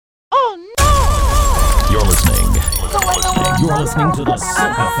listening to the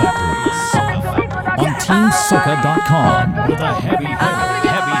Soca Factory on TeamSoca.com with a heavy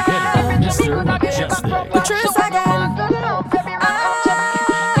hitter, Mr. Mejustik. Patrice again.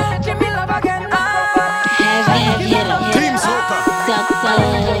 Give me love again. Heavy hitter. Team Soca.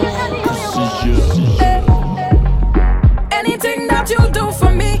 Anything that you do for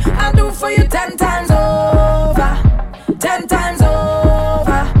me, I'll do for you 10 times over. 10 times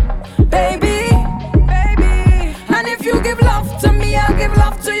over, baby. And if you give love to me, I'll give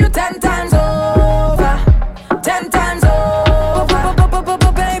love to you 10 times over. 10 times over,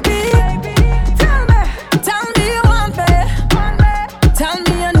 baby. Tell me you want me. Tell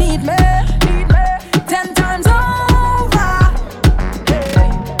me you need me. 10 times over.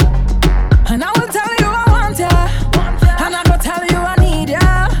 And I will tell you I want ya. And I will tell you I need ya.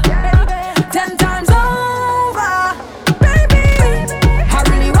 10 times over, baby. I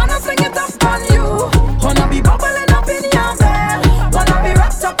really wanna sing it up on you. Wanna be bubbling up in your bed. Wanna be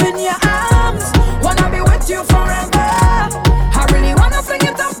wrapped up in your arms. Wanna be with you forever. I really wanna sing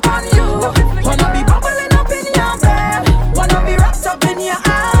it up on you. Wanna be bubbling up in your bed. Wanna be wrapped up in your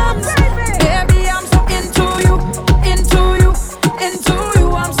arms. Baby, I'm so into you, into you, into you.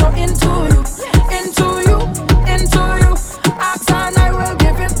 I'm so into you, into you, into you. Ask and I will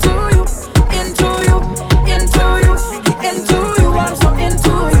give it to you. Into you, into you, into you. I'm so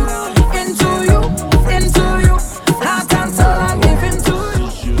into you, into you, into you. I can't tell I'm giving to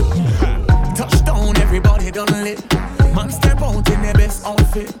you. Touchdown, everybody done lit. Man step out in their best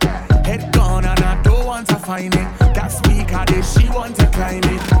outfit. Head gone and I don't want to find it. That speaker day, she want to climb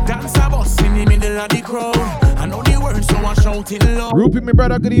it. Dance a bus in the middle of the crowd. I know the words, so I shout it loud. Rupert, my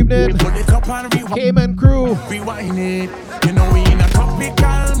brother, good evening. Put it up and rewind. Cayman crew. Rewind it. You know we in a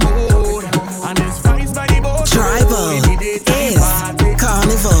tropical mood. And it's vibes by the boat. Tribal is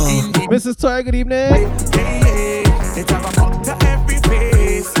Carnival. Mrs. Toy, good evening. Hey, it have a cut to every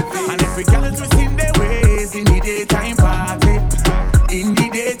face. And every girl twisting their ways. In the daytime party. In the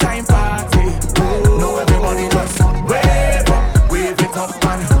daytime party. Now everybody just wave up. Wave it up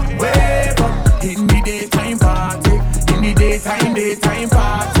and wave up. In the daytime party. In the daytime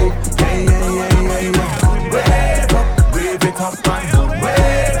party. Hey, hey, hey, hey, hey. Wave up. Wave it up and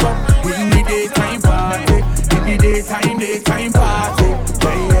wave up. In the daytime party. In the daytime party.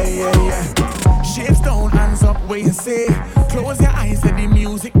 Hey, hey, hey, hey. Shades down, hands up, wait and say. Close your eyes, let the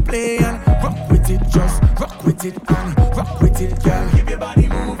music play and rock with it, just rock with it and rock with it, girl. Keep your body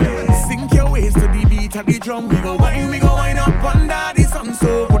moving. Sink your waist to the beat of the drum. We go wine up under the sun.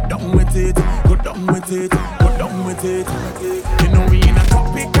 So go down with it, go down with it, go down with it. You know we in a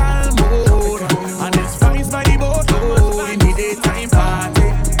tropical mode, and it's vibes by the boat. Oh, in the daytime party,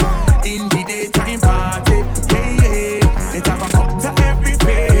 in the daytime party. Yeah, yeah. It have a cut to every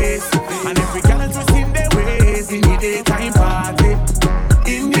face, and every girl twisting their ways. In the daytime party,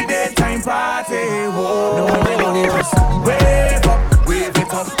 in the daytime party. Whoa, no, everybody just wave up, wave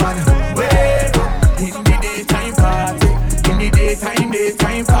it up and wave up. In the daytime party, in the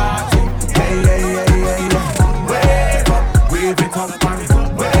daytime party. Hey, hey, hey, hey, hey. Wave up, wave it up and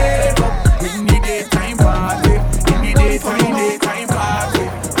wave up. In the daytime party, in the daytime party.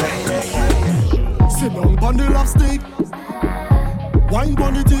 Hey, hey, hey. Sit down on the lap stick, wine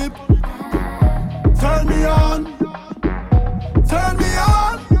on the tip. Turn me on, turn me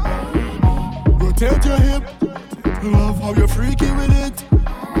on. Rotate your hip, love how you're freaky with it.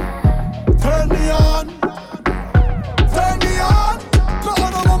 Turn me on, turn me on. No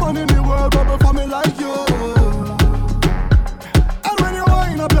other woman in the world bubble for me like you. And when you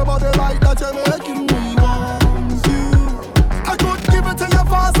wind up your body like that, you're making me want you. I could give it to you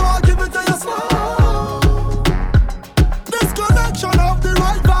fast, so I'll give it to you slow. This connection of the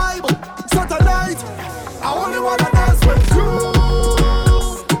right vibe. So tonight, I only wanna dance with you.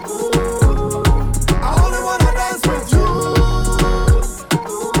 I only wanna dance with you.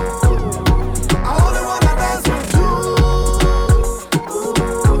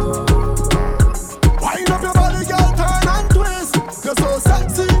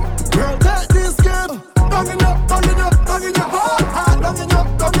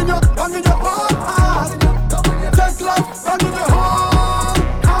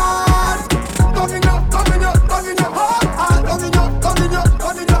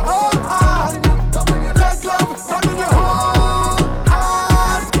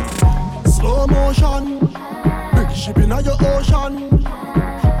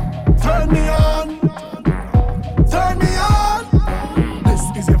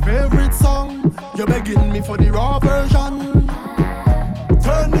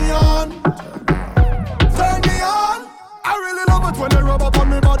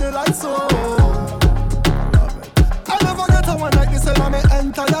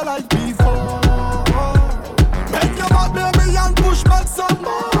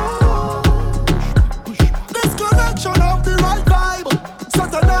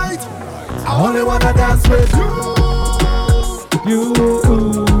 only wanna dance with you. You,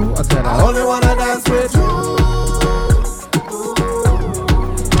 I said I only wanna dance with you.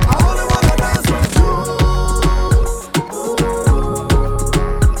 I only wanna dance with you.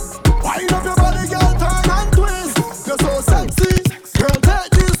 Wind up your body, girl, turn and twist. You're so sexy, girl,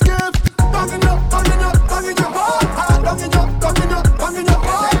 take this gift. Bang in your heart, bang in your heart, bang in your heart.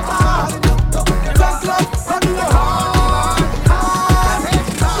 Just love, bang in your heart.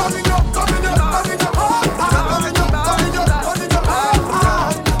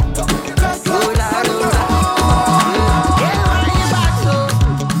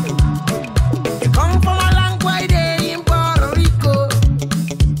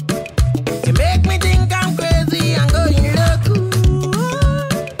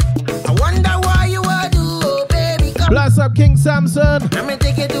 Bless up King Samson. Let me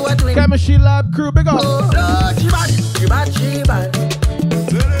take it to a twin. Chemistry Lab crew, big up. Oh, she bad.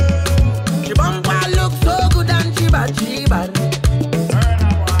 She bumper look so good and she bad. She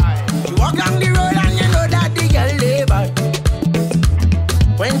walk on the road and you know that the girl lay bad.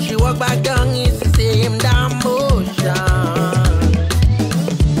 When she walk back down, it's the same damn motion.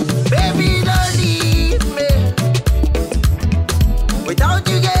 Baby, don't leave me. Without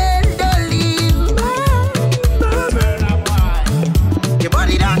you, girl, don't leave me. Your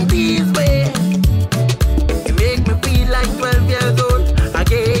body don't tease me. You make me feel like 12 years old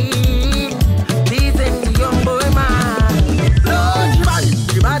again. Teasing the young boy man. Oh,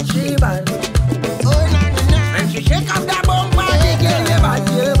 she bad. Oh, na. And she shake up that bumper, the girl lay bad.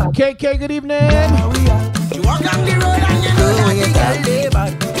 KK, good evening. You walk down the road and you know that the girl lay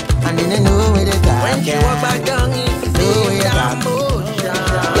bad. And then I know where they got. When she walk back down, it's the same damn motion.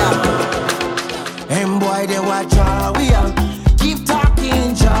 And boy, they watch how we are. Keep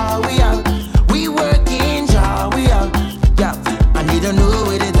talking, jaw we are. We working, jaw we are. Yeah, and they don't know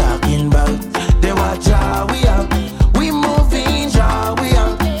what they talking about. They watch how we are. We moving, jaw we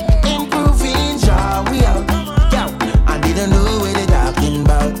are. Improving, jaw we are. Yeah, and they don't know what they talking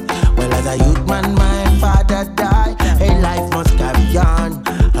about. Well, as a youth man, my father died. Hey, life must carry on.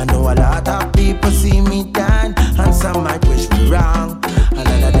 I know a lot of people see me down, and some might wish me wrong. And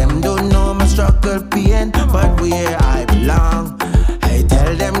none of them don't know my struggle pain, but where I belong. Hey,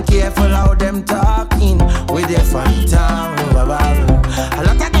 tell them careful how them talking with their funny tongue. A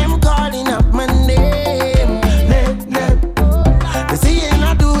lot of them calling up my name. They say you're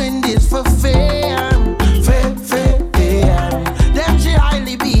not doing this for fame. Them should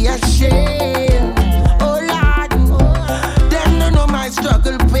highly be ashamed. Oh Lord, them don't know my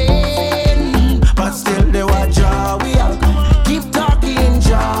struggle pain, but still they watch how we are. Keep talking,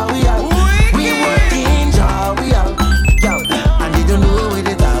 jaw we are. We working, jaw we are. And they don't know what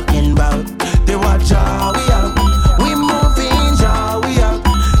they talking about. They watch how we are. We moving, jaw we are.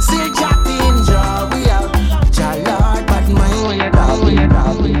 Still chatting, jaw we are. Child Lord, but my way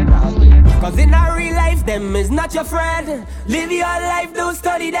Cause in our real life, them is not your friend. Live your life, don't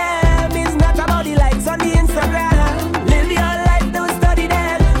study them. It's not about the likes on the Instagram. Live your life, don't study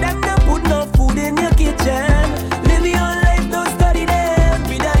them. Them don't put no food in your kitchen. Live your life, don't study them.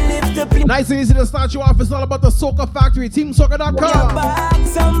 We don't live to please. Nice and easy to start you off. It's all about the Soca Factory. TeamSoca.com. Back,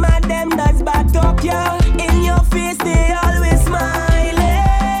 some of them that's back up, yeah. In your face, they always smiling.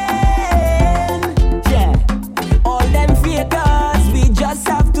 Yeah, all them fakers, we just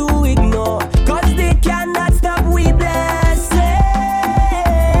have to ignore. Cause they cannot stop we blessing.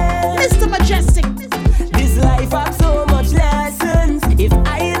 Mr. Mejustik. This life has so much lessons. If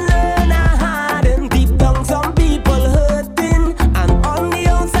I learn I hadn't, deep down some people hurting, and on the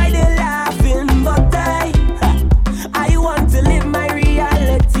outside they're laughing. But I want to live my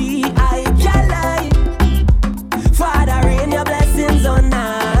reality. I can't lie. Father, rain your blessings on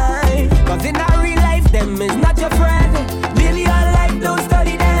I. Cause in our real life, them is not your friend. Live your life, don't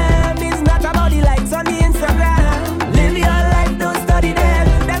study them. It's not about the likes on the Instagram. Live your life, don't study them.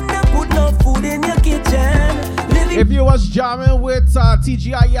 Them don't put no food in your kitchen. If you was jamming with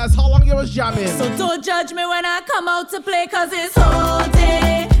TGIS, how long you was jamming? So don't judge me when I come out to play, cause it's whole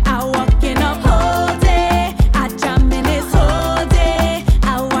day. I walking up whole day. I jamming this whole day.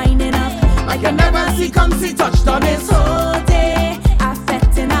 I winding up like I never see come see touchdown this whole day. I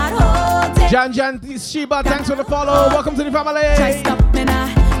fetting out whole day. Jan Sheba, thanks for the follow. Welcome to the family. Try stop me now,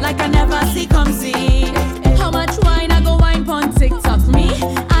 like I never see come see. How much wine I go wine pon TikTok me?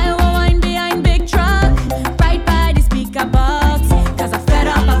 I will wine behind big truck, right by the speaker box. Cause I fed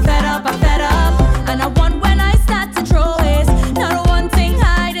up. And I want when I start to throw it, not one thing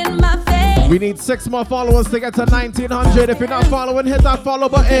hiding my face. We need 6 more followers to get to 1900. If you're not following, hit that follow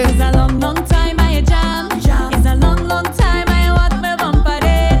button. It's a long time I jam. It's a long time I walk my bumper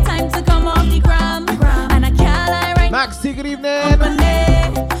day. Time to come off the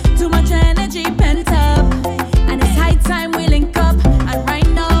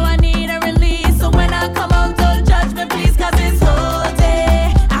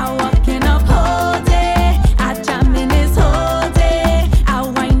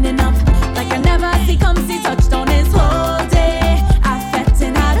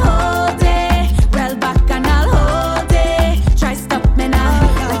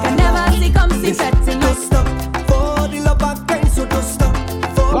don't stop. For the love of kind, so don't stop.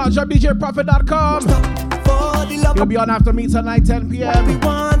 LaunchUpDJProfit.com. For the love You'll be on after me tonight, 10 p.m. we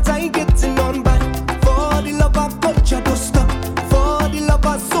want, I getting on back. For the love of culture, don't stop. For the love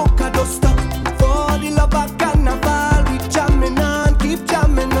of soca, don't stop. For the love of carnival, we jamming on, keep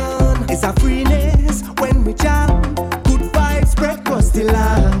jamming on. It's a freeness when we jam. Good vibes spread across the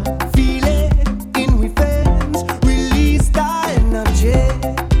land. Feel it in we fans. Release the energy.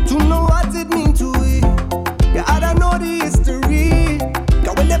 To know what it mean to it. Yeah, I don't know the history.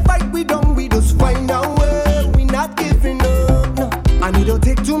 Cause when they fight we don't, we just find our way. We not giving up, no. And it don't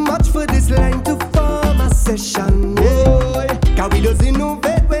take too much for this line to form a session, yeah. Cause we just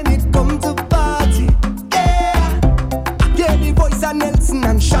innovate when it comes to party, yeah. Yeah, the voice of Nelson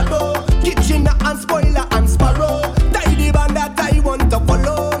and Shadow, Kitchener and Spoiler and Sparrow. Tidy band that I want to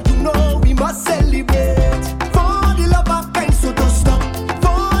follow. You know we must celebrate. For the love of kind, so don't stop.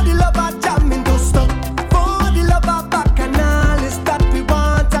 For the love of jamming, don't stop. For the love of bacchanal, is that we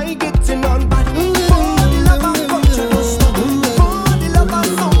want, I getting on bad. For the love of culture, don't stop. For the love of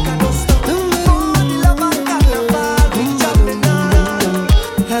soca, don't stop. For the love of carnival, we jamming on.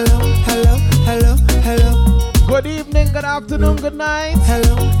 Hello, hello, hello, hello. Good evening, good afternoon, good night.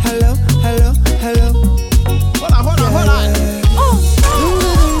 Hello, hello, hello, hello. Hold on.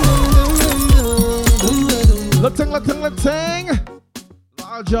 Look ting.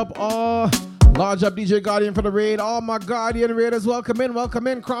 Large up DJ Guardian for the raid. All my Guardian raiders, welcome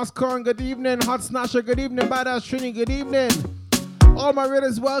in. Cross Corn, good evening. Hot Snatcher, good evening. Badass Trini, good evening. All my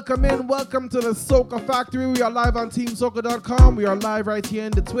raiders, welcome in. Welcome to the Soca Factory. We are live on TeamSoca.com. We are live right here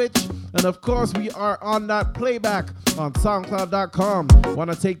in the Twitch. And of course, we are on that playback on SoundCloud.com.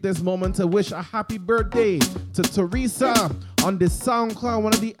 Want to take this moment to wish a happy birthday to Teresa on the SoundCloud,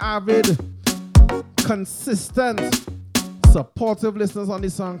 one of the avid, consistent, supportive listeners on the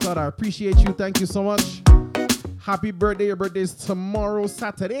SoundCloud. I appreciate you. Thank you so much. Happy birthday. Your birthday is tomorrow,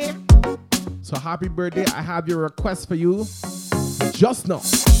 Saturday. So happy birthday. I have your request for you just now.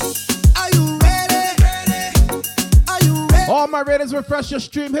 Are you ready? Are you ready? All my raiders, refresh your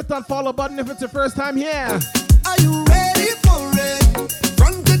stream. Hit that follow button if it's your first time here. Are you ready for it?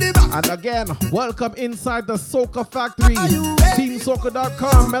 Front to the back. And again, welcome inside the Soca Factory. Ready?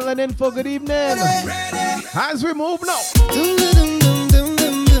 TeamSoca.com. Melanin for good evening. Ready? As we move now.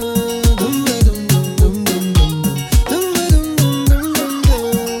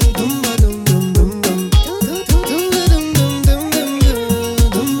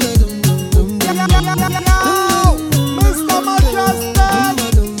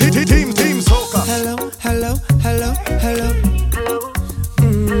 Team Soca. Hello.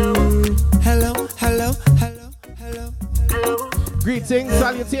 Greetings,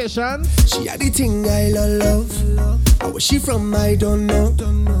 salutations. She had the thing I love. How was she from? I don't know.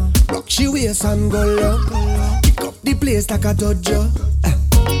 Rock she waist and go low. Kick up the place like a dojo.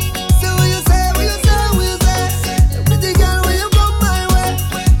 So what you say? Pretty girl, when you come my way.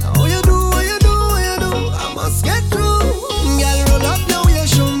 Now what you do? I must get through. Girl, roll up now, you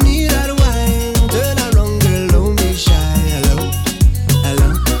show me that wine. Turn around, girl, don't be shy. Hello.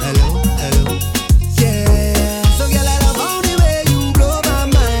 Yeah. So girl, I love how the way you blow my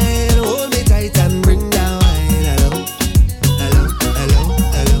mind. Hold me tight and bring that wine. Hello.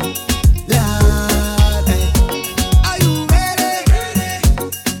 Lord, are you ready?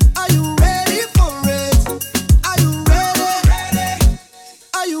 Are you ready for it? Are you ready?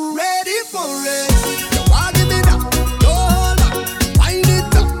 Are you ready for it? You want give me that? No hold back. Wind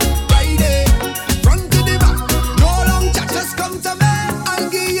it up, ride it. Front to the back. No long chat, just come to me. I'll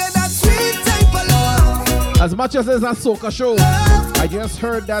give you that sweet type of love. As much as it's a Soca show, I just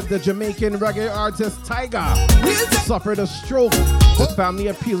heard that the Jamaican reggae artist Tiger suffered a stroke. His family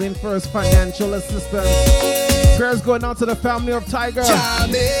appealing for his financial assistance. Prayers going out to the family of Tiger. I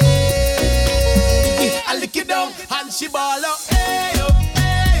lick it down and she ball up. Ayo.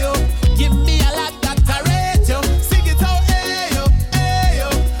 Give me a lot that I rate you. Sing it out. Ayo.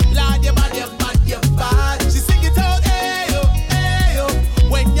 Lord, you bad. She sing it out. Ayo.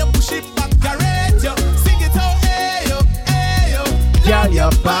 When you push it back, I rate you. Sing it out. Ayo. Yeah, Lord,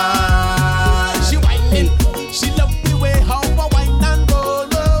 you're bad. She whining. She love the way how I whine and roll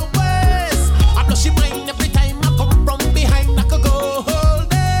waist. I blow she whine every time I come from behind. I could go whole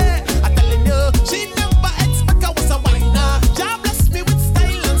day. I'm telling you, she never expect I was a whiner. God bless me with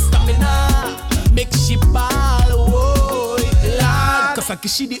style and stamina. Make she ball, oh, Lord. Cause I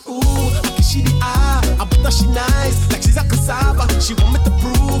kiss she the ooh, I kiss she the ah. I put her she nice, like she's a cassava. She want me to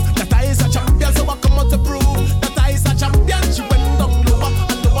prove that I is a champion, so I come out to prove that I is a champion. She went down lower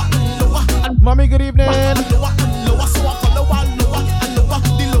and lower and lower. Mommy, good evening. Lower and lower, so I follow her lower and lower.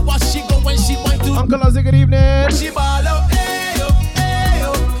 The lower she go when she want to. Uncle Ozzy, She ball out, hey yo,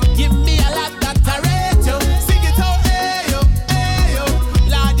 give me a lot that I rate you. Sing it out, hey yo,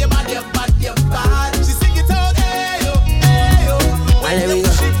 Lord, your bad, your bad, your bad. She sing it out, hey yo, when there we you go.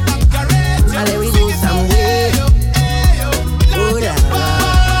 shit back, I rate you. And there we Sing go it out, somewhere. hey yo, Lord, your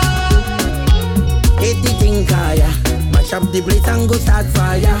bad. Hit the thing, Kaya. Mash up the place and go start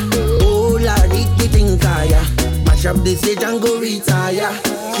fire. Oh Lord, hit the thing, Kaya. Mash up the stage and go retire.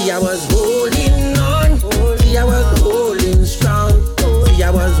 See, I was holding on. See, I was holding strong. See, I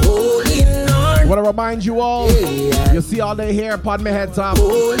was holding on. Want to remind you all, Yeah. you see all the hair upon my head top.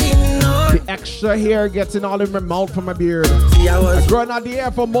 Holding on. The extra hair gets in all in my mouth from my beard. See, I was Growing out the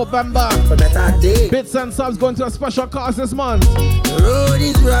hair for November. for better day. Bits and subs going to a special cause this month. The road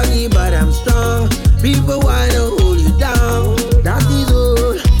is rocky, but I'm strong. People wanna hold you down. That is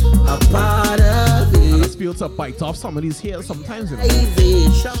all a part of I it. just feel to bite off some of these hairs sometimes. You know.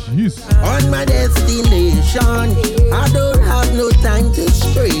 Elevation. Jeez. On my destination, I don't have no time to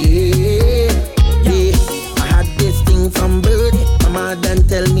stray. Yeah, I had this thing from birth. Mama done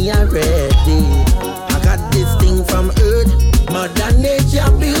tell me already. I got this thing from earth. Mother nature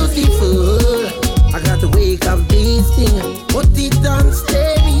beautiful. I got to wake up this thing, put it on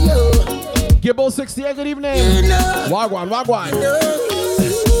stereo. Gibbo 68, good evening. You know. Wagwan, wagwan.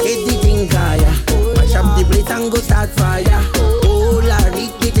 Hit the thing, Kaya. Mash up the place and go start fire. Oh, Lord,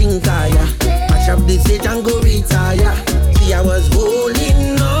 hit the thing, Kaya. Mash up the stage and go retire. See, I was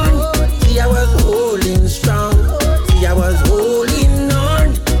holding on. See, I was holding strong. See, I was holding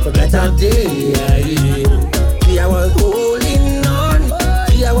on for better day. See, I was holding on.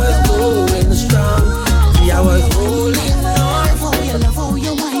 See, I was going strong. See, I was holding on.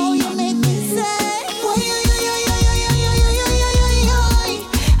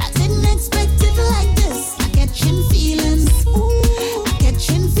 I didn't expect it like this. I catching feelings. I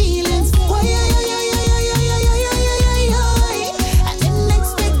catching feelings. I didn't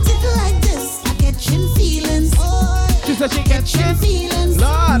expect it like this. I catching feelings. She said she Catching feelings.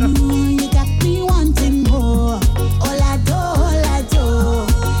 Lord. You got me wanting more. All I do.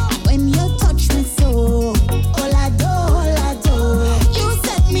 And when you touch me so, all I do. You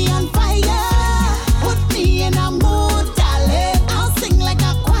set me on fire. Put me in a mood, darling. I'll sing like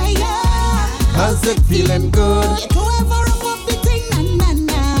a choir. How's it feeling good? You do ever up the thing, na na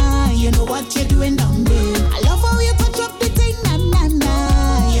na. You know what you're doing down there. I love how you touch up the thing, na na na.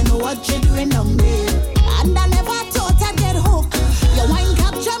 You know what you're doing down there. And I never thought I'd get hooked. Your wine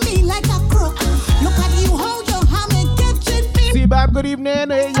capture me like a crook. Look at you, how your hammer catching me. See, Bab, good evening.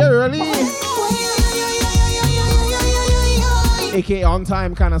 Hey, you're early. AK on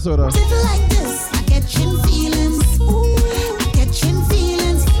time, kind of, sort of. Like this, I catching feelings. I catching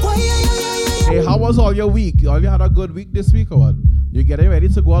feelings. Hey, how was all your week? All you had a good week this week or what? You getting ready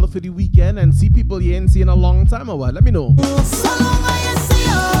to go out for the weekend and see people you ain't seen in a long time or what? Let me know. So long I see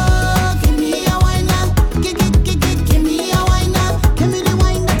you. Give me a wine now. Give me a wine now. Give me the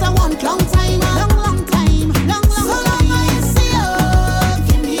wine that I want. Long time. Long time. So long I see you.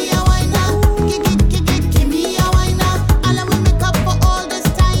 Give me a wine now. Give me a wine now. And I will make up for all this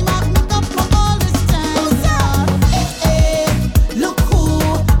time. Make up for all this time. Hey, look who.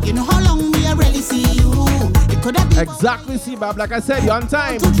 You know how long we already see you. It could have been Exactly, see, Bab. Like I said, you're on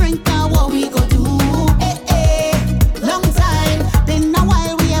time. to drink now. What we go do? Long time. Been a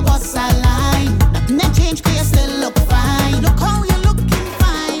while we a boss a line. Nothing that change 'cause you still look fine. Look how you looking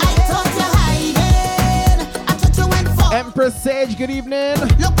fine. I thought you hiding. I thought you went for. Empress Sage, good evening.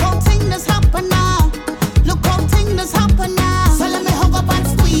 Look how things happen now. Look how things happen now. So let me hug up and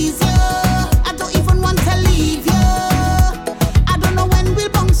squeeze you. I don't even want to leave you. I don't know when we'll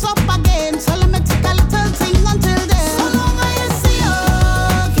bounce up again. So let me take a little thing until then. So long I see you.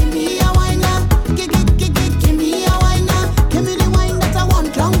 Give me a wine now. Give me a wine now. Give me the wine that I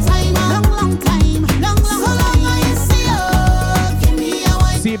want. Long time. Long time. So long I see you. Give me a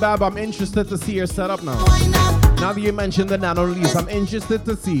wine. See, Bab, I'm interested to see your setup now. Wine now. Now that you mentioned the nano release, I'm interested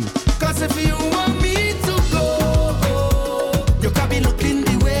to see. Cause if you want me to go, you can be looking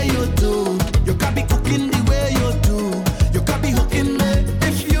the way you do. You can be cooking the way you do. You can be hooking me.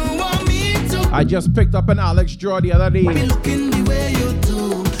 If you want me to I just picked up an Alex draw the other be day. looking the way you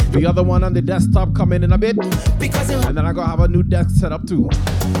do. The other one on the desktop coming in a bit. Because you, And then I gotta have a new desk set up too.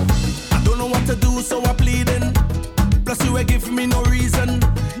 I don't know what to do, so I'm pleading. Plus you ain't give me no reason.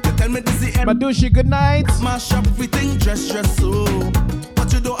 You tell me this is the end. Madushi, good night. Mash up everything, dress so.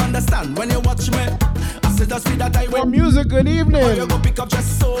 But you don't understand when you watch me. I said just see that I For went. music, good You evening. go pick up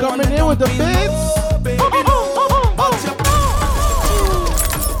just so. Coming and in with the don't be beats. no, baby, no. But you-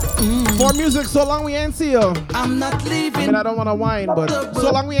 For music, so long we ain't see you. I'm not I leaving. mean, I don't want to whine, but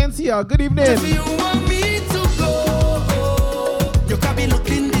so long we ain't see you. Good evening. If you want me to go, be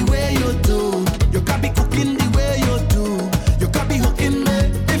looking the way you do. You can be cooking the way you do. You can be hooking me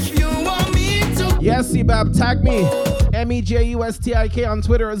if you want me to. Yes, C-Bab, tag me. MEJUSTIK on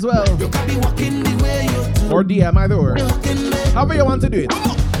Twitter as well. You can be walking the way you do. Or DM, either or. However you want to do it.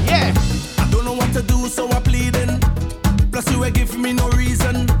 Yeah. I don't know what to do, so I'm pleading. Plus you ain't give me no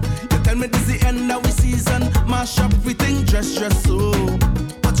reason. You tell me this the end of the season. Mash up everything, dress so.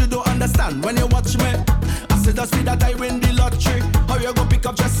 But you don't understand when you watch me. I said that's me that I win the lottery. How you go pick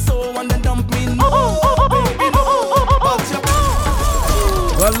up just so and then dump me? No, baby, no. But you.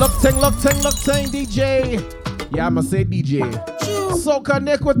 Well, look thing, DJ. Yeah, I'ma say DJ. Soca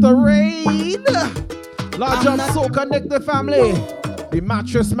Nick with the rain. Large up Soca Nick the family. The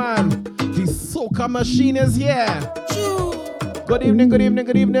mattress man. The Soca machine is here. Good evening,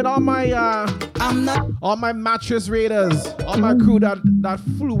 all my mattress raiders, all my crew that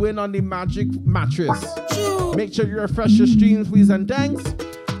flew in on the magic mattress. Make sure you refresh your streams, please and thanks.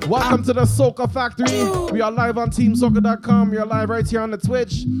 Welcome to the Soca Factory. We are live on TeamSoca.com. We are live right here on the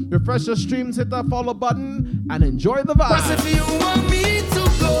Twitch. Refresh your streams, hit that follow button, and enjoy the vibe. If you want me to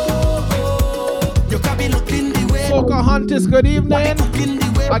go, you can be looking the way. Soca Hunters, good evening.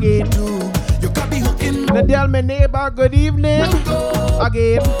 Again. You can be hooking. Nadel, my neighbor, good evening.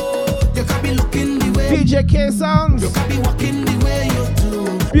 Again. You can be looking the way. DJ K Sounds. You can be walking the way you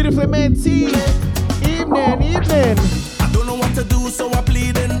do. Beautifully made tea. Evening. I don't know what to do, so I'm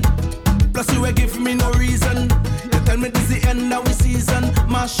pleading. Plus you ain't give me no reason. You tell me this the end of the season.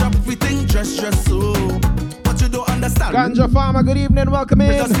 Mash up everything, dress so. But you don't understand. Ganja Farmer, good evening, welcome in.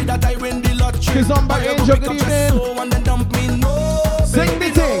 Because see that I win the lottery. Kizomba Angel, good evening. So and then dump me, no. Sing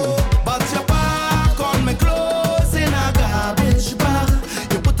the thing. But your back on me clothes in a garbage bag.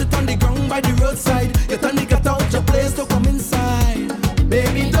 You put it on the ground by the roadside. You turn the cat out your place to come inside.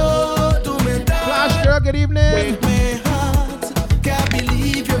 Baby, don't do me that. Flash girl, good evening. Break my heart. Can't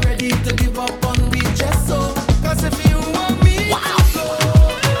believe you're ready to give up on me just so. Cause if you want me to go,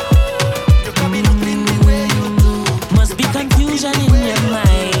 you can be looking the way you do. Must be confusion in your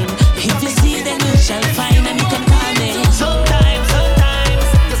mind. If you see, then you shall find, and you can call me. Sometimes.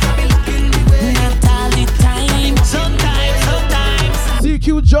 Not all the time. Sometimes.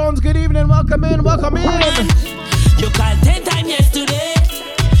 CQ Jones, good evening, welcome in. You called 10 times yesterday,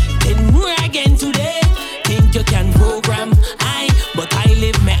 10 more again today. Think you can program, but I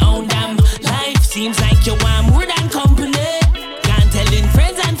live my own damn life. Seems like you want more than company. Can't tell in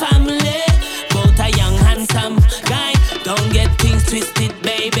friends and family about a young handsome guy. Don't get things twisted,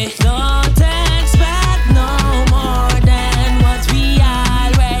 baby. Don't expect no more than what we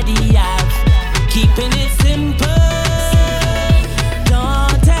already have. Keeping it simple.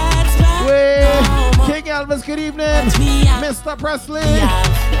 Don't expect no more. King Elvis, good evening. Mr. Presley.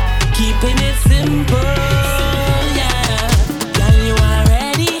 Keeping it simple, yeah. Girl, you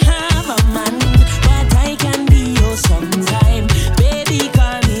already have a man, but I can be yours sometime. Baby,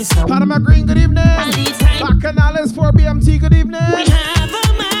 call me sometime. Panama Green, good evening. Bacchanali's 4 BMT, good evening. We have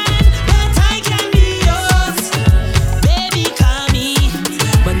a man, but I can be yours. Baby, call me,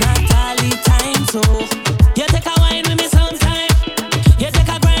 but not all the time. So you take a wine with me sometime. You take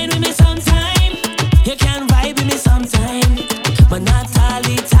a grind with me sometime. You can vibe with me sometime, but not all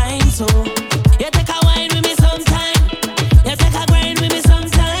the time. So you take a wine with me sometime. You take a grind with me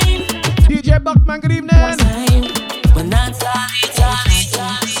sometime. DJ Buckman, good evening. But not all the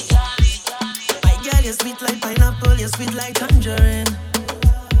time. My girl, you're sweet like pineapple, you're sweet like tangerine.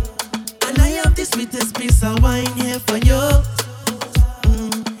 And I have the sweetest piece of wine here for you.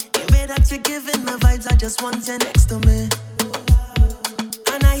 The way that you're giving my vibes, I just want you next to me.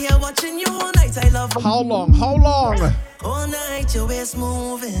 And I hear watching you all night, I love. How long? All night your waist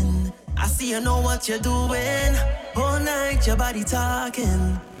moving. I see you know what you're doing. All night your body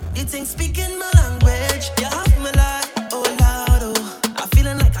talking. You think speaking my language. You have me like, oh Lord, oh. I'm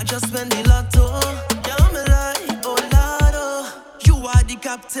feeling like I just won the lotto. You have me like, oh Lord, oh. You are the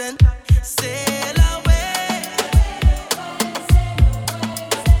captain. Sail away.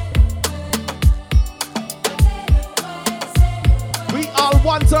 We all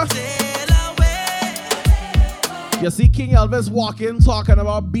want to. You see King Elvis walking, talking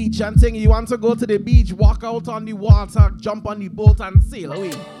about beach and thing. You want to go to the beach, walk out on the water, jump on the boat and sail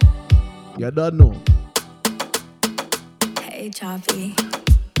away. You don't know. Hey, Choppy.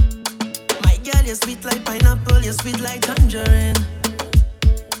 My girl, you're sweet like pineapple, you're sweet like tangerine.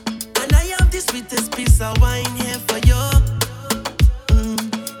 And I have the sweetest piece of wine here for you.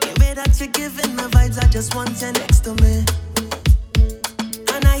 The way that you're giving my vibes, I just want you next to me.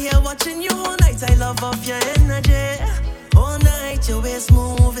 And I hear watching you all night, I love off your energy. All night your waist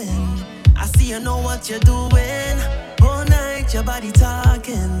moving. I see you know what you're doing. All night like your body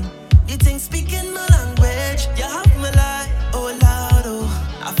talking. You think speaking my language. You have me like, oh Lord,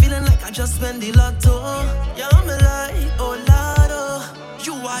 oh. I'm feeling like I just spent the lotto. You have me like, oh Lord, oh.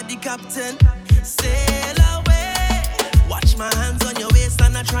 You are the captain. Sail away. Watch my hands on your waist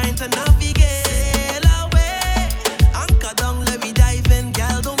and I'm trying to navigate. Sail away. Anchor down, let me dive in.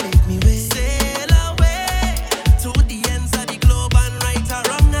 Girl, don't make me wait. Sail away. To the ends of the globe and right or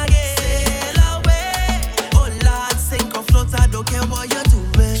wrong again. Sail away. Oh Lord, sink or float, I don't care what you're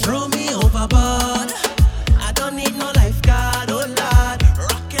doing. Throw me overboard. I don't need no lifeguard, oh Lord.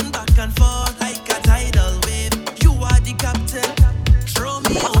 Rocking back and forth like a tidal wave. You are the captain. Throw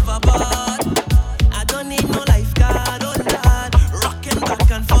me overboard. I don't need no lifeguard, oh Lord. Rocking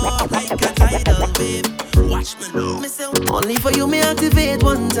back and forth like a tidal wave. Watch me now. Me say, only for you me activate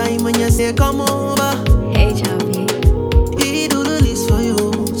one time when you say come over. Hey, Chappie. He do the least for you,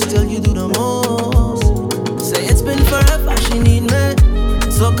 still you do the most. Say it's been forever, she need me.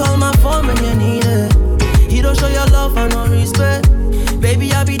 So call my phone when you need it. He don't show your love and no respect.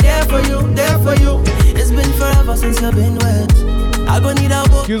 Baby, I'll be there for you, there for you. It's been forever since you've been wet. I gon' need a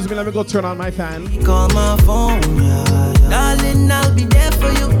book. Excuse me, let me go turn on my fan. Call my phone, yeah. Darling, I'll be there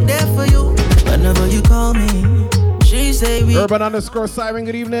for you, there for you. Whenever you call me, she say we Urban_Siren,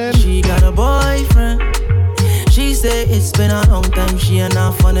 good evening. She got a boyfriend. She say it's been a long time. She and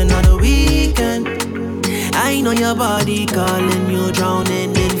I fun another weekend. I know your body calling you,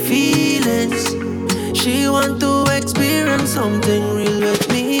 drowning in feelings. She want to experience something real with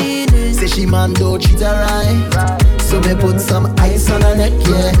me. Say she man don't treat her right. So me put some ice on her neck,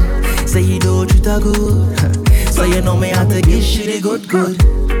 yeah. Say you don't treat her good. So you know me have to give she the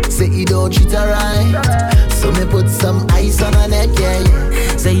good. Say you don't treat her right. So me put some ice on her neck, yeah.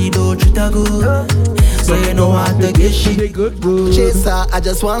 Say you don't treat her good. So you know how to give she the good. Chaser, I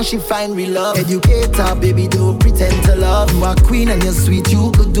just want she find real love. Educate her, baby, don't pretend to love. You are queen and you're sweet,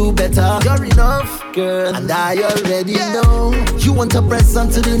 you could do better. You're enough, girl, and I already know. You want to press on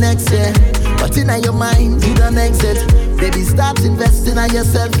to the next, yeah. But in your mind, you don't exit. Baby, start investing in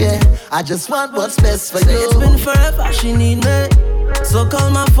yourself, yeah. I just want what's best for you. It's been forever, she need me. So call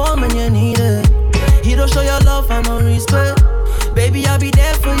my phone when you need it. He don't show your love and no respect. Baby, I'll be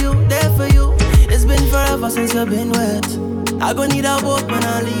there for you, there for you. It's been forever since you've been wet. I gon' need a boat when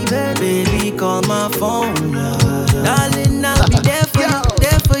I leave it. Baby, call my phone, yeah. Darling, I'll be there for you,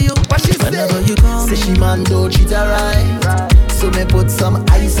 there for you. What she whenever say? You call say me. she man don't treat her right. So me put some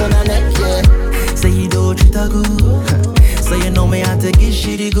ice on her neck, yeah. Say you don't treat her good. So you know me have to give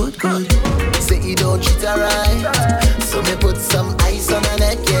she the good. Say you don't treat her right. So me put some ice on her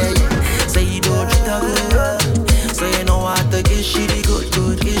neck, yeah. Say you don't treat her good. So you know how to give she the good.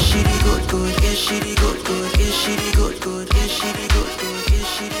 Give she the good. Give she the good. Give she the good. Give she the good. Give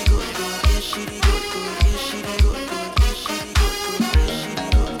she the good. Give she the good. Give she the good. Give she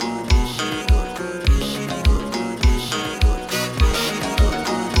the good. Give she the good. Give she the good. Give she the good. Give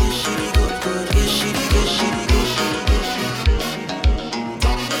she the good. Give she the good. Give she the good.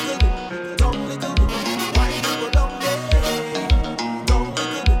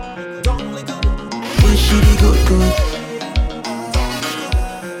 Give she the good.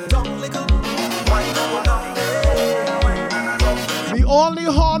 The only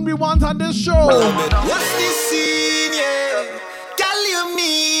horn we want on this show. What's this scene, yeah? Girl, you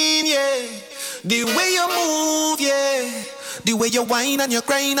mean, yeah? The way you move, yeah. The way you whine and you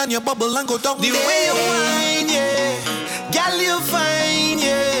grind and you bubble and go down. The way you whine, yeah. Girl, you fine,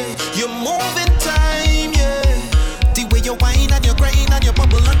 yeah. You move in time, yeah. The way you whine and you grind and you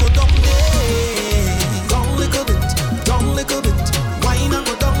bubble and go down there. Down little bit, down little bit. Whine and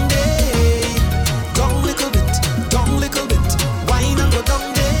go down there. Down little bit, down little bit. Whine and go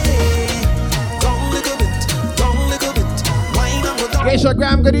down there. Down little bit, down little bit. Whine and go down there. Geisha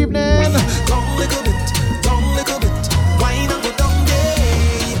Graham, good evening. Down little bit, down little bit. Whine and go down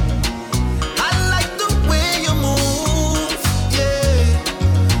there. I like the way you move, yeah.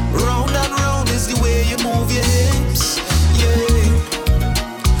 Round and round is the way you move your hips, yeah.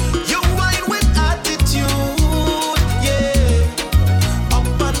 You whine with attitude, yeah.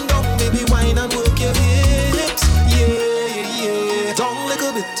 Up and down, baby, whine and work your hips, yeah. Down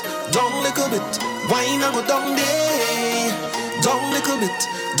little bit, whine and go down there. Down little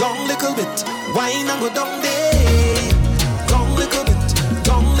bit, whine and go down there. Down little bit,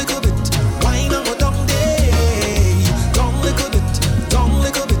 whine and go down there. Down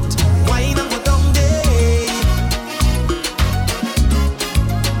little bit, whine and go down there.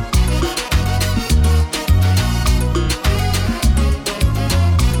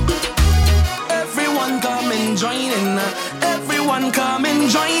 Everyone come and join in. Everyone come and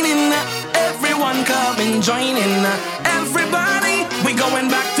join in. Everyone come and join in. Everybody. We going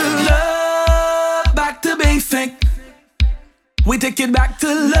back to love, back to basic. We take it back to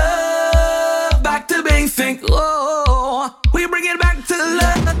love, back to basic. Oh, we bring it back to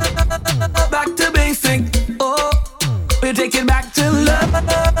love, back to basic. Oh, we take it back to love,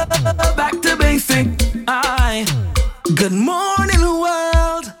 back to basic. Aye. Good morning,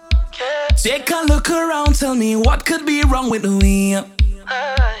 world. Take a look around, tell me what could be wrong with we.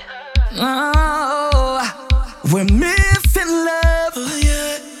 Oh, we're missing love.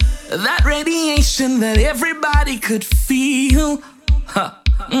 That radiation that everybody could feel.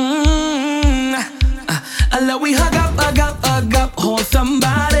 Let we hug up, hold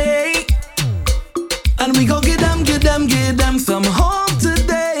somebody. And we go get them some home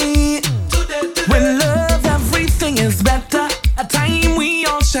today. When love, everything is better. A time we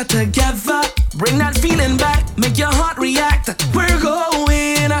all share together. Bring that feeling back, make your heart react.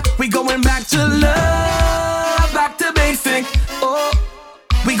 We going back to love, back to basic. Oh,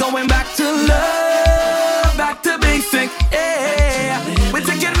 we going back to love, back to basic. Yeah, we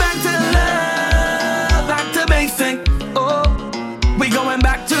take it back to love, back to basic. Oh, we going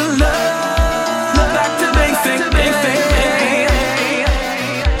back to love, back to basic, basic.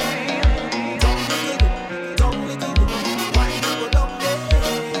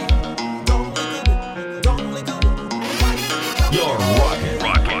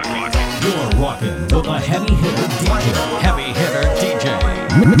 With a heavy hitter DJ,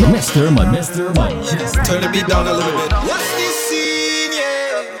 Mr. Mejustik. Turn the beat down a little bit. What's this scene,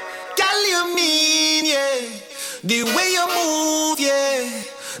 yeah? Girl, you mean, yeah? The way you move, yeah.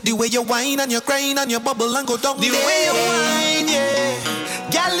 The way you whine and you grind and you bubble and go down. The way you whine, yeah.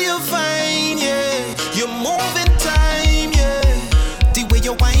 Girl, you fine, yeah. You move in time, yeah. The way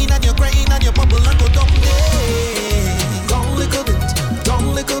you whine and you grind and you bubble and go down, yeah. Down little bit,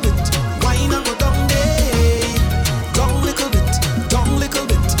 down little bit. Wine and go down there. Down little bit, down little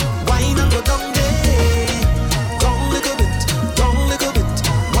bit. Wine and go down there. Down little bit, down little bit.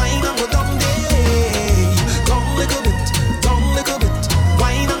 Wine and go down there. Down little bit, down little bit.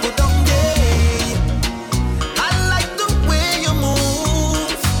 Wine and go down there. I like the way you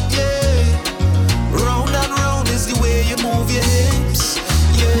move, yeah. Round and round is the way you move your hips,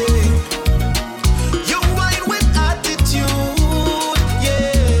 yeah. You wine with attitude.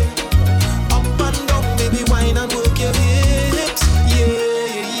 And work your hips,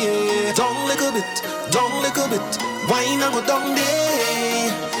 yeah. Down little bit, down little bit. Wine and go down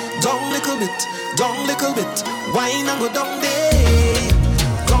there. Down little bit, down little bit. Wine and go down there.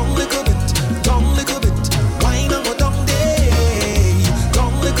 Down little bit, down little bit. Wine and go down there.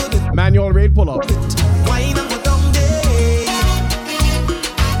 Down little bit. Manual rate pull up. Wine and go down there.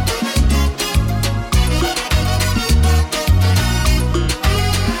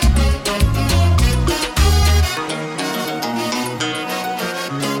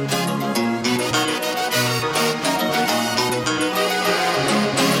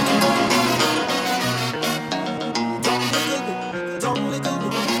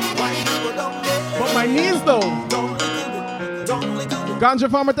 Ganja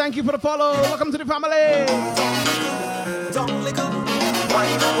Farmer, thank you for the follow. Welcome to the family.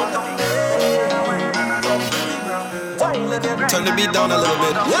 Turn the beat down a little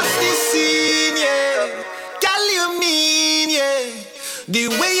bit. What's this scene, yeah? Girl, you mean, yeah? The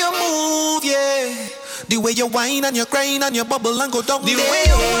way you move, yeah. The way you whine and you grind and you bubble and go down. The way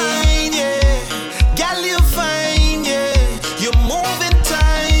you whine, yeah. Girl, you fine, yeah. You move in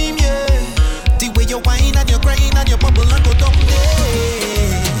time, yeah. The way you whine and you grind and you bubble and go down there.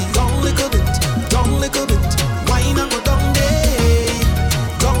 Down little bit, down little bit. Whine and go down there.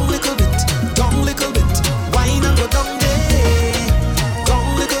 Down little bit, down little bit. Whine and go down there. Down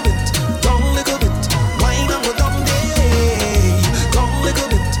little bit, down little bit. Whine and go down there. Down little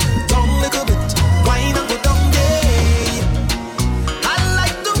bit, down little bit. Whine and go down there. I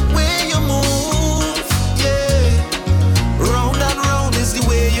like the way you move, yeah. Round and round is the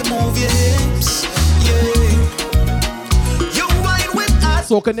way you move your hips, yeah. You whine with us.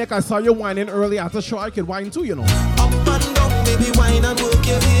 Soca Nick, I saw you whining early at the show. I could whine too, you know. Up and down, baby, whine and work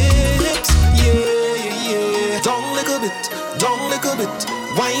your hips, yeah. Down little bit, down little bit.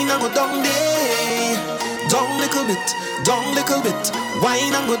 Whine and go down there. Down little bit, down little bit.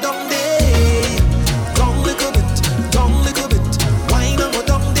 Whine and go down there. Down little bit, down little bit. Whine and go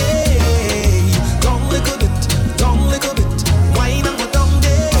down there. Down little bit, down little bit. Whine and go down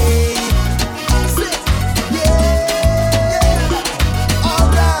there. Yeah.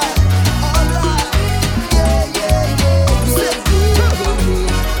 Alright. Yeah.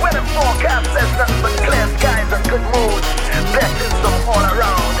 When the forecast says nothing but clear skies and good moods, blessings all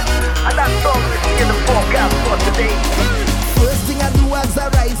around. And that's all we see in the forecast for today. First thing I do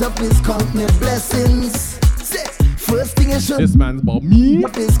is count me blessings. First thing you should. This man's about me.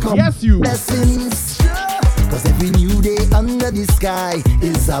 Yes, you. Blessings. Cause every new day under the sky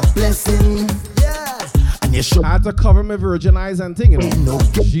is a blessing. Yeah. And you should. I had to cover my virgin eyes and thing, you know.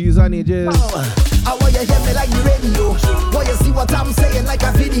 She's on ages. I want you hear me like the radio. Want you see what I'm saying like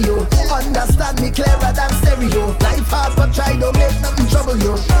a video. Understand me clearer than stereo. Life hard but try don't make nothing trouble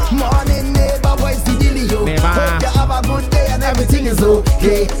you. Morning neighbor, boys the dealio. Hope you have a good day and everything is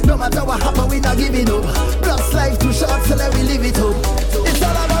okay. No matter what happen, we not giving up. Plus life too short, so let we live it up. It's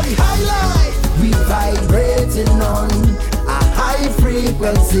all about the highlight. We vibrating on a high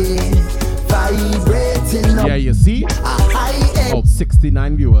frequency. Vibrating on. Yeah, you see? A high end. About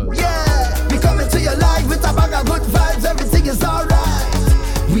 69 viewers. Yeah, we coming to your life with a bag of good vibes. Everything is alright.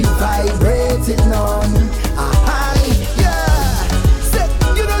 We vibrating on a high. Yeah, say,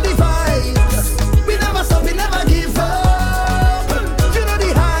 you know the vibes. We never stop, we never give up. You know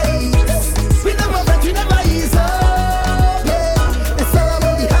the heights. We never bet, we never ease up. Yeah, it's all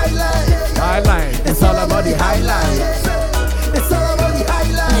about the highlight. Highlight. It's all about the highlight. It's all about the highlight.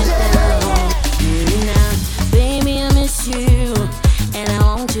 Baby, I miss you, and I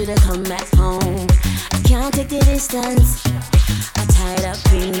want you to come back home. I can't take the distance. I'm tired of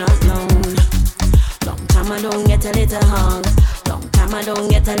being alone. Long time I don't get a little hug. Long time I don't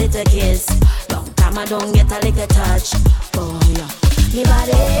get a little kiss. Long time I don't get a little touch. Oh yeah, me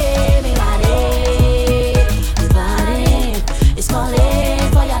body, me body, me body is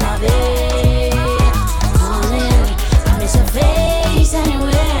calling for your loving. Calling, I miss your face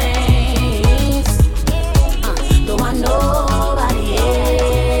anyways. Don't want nobody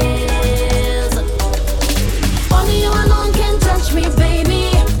else. Only you alone can touch me, baby,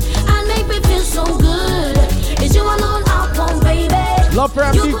 and make me feel so good. It's you alone I want, baby. Love for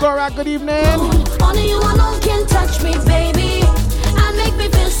MC Korak, good evening. Only you alone can touch me, baby, and make me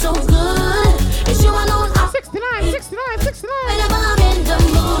feel so good. It's you alone I 69, 69, 69. whenever I'm in the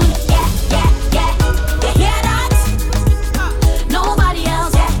mood. Yeah, yeah, yeah. You hear that? Nobody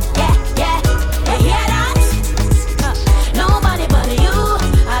else. Yeah, yeah, yeah. You hear that? Nobody but you.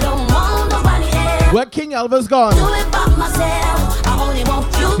 I don't want nobody else. Where King Elvis gone? Do it by myself. I only want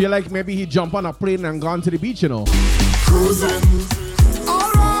you. Feel like maybe he jump on a plane and gone to the beach, you know. Cruising.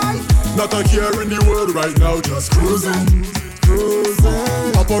 Alright. Not a care in the world right now, just cruising.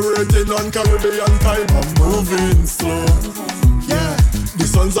 Cruising. Operating on Caribbean time, I'm moving slow. Yeah. The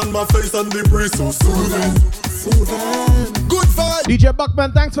sun's on my face and the breeze so soothing. Soothing. Good vibe. DJ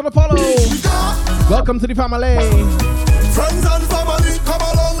Buckman, thanks for the follow. Welcome to the family. Friends and family, come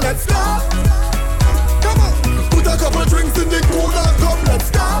along, let's go. Come on, put a couple drinks in the cooler, come, let's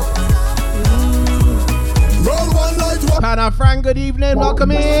go. Roll one light, one. Hannah Frank, good evening,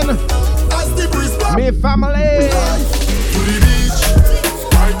 welcome in. As the breeze blows. Me family. To the beach,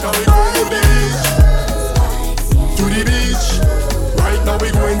 right now we going to the beach. To the beach, right now we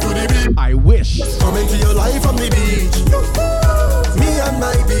going to the beach. I wish. Come into your life on the beach. Me and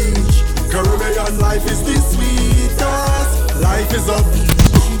my beach. Caribbean life is the sweetest. Life is a beach.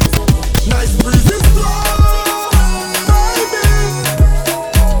 Nice breeze is blowing, baby.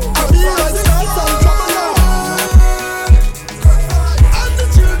 I feel like there's some trouble now. And the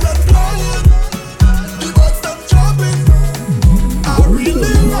children playing, the birds them jumping. I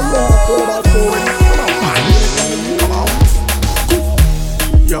really love it.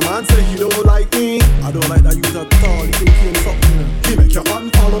 Your man say he don't like me. I don't like that you at all. He think he something. He make your man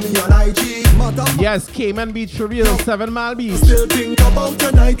follow me on IG. Yes, Cayman Beach Reveal, 7 Mile Beach. Still think about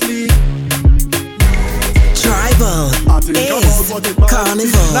your nightly. Tribal is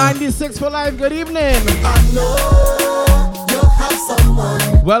Carnival. 96 for life, good evening. I know you have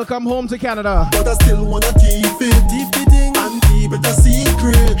someone. Welcome home to Canada. But I still wanna keep it and keep it a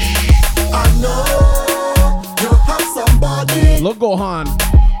secret. I know you have somebody. Look, Gohan.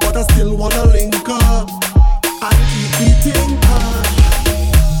 But I still wanna link up and keep it in touch.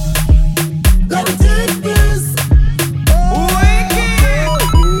 Let me take this.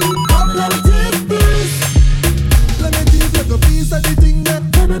 Let me take this. Let me take like a piece of the thing that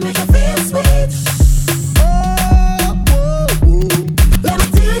gonna make you feel sweet. Let me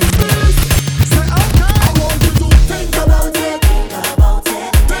take this. Say okay. I want you to think about it.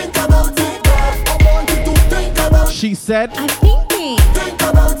 Think about it, girl. I want you to think about it. She said, I'm thinking. Think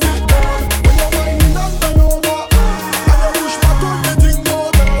about it, girl. When you're whining and bend over, and you push back on the thing, girl.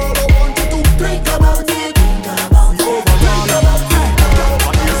 I want you to think about it.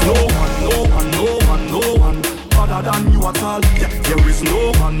 Than you at all. Yeah, there is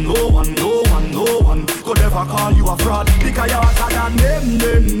no one could ever call you a fraud because you're better than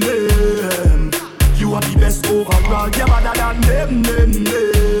them. You are the best overall. You're better than them.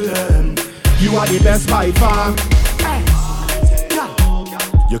 you are the best by far.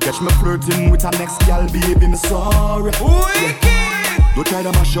 You catch me flirting with a next gal, baby, me sorry. Don't try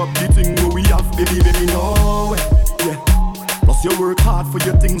to mash up the thing where we have, baby, no. Yeah. Plus you work hard for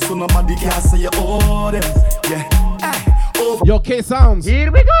your things, so nobody can say you owe them. Yeah. Yo, K-Sounds.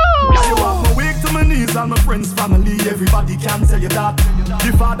 Here we go. Yeah, you have my wake to my knees and my friends, family. Everybody can tell you that.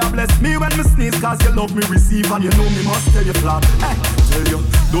 The Father bless me when me sneeze, cause you love me receive and you know me must tell you flat. Tell you,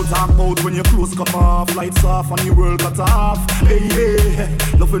 don't talk about when your clothes come off, lights off and the world cut off. Hey,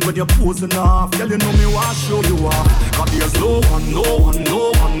 love it when you're posing off. Girl, you know me want to show you off. Cause there's no one.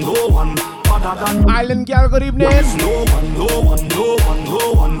 Island girl, good evening. No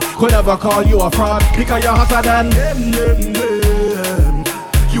one could ever call you a fraud because you're hotter than them.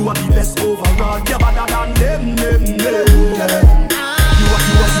 You are the best overall. You're better than them. You are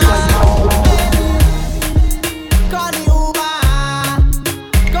right now. Call the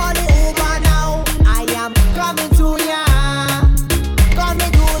Uber now. I am coming to ya. Call me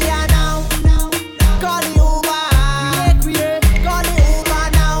to ya now. Call the Uber. Call the Uber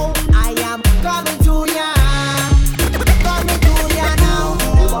now. I am coming to ya. Call me to ya now.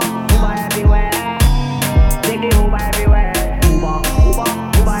 Uber everywhere. Take the Uber everywhere. Uber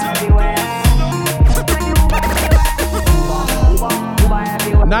everywhere.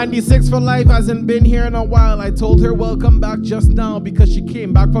 96 for life hasn't been here in a while. I told her welcome back just now because she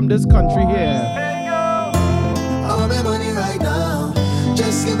came back from this country here. I want my money right now.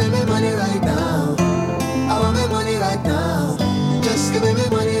 Just give me my money right now. I want my money right now. Just give me my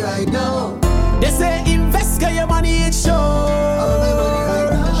money right now. They say invest, get your money in show. I want my money right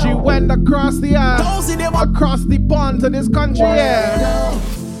now. She went across the across the pond to this country here.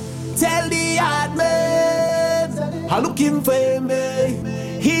 Tell the hard man I'm looking for me.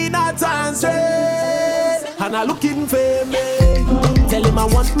 He not answering, and I'm looking for me. Tell him I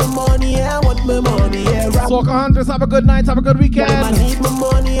want my money, I want my money, yeah, right. Soca Hunters, have a good night, have a good weekend. I need my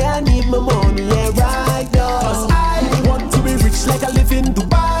money, yeah, right now. Cause I want to be rich like I live in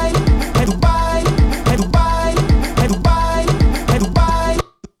Dubai. Dubai.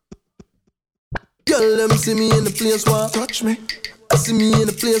 Girl, let me see me in the place where touch me. I see me in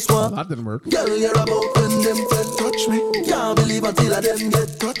the place where that didn't work. Girl, you're about when them friends touch me. Can't believe until I them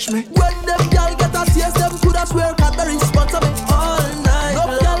get touch me. When them girl get a taste, them could have swear Cadbury sponsor me all night. No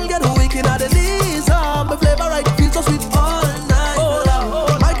girl get wicked at the knees. My flavor right feels so sweet all night. Oh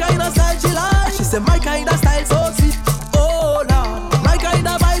Lord, my kind of style she like. She said my kind of style so sweet. Oh Lord, my kind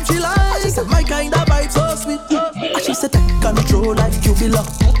of vibe she like. She said my kind of vibe so sweet. She said take control like you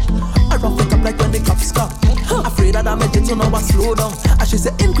belong. I rough it up like when the cops come. Afraid that I made it, so now I slow down. And she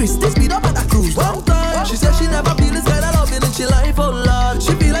said increase the speed up at a cruise. One time, she said she never feel this kind of loving in she life, oh Lord.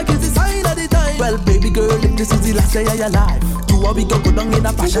 She feel like it's the sign of the time. Well, baby girl, if this is the last day of your life, do what we go down in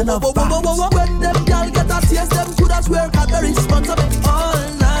a passion of vibes. When them girl get a taste, them could have swear Cadbury sponsor me all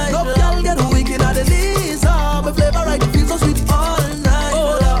night. No girl get wicked at the knees. My flavor right feels so sweet all night.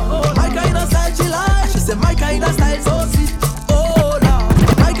 Oh Lord, my kind of style she like. She said my kind of style so sweet.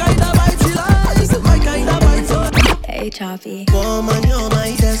 Choppy. Woman, you're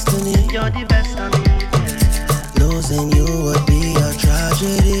my destiny. You're the best of me. Losing you would be a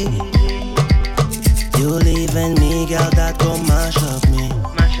tragedy. You leaving me, girl, that go mash up me.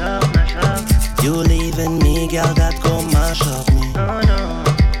 Mash up. You leaving me, girl, that go mash up me. Oh no.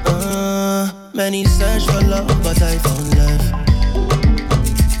 Many search for love, but I found love.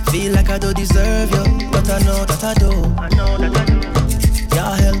 Feel like I don't deserve you, but I know that I do. I know that I do.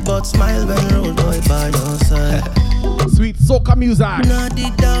 Your help but smile when road boy by your side. Sweet soca music. Not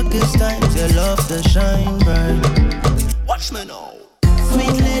the darkest times, your love to shine bright. Watch me now.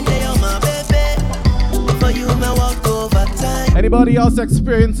 Sweet lady, you're my baby. For you, my walk over time. Anybody else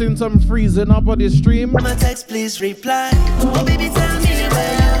experiencing some freezing up on this stream? My text, please reply. Oh, baby, tell me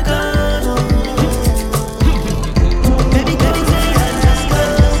where you gone. Baby, tell me just go.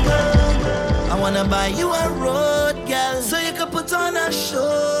 I wanna buy you a road, girl, so you can put on a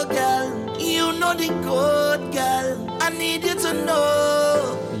show, girl. You know the code, girl. I need you to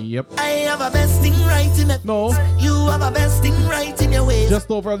know. Yep. I have a best thing right in it. No. You have a best thing right in your ways. Just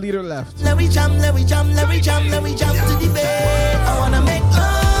over a liter left. Let me jam to the bed. I wanna make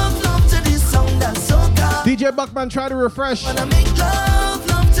love to this song that's so calm. DJ Buckman, try to refresh. I wanna make love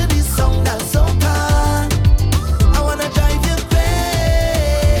to this song that's so calm. I wanna drive you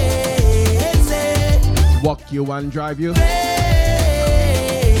crazy. Walk you and drive you.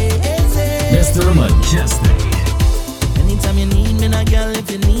 Mr. Mejustik. Anytime you need me, now girl, if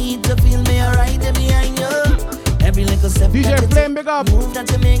you need to feel me, I ride there behind you. Every little step DJ that you Flame, big up. Move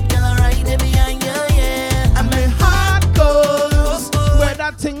that you make, girl, I ride there behind you, yeah. And my heart goes where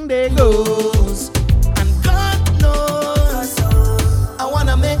that thing they goes. And God knows I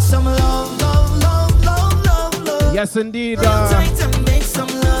wanna make some love, love, love, love, love, love. Yes, indeed. Real tight and make some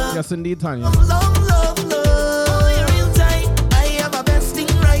love. Yes, indeed, Tanya. Love, love, love, love. Oh, you're real tight. I have a best thing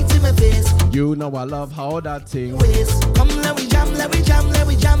right in my face. You know I love how that thing. Come, let we jam, let we jam, let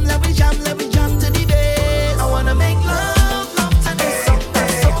we jam, let we jam, let we jam to the days. I wanna make love, love to this song,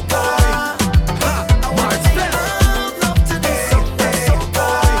 soca. I wanna make love, love to this song, soca.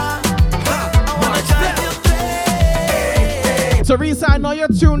 I wanna drive you crazy. Teresa, I know you're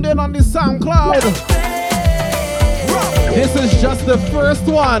tuned in on the SoundCloud. This is just the first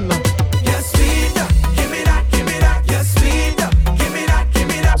one. Yes, sweet, give me that, give me that. Yes, sweet, give me that, give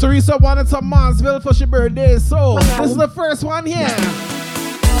me that. Teresa wanted some Marsville for her birthday, so this is the first one here.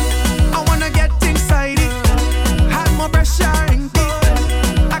 I wanna get excited, have more pressure in deep.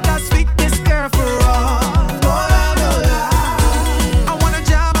 I got sweetness, girl, for all. I wanna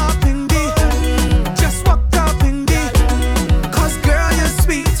jam up in deep, just walk up in deep. Cause girl, you're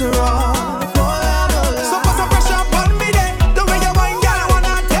sweet to all. So put some pressure upon me there. The way you wine, girl, I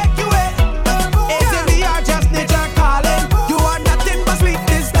wanna take you away. ATV are just nature calling. You are nothing but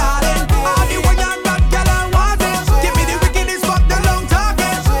sweetness, darling. All the way you got, girl, I want it. Give me the wickedest, fuck the long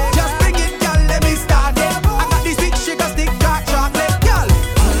talking. Just bring it, girl, let me start it. I got the sweet sugar stick, dark chocolate, girl.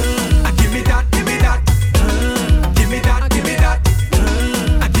 Give me that, give me that. Give me that, give me that.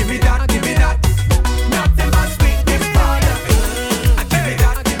 Give me that, give me that. Nothing but sweetness, darling. Give me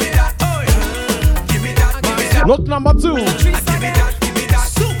that, give me that. Give me that, give me that. Look number 2. Give me that, give me that.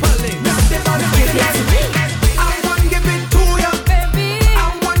 Super lit. Nothing but sweetness. I want give it to ya, baby. I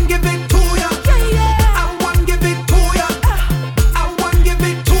want give it to ya. I want give it to ya. I want give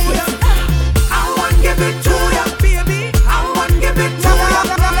it to ya. I want give it to ya, baby. I want give it to ya.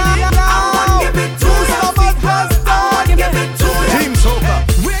 I want give it to ya. I want give it to ya. Team Soca.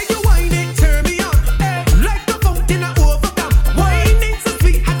 Where you whine it, turn me on. Like the fountain I overcome. Whining so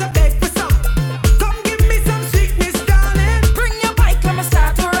sweet, had to beg for some. Come give me some sweetness, darling. Bring your bike, I'ma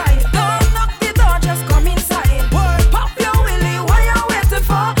start to ride. Don't knock the door, just come inside. Pop your willy, what you waiting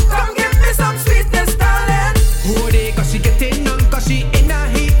for? Come give me some sweetness, darling. Oh, they cause she getting on, cause she in a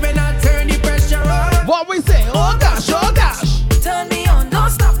heat when I turn the pressure on. What we say? Oh gosh, oh gosh. Turn me on, don't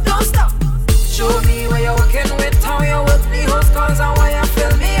stop, don't stop. Show me where you're working with, how you work the host, cause I want you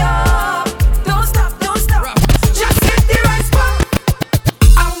fill me up. Don't stop, don't stop. Just hit the right spot.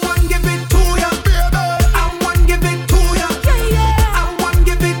 I want give it to ya, baby. I want give it to ya. I want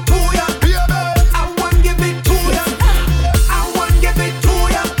give it to ya, baby. I want give it to ya. I want give it to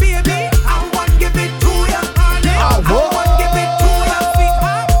ya, baby. I want give it to ya, honey. I want give it to ya,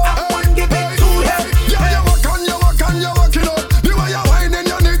 sweetheart. I want give it to ya. Yeah, you walk on, you walk on, you walk it up. The way you whining,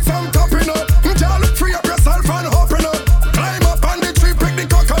 you need some topping up. Girl, free up yourself and open up. Climb up on the tree, pick the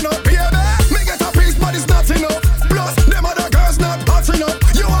coconut, baby. Me get a piece, but it's not enough. Plus, them other girls not hot enough.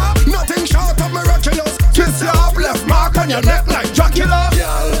 You have nothing short of miraculous. Kiss your up left mark on your neck like Dracula.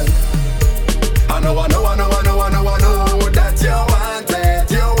 Girl, I know, I know, I know, I know, I know, I know that you want it,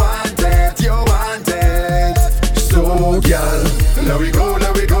 you want it, you want it. So, girl, let we go,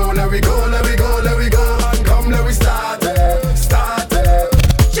 let we go, let we go, let we go, let we go, and come, let we start it, start it.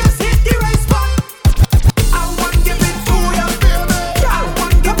 Just hit the right spot. I want give it to ya, baby. I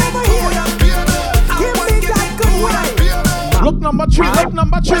want give it to ya, baby. I want give it to ya. Look number 3, look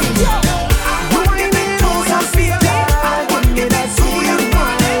number 3. I want give it to ya, baby. I want give it to ya,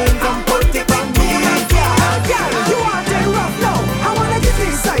 man. Come put it on me, yeah. You want it rough now? I wanna get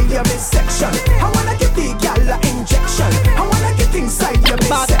inside your midsection. I wanna get the gal a injection. I wanna get inside your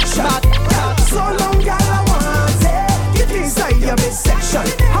midsection. So long, gal, I want it. Get inside your midsection.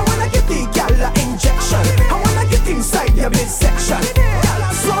 I wanna get the gal a injection. I wanna get inside your midsection.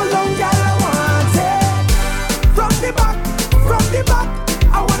 So long, gal, I want it. From the back, from the back.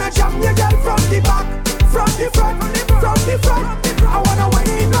 I wanna jam your girl from the back, from the front, from the front. I wanna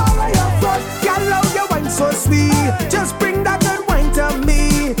wine all of your front. Girl, how you wine so sweet. Just bring that good wine to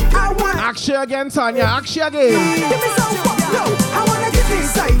me. I want Action again, Tanya. Action again. give me some fuck now. I wanna get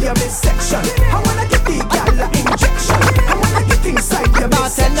inside your midsection. I wanna get the gal a injection. I wanna get inside your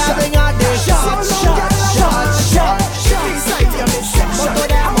midsection. bring out the shot, shot, shot, shot. Get inside your midsection.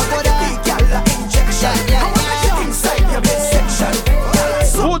 I wanna get the gal a injection. I wanna get inside your midsection.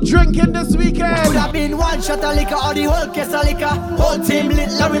 Who drinking this weekend? Could have been one shot of liquor or the whole case of liquor. Whole team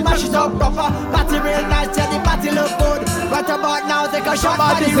lit, let me mash it up proper. Party real nice, yeah, the party look good. Right about now, take a shot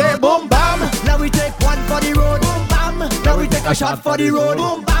for the road. Boom bam. Now we take one for the road. Boom bam. Now we take a shot for the road.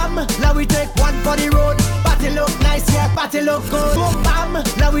 Boom bam. Now we take one for the road. Party look nice, yeah, party look good. Boom bam.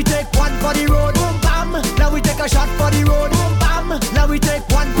 Now we take one for the road. Boom bam. Now we take a shot for the road. Boom bam. Now we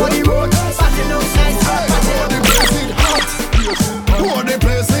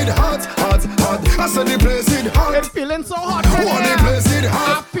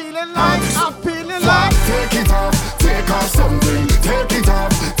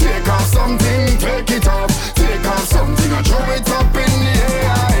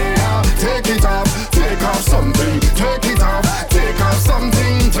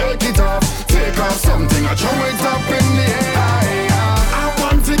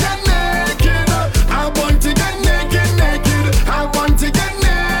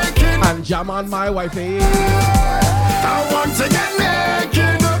on my wife. I want to get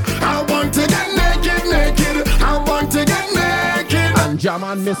naked. I want to get naked, naked. I want to get naked. And jam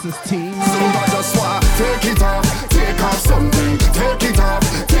on Mrs. T. I just want take it off something. Take it off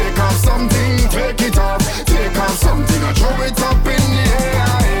something. Take it off something. I throw it up in the air.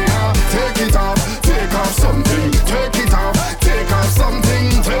 Take it off something. Take it off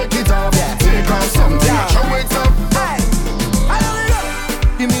something. Take it off something. I throw it up.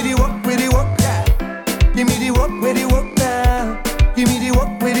 Give me the work with the work. Give me the work with the work now. Give me the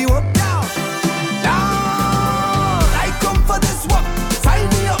work with the work now. I come for this work. Sign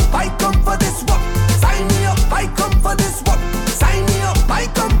me up. I come for this work. Sign me up. I come for this work. Sign me up. I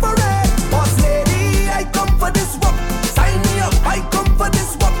come for it. Boss lady, I come for this work. Sign me up. I come for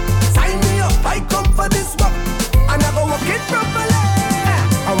this work. Sign me up. I come for this work. I never work it properly.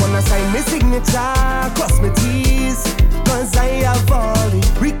 I wanna sign my signature, cross my T's, cause I have all the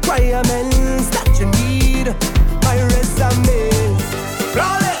requirements that you need. My resume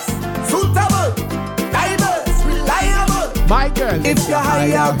flawless, suitable, diverse, reliable. My girl, if you're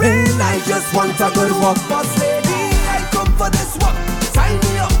hiring, I just want a good work. Boss lady, I come for this work. Sign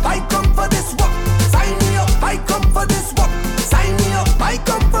me up, I come for this work. Sign me up, I come for this work. Sign me up, I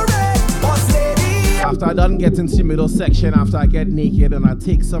come for it. Boss lady. After I done get into the middle section, after I get naked and I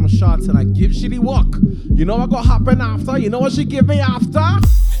take some shots and I give she the walk, you know what gonna happen after? You know what she give me after?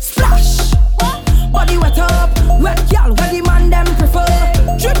 Splash! Body wet up, wet girl, where the man them prefer.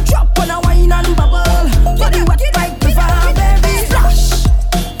 Drip drop when I wine and bubble. Body wet like prefer, baby. Splash!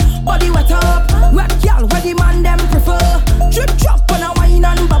 Body wet up, wet girl, where the man them prefer. Drip drop when I wine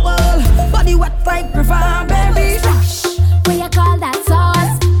and bubble. Body wet like prefer, baby. Splash! What you call that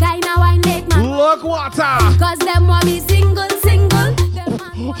sauce? Kinda wine make my look water. Cause them want me single. Them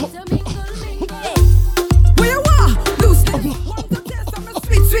man want to mingle. Where you are? Loose.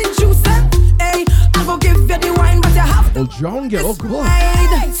 Sweet juice, hey, I go give you the wine, but you have to. Oh, John, get oh, good.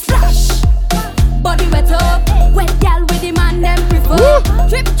 Splash. Body wet up, wet girl with the man them prefer.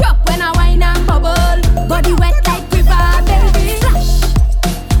 Trip drop when I wine and bubble. Body wet like river, baby. Splash.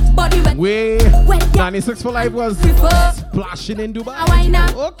 Body wet. Wet 96 for life was splashing in Dubai. I wine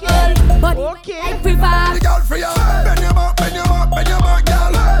and okay. Body okay. like river. The girl for you. Bend your back, bend your back, bend your back,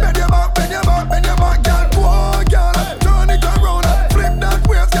 girl. Bend your back, bend your back, bend your back, girl. Whoa, girl. Turn it around, flip that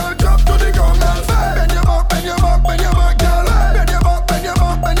waist, girl. Drop to the ground, girl. Bend your back, bend your back, bend your back, girl. Bend your back, bend your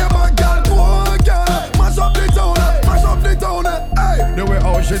back, bend your back, girl. Whoa, girl. Mash up the town, mash up the town. Hey, the way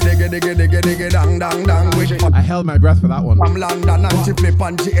how she diggy, dang, dang, dang. I held my breath for that one. From London and she flip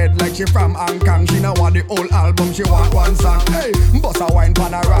on she head like she from Hong Kong. She know want the whole album, she want one song. Hey, bust a wine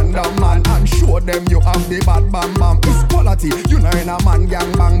pan a random man and show them you have the bad bam bam. It's quality, you know in a man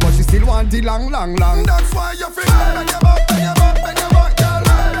gang bang, but she still want the long. That's why you feel bend your back, bend your back, bend your back, girl.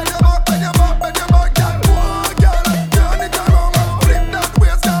 Bend your back, bend your back, bend your back, girl. Whoa, girl, turn it around, flip that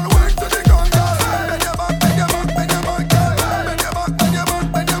waist, girl. Work to the ground, girl. Bend your back, bend your back, bend your back, girl. Bend your back, bend your back,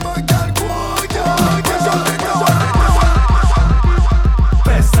 bend your back, girl. Whoa, girl, mash up the town.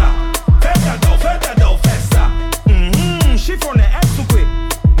 Festa, festa. Chiffon et elle soupe.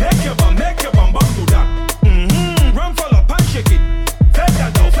 Make your bum back to that. Run full up and shake it. Festa,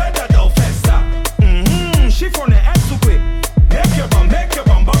 festa. Chiffon et elle soupe. Make your bum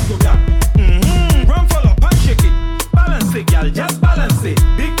back to that. Run full up and shake it. Balance it, gal, just balance it.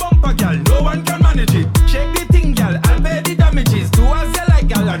 Big bumper, gal, no one can manage it. Shake the thing, gal, I'll pay the damages. Do as you like,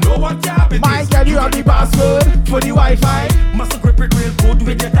 gal, I know what your habit is. My girl, you have the password for the Wi-Fi. Must grip it real good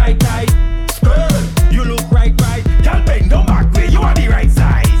with your tight. Girl, you look right. Girl, bend down back way, you are the right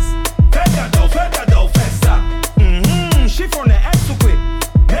size. Festa dough, festa. Chiffon et elle soupe.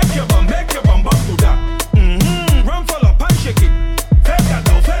 Make your bum back to that. Run full up and shake it. Festa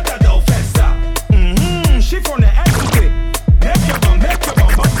dough, festa. Chiffon et elle soupe. Make your bum back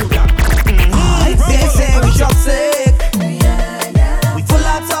to that. They say we toxic. We full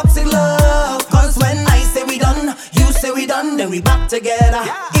of toxic love. Cause when I say we done, you say we done, then we back together.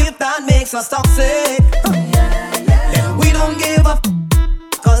 If that makes us toxic, then we don't give up.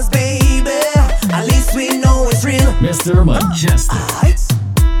 Cause baby, at least we know it's real. Mr. Mejustik.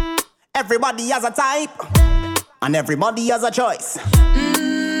 Everybody has a type, and everybody has a choice.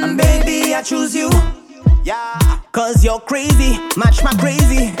 And baby, I choose you. Yeah, cause you're crazy, match my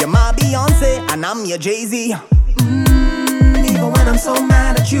crazy. You're my Beyonce, and I'm your Jay-Z. Even when I'm so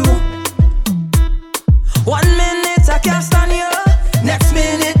mad at you. 1 minute I can't stand you, next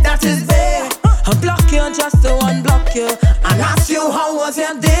minute that is there. I block you just to unblock you, and ask you how was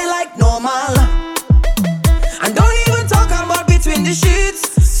your day like normal. And don't even talk about between the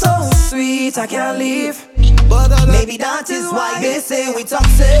sheets. So sweet, I can't leave. Maybe that is why they say we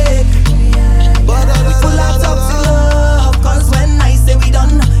toxic. We full of toxic love, cause when I say we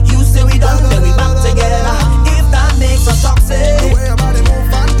done, you say we done, then we back together. If that makes us toxic, the way your body move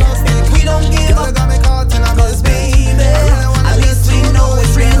fantastic. We don't give up, cause baby, at least we know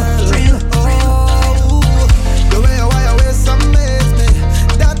it's real. The way you wire waist amaze me.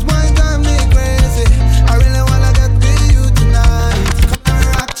 That wine drive me crazy. I really wanna get with you tonight. Come and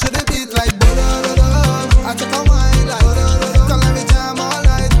rock to the beat like I take a wine like come let me jam all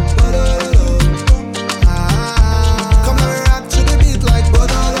night. Come and rock to the beat like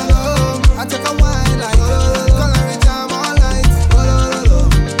I take a wine like come let me jam all night.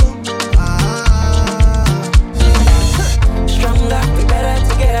 Stronger, we better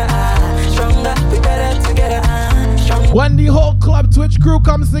together. Stronger, we better together. When the whole club Twitch crew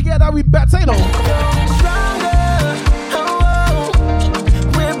comes together, we better, you know.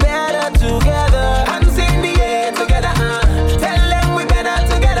 We're better together. Hands in the air together. Tell them we better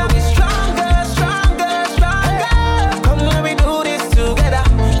together. We're stronger, stronger, stronger. Come when we do this together.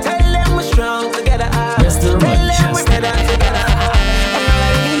 Tell them we're strong together. Mr. Tell them we better together. And all I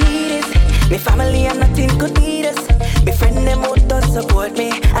really need is me family and nothing could need us. Me friend them out to support me,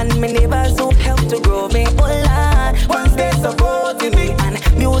 and me neighbors who help to grow me. Oh Lord, once they supporting me, and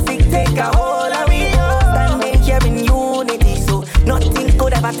music take a hold of me. Standing here in unity, so nothing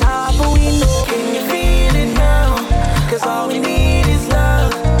could ever topple we know. Can you feel it now? Cause all we need is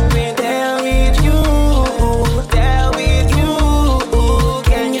love. We're there with you, there with you.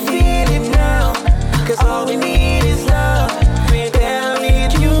 Can you feel it now? Cause all we need is love. We're there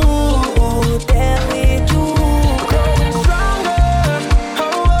with you, there with you. Growing stronger,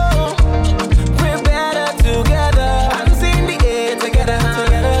 oh, we're better together. Hands in the air together,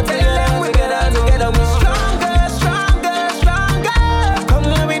 together, together, together. We're stronger, stronger, stronger. Come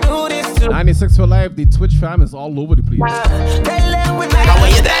when we do this together. 96 for life, the Twitch fam is all over the place. How are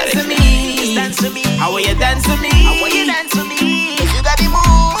you dance to me? Dance to me. How are you dance to me? How are you dance to me? You got the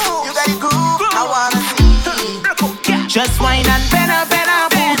move, you got the groove. I wanna see. Just wine and better,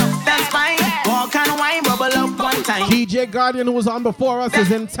 boom. That's fine. Walk and wine, bubble up one time. DJ Guardian, who was on before us, is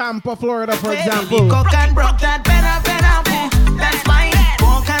in Tampa, Florida, for example. Cock and broke that better, boom. That's fine.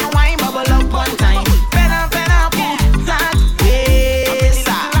 Walk and wine, bubble up one time. Better, boom. That is.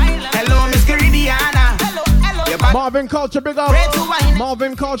 Hello, Miss Caribbeana. Marvin Culture, big up.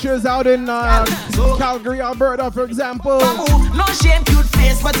 Marvin Culture is out in Calgary, Alberta, for example. No shame, cute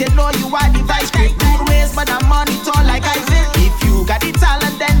face, but you know you are the vice grip. Good ways, but I'm on it all like I said. If you got the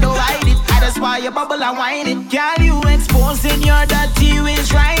talent, then don't hide it. That's why you bubble and whine it. Girl, you exposing your dirty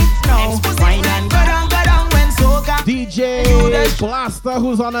ways right now. Wine and go down when soca. DJ Blaster,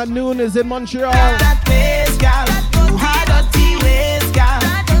 who's on at noon, is in Montreal. That face, girl. You had dirty ways, girl.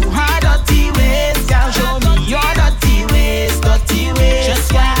 You had dirty ways, girl. Show me your dirty ways, dirty ways.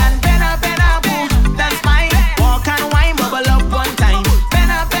 Just wine and better, boom. That's fine. Walk and wine, bubble up one time.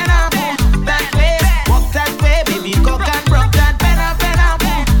 Better, boom. That way, walk that way, baby. Cock and broke that. Better,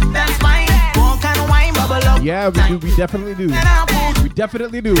 boom. That's fine. Walk and wine, bubble up. Yeah, we do. We definitely do. We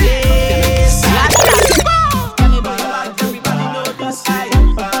definitely do.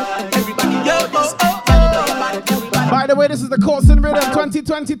 By the way, this is the Coursin Rhythm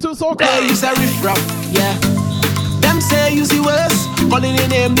 2022 Soca. It's a riff rap, yeah. Them say you see worse, calling the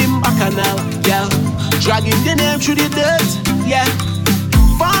name in bacchanal, yeah. Dragging the name through the dirt, yeah.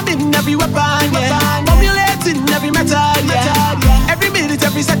 Forming every weapon, yeah. Formulating every metal, yeah. Every minute,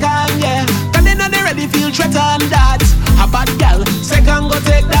 every second, yeah. Then they know they ready feel threatened that. A bad gal, second go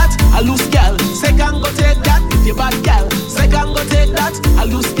take that. A loose gal, second go take that. If you bad gal, second go take that. A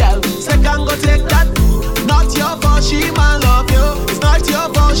loose gal, second go take that. Not your fault, she man love you. It's not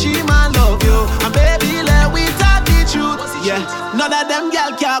your fault, she man love you. And baby, let we talk the truth. Yeah, none of them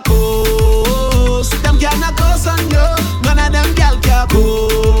gal can coast. Them cannot coast on you. None of them gal can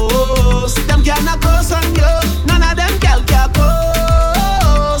coast. Them cannot coast on you. None of them gal can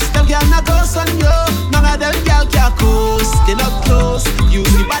coast. Them cannot coast on you. None of them gal can coast. They not close. You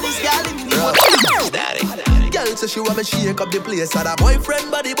see body's gal in the Girl say she want me shake up the place. And her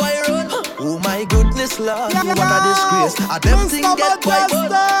boyfriend body boy run. Oh my goodness, Lord, what a disgrace. I them thing get quite good.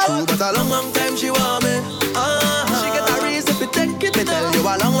 True, but a long time she want me. She get a reason to take it. Me tell you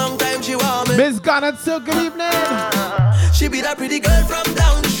a long time she want me. Miss Garnet, so good evening. She be that pretty girl from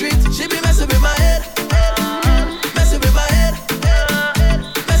down the street. She be messing with my head. Messing with my head.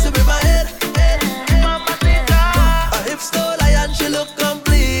 Messing with my head. Her hips so lion, she look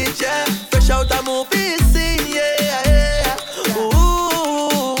complete, yeah. Fresh out a movie scene, yeah.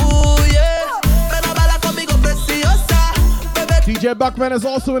 Ooh, yeah. Bella bella conmigo preciosa. DJ Buckman is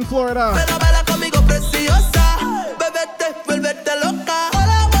also in Florida. Bella bella conmigo preciosa. Bebete, vuelvete loca.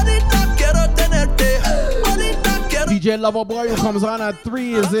 Hola bonita, que DJ Loverboy, who comes on at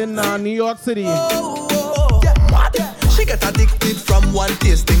 3, is in New York City. She get addicted from one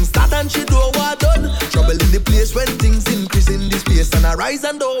taste. Things start and she do what done. Trouble in the place when things increase in this place. And I rise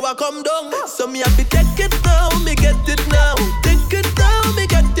and over come down. So me have to take it now, me get it now. Take it now, me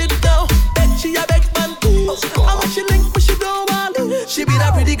get it now. Bet she a beg man too. I want she link, but she don't want. She be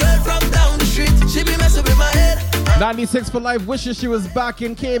that pretty girl from down the street. She be messing with my head. 96 for life wishes she was back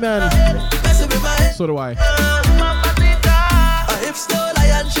in Cayman. Messing with my head. So do I. A hip stole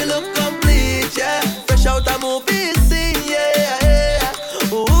and she look complete, yeah. Fresh out a movie scene,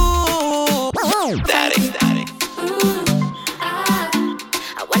 yeah. Ooh, daddy.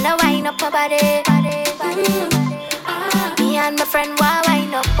 I wanna wind up my body. Me and my friend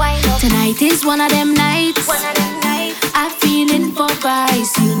wind up. Tonight is one of them nights. I'm feeling for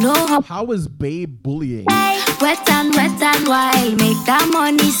vibes, you know. How is Babe bullying? Wet and wild, make that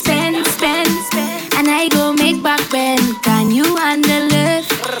money spend. And I go make back bend. Can you handle it?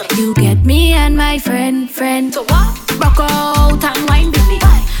 You get me and my friend. So what? Rock out and wine with me.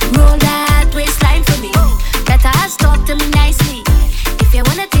 Roll that waistline for me. Better talk to me nicely. If you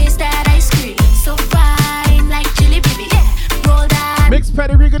wanna taste that ice cream, so fine like chili baby. Roll that. Mixed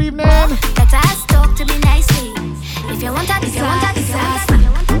pedigree, good evening. Better talk to me nicely. If you want that, it's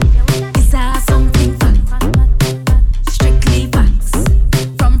something fun. Strictly facts.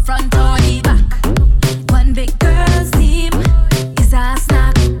 From front or the back. One big girl's team is a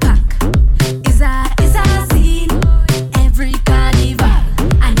snack pack. Is a scene. Every carnival.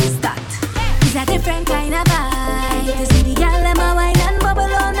 And it's that. It's a different kind of vibe. You see the girl them a wine and bubble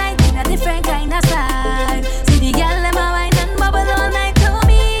all night. In a different kind of style. See the girl them a wine and bubble all night. Tell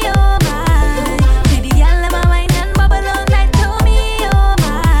me, oh my. See the girl them a wine and bubble all night. Tell me, oh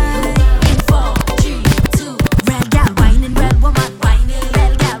my. In 4, 3, 2. Red gal whining, red woman whining.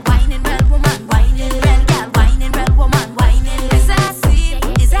 Red gal whining, red woman whining. Red gal whining, red woman whining. Is a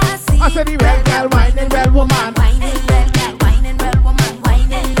scene. I said the red gal whining, red woman. Red gal whining, red woman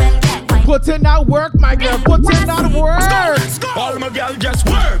whining. Red gal whining. Put in that work, my girl. Put in that work. All my gal just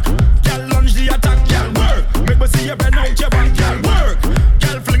work. Gal lunge the attack, gal work. Make me see you bend out your back, gal work.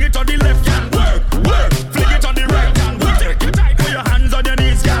 Gal fling it on the left, gal work. Fling it on the right, gal work. Take your time, put your hands on your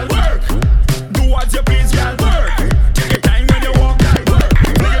knees, gal work. Do as you please, gal work. Take your time when you walk, gal work.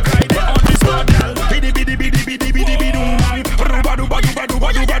 Fling it right there on the spot, gal. Biddy biddy biddy biddy biddy biddy doom bang. Ruba duba duba duba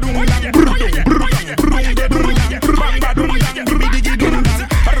duba doom bang. Brum brum brum brum de brum bang. Bang ba doom bang. Biddy biddy doom bang.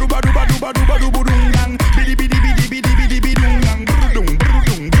 Ruba duba duba duba duba doom bang. Biddy biddy biddy biddy biddy biddy doom bang. Brum brum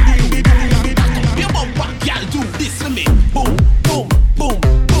brum biddy biddy doom bang. You bumper, y'all do this for me. Boom, boom, boom,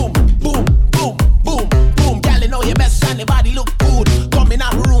 boom, boom, boom, boom, boom. Y'all know your best and your body look good. Come in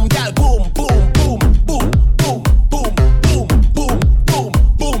our room, y'all. Boom, boom, boom, boom, boom, boom, boom, boom, boom,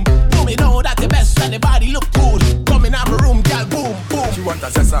 boom, boom. You know that your best and your body look good. Come in our room, y'all. Boom, boom. She want a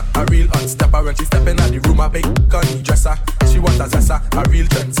zessa, a real unstepper. When she step in the room, a big gunny dresser. She want a zessa, a real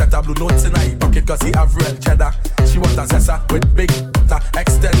trendsetter. Blue notes in her pocket cause he have real cheddar. She want a zessa with big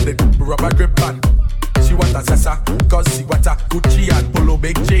extended rubber grip and she want a zessa cause she want a Gucci and Polo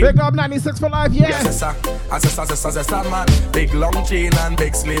big chain. Big up 96 for life, yeah. Zessa, a zessa man. Big long chain and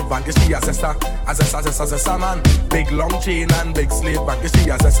big slave band. Is she a zessa? A zessa man. Big long chain and big slave band. Is she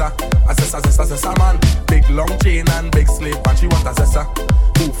a zessa? A zessa man. Big long chain and big slave band. She want a zessa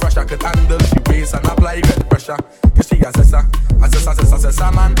who fresh I could handle. She weighs and apply get pressure. Is she a zessa? A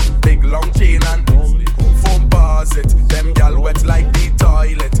zessa man. Big long chain and foam bars it. Them gal wet like the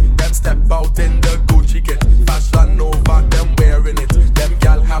toilet. Them step out in the Gucci kit. Fashion over them wearing it. Them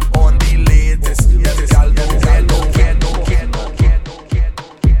gal have on the latest. Them gal no care.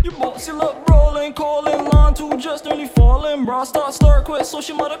 You bossy look rolling, calling line to just nearly falling. Bra start quit, so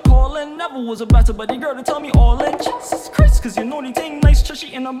she mother calling. Never was a better buddy girl to tell me all in. Jesus Christ, cause you know the thing nice.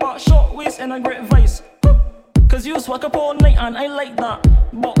 Chushy in a box, short waist and a great vice. Cause you swag up all night and I like that.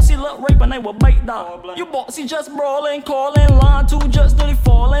 Boxy look rape and I will bite that. You boxy just brawling, calling line to just nearly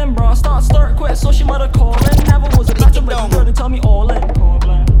falling. Bra start quit, so she mother calling. Never was a better buddy girl to tell me all in.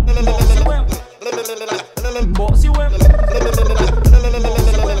 Boxy wimp. Boxy wimp.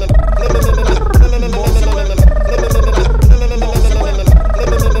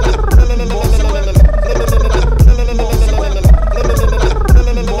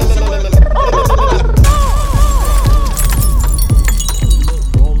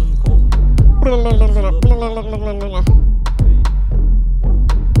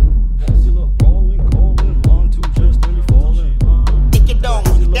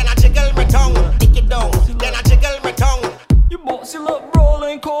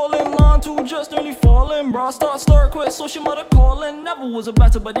 Start quit, so she mother calling. Never was a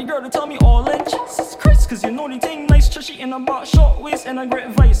better buddy girl to tell me all in. Jesus Christ, cause you know the thing nice. trashy in a bar, short waist and a great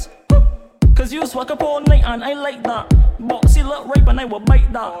vice. Cause you swag up all night and I like that. Boxy look ripe and I will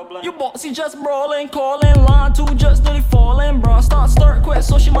bite that. You boxy just brawling, calling, line two just dirty falling. Bra start quit,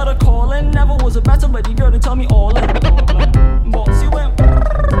 so she mother calling. Never was a better, but the girl to tell me all in. Boxy went,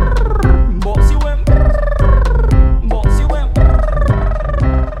 boxy went, boxy went.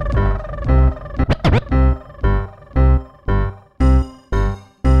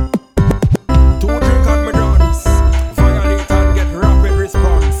 Two drink on me dance, violate and get rapid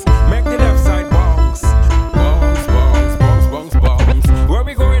response. Make the left side bounce, bounce, bounce, bounce, bounce, bounce. Where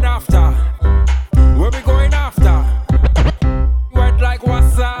we going after? Where we going after? Wet like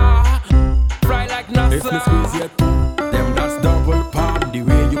wassa, fly like NASA. If me squeeze you too, them that's double palm. The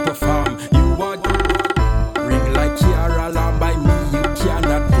way you perform, you are ring like Kiara Lamb by me. You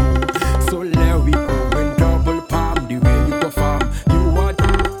cannot do. So there we go in double palm. The way you perform, you are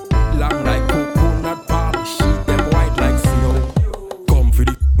long like coconut palm. Sheet them white like snow. Come for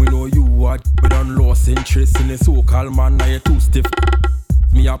the we know you are. We done lost interest in the so-called man. Now you too stiff.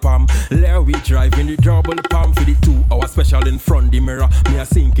 Me a palm, there we drive in the double palm for the 2 hour special in front the mirror. Me a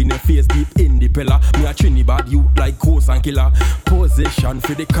sink in your face deep in the pillar. Me a Trinidad youth like Coast and Killer. Position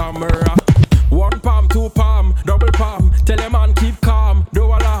for the camera. 1 palm, 2 palm, double palm. Tell a man keep calm, no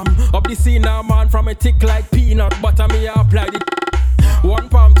alarm. Up the scene now man from a tick like peanut butter. Me a apply the 1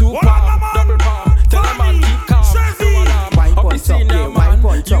 palm, 2 palm, double palm. Tell a man keep calm, no alarm. Up the scene now man, you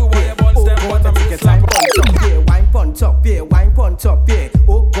want your buns them butter me slap. Wine pon top, yeah, wine pon top, yeah.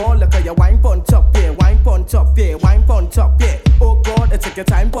 Oh God, look at your wine pon top, yeah, wine pon top, yeah, wine pon top, yeah. Oh God, take your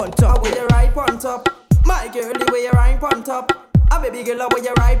time pon top. Where you ride pon top, my girlie, where you ride pon top. A baby girl, where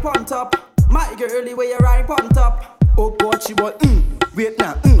you ride pon top, my girlie, where you ride pon top. Oh God, she want wait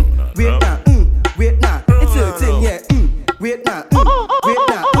now, wait now, wait now. It's a thing, yeah, wait now, wait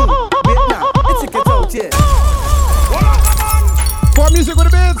now, wait now. It's a get out, yeah. For music with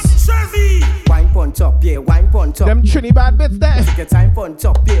the bits. Wine pon top, yeah, wine pon top. Them Trinidad bits there. Take your time pon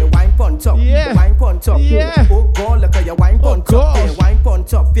top, yeah, wine pon top, yeah, wine pon top, yeah. Oh God, look at your wine pon top, yeah, wine pon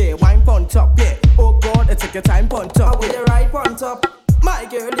top, yeah, wine pon top, yeah. Oh God, take your time pon top. Where you ride pon top, my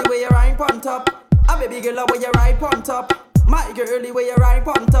girlie, where you ride pon top. A baby girl, where you ride pon top, my girlie, where you ride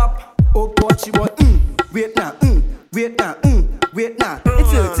pon top. Oh God, she want wait now, wait now, wait now.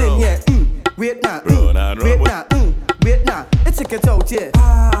 It's a thing, yeah, wait now, wait now, wait now. It's a get out, yeah.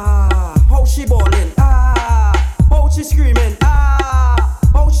 How she ballin', how she screaming,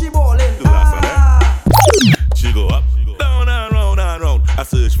 how she ballin', She go up, down and round and round. I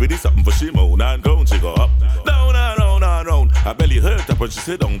search for this something for she moan and groan. She go up, down and round and round. I belly hurt up when she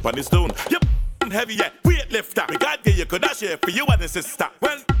sit down on the stone. Yep, heavy yeah, weight lifter. We got you could dash here for you and the sister.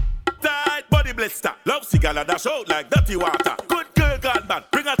 Well, tight body blister. Love cigar and dash out like dirty water. Good girl gone bad,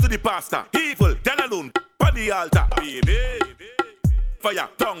 bring her to the pastor. Evil, girl alone, on the altar. Baby. Fire,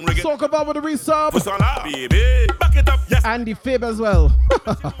 tongue ring it. Talk about with the resub. Baby, back it up, yes. Andy Fib as well.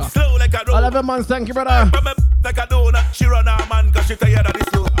 Slow like a I love it, man. Thank you, brother. Like a donut, she run her man cause she tired of this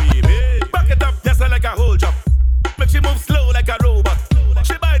slow. Baby, back it up, yes, like a whole job. Make she move slow like a robot.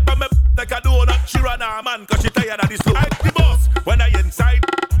 She bite from me like a donut, she run her man cause she tired of this slow. I'm the boss when I inside.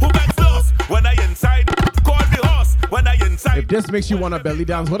 Who gets lost when I inside? Call the horse when I inside. If this makes you want to belly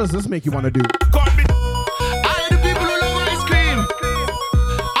dance, what does this make you want to do? Call me.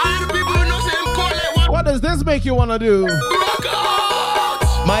 What does this make you wanna do?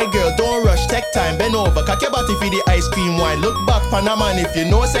 My girl, don't rush, take time, bend over. Cock your body for the ice cream wine. Look back, pan a man, if you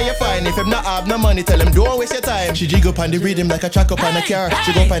know, say you're fine. If him not have no money, tell him don't waste your time. She jig up on the rhythm like a track up on a car.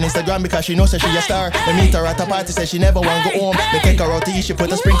 She go up on Instagram because she knows that she a star. They meet her at a party, say she never want go home. They take her out to eat, she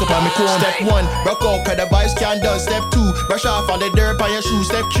put a sprinkle on me comb. Step 1, rock out, cause the vibes can't done. Step 2, brush off all the dirt on your shoes.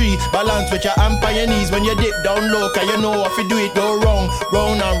 Step 3, balance with your hand on your knees. When you dip down low, cause you know if you do it, go wrong.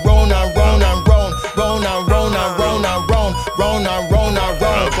 Round and round and round and round. Round and round and round and round. Round and round and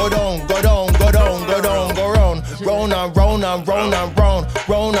round. Go down, go down, go down, go down, go round. Round and round and round and round.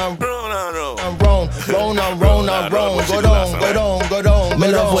 Round and round and round. Round and round and round. Go down, go down, go down. Me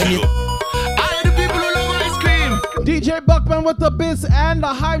love when you. I the people who love ice cream. DJ Buckman with the bits and the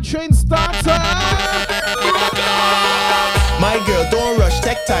hype train starter. My girl, don't rush,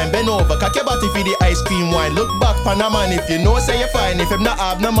 take time, bend over. Cock your body for the ice cream wine. Look back, pan a man, if you know, say you're fine. If him not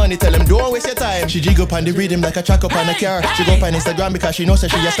have no money, tell him don't waste your time. She jig up on the rhythm like a track up on a car. She go up on Instagram because she knows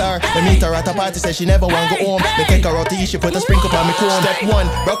that she a star. They meet her at a party, say she never want go home. They take her out to eat, she put a sprinkle on me comb. Step 1,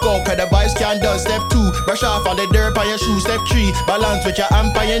 rock out, cause the vibes can't done. Step 2, brush off all the dirt on your shoes. Step 3, balance with your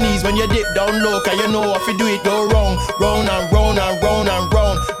hand on your knees. When you dip down low, cause you know if you do it, go wrong.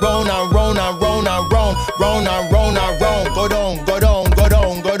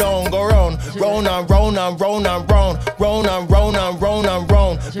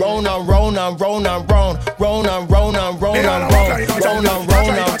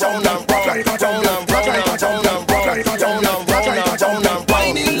 and round and round and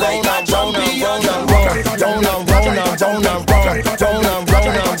whining like a champion. Round and round and round and round and round and round and round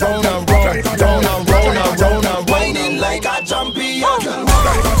and round and round and round and whining like a champion.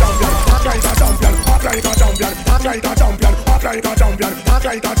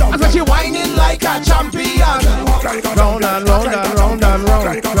 I said she whining like a champion. Round and round and round and round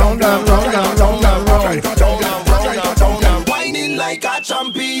and round and round and round and round and whining like a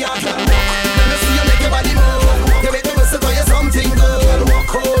champion. Let me see you make your body move. You make me whistle for you something good.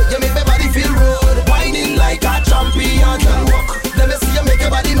 Walk out, you make my body feel rude. Whining like a champion. Let me see you make your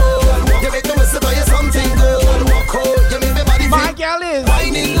body move. You make me whistle for you something good. Walk out, you make my body feel. My girl is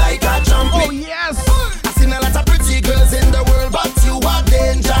whining like a champion. Oh yes. I seen a lot of pretty girls in the world, but you are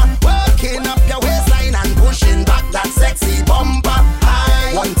danger. Working up your waistline and pushing back that sexy bumper.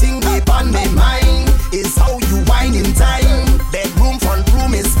 One thing deep on my mind is how you whine in time. Bedroom, front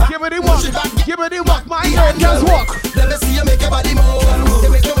room is fine. Give it a walk, give it a walk, my girl, just walk. Let me see you make your body move. You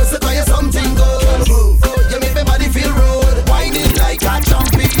make your whistle for you something good. You make my body feel rude. Whining like a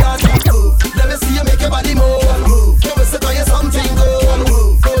champion. Let me see you make your body move. You whistle for you something good.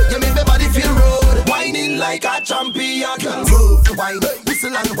 You make my body feel rude. Whining like a champion. Wine,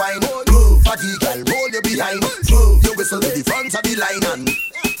 whistle and wine. Body girl, hold you behind. You whistle to the front of the line and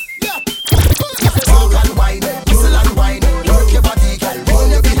walk and wine, whistle and wine. Work your body, girl,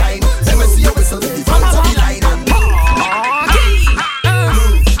 hold you behind. Let me see you whistle to the front of the line and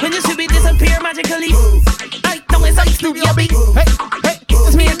when you should be disappear magically. I know it's like studio beat. Hey, hey,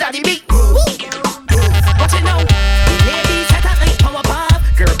 it's me and Daddy B. What you know? Ladies set up like power pop.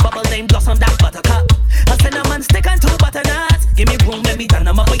 Girl bubble name blossom that buttercup. A cinnamon stick and 2 butternuts. Give me room, let me turn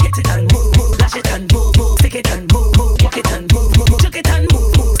them up. We get it and move, lash it and move, stick it and move, walk it and move, chuck it and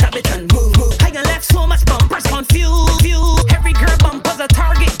move, stab it and move. Hang and left, so much bumpers confused. Every girl bumper's a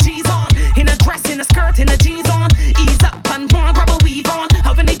target. G's on in a dress, in a skirt, in a jeans on. Ease up and one, grab a weave on.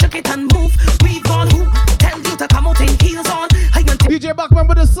 How when they chuck it and move, weave on. Who tell you to come out in heels on? DJ Bachman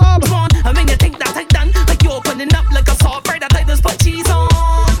with a sub. And when you think that I done, like you opening up like a soft bread, I just put cheese on.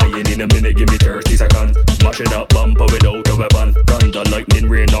 I ain't in a minute, give me 30 seconds. Mashing up bumper without a weapon. Thunder, lightning,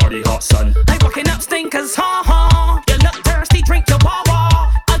 rain, or the hot sun. I'm walking up stinkers, ha ha. You look thirsty, drink your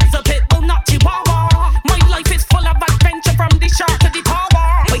wawa. Odds a pit will not chihuahua. My life is full of adventure from the shark to the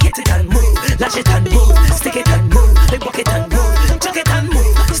tower. We hit it and move, lash it and move, stick it and move, they walk it and move, chuck it and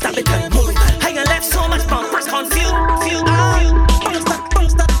move, stab it and move. Hang and left, so much bumpers confused. Bounce that,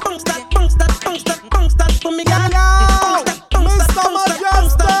 bounce that, bounce that, bounce that, bounce that, bounce that for me, girl. Mr.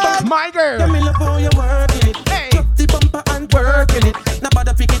 Majestic, my girl. Let me love how you working it. Hey, drop the bumper and working it. Now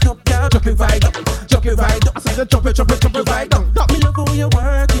bother pick it up, girl. Drop it right up, drop it right up. I said drop it, drop it, drop it right down. Me love how you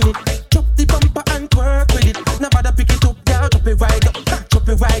working it. Drop the bumper and work with it. Now bother pick it up, girl. Drop it right up, drop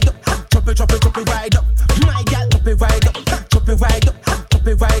it right up, drop it, drop it, drop it right up. My girl, drop it right up, drop it right up, drop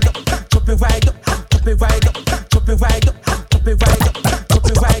it right up, drop it right up, drop it right up, drop it right up, drop it right up, drop it right up, drop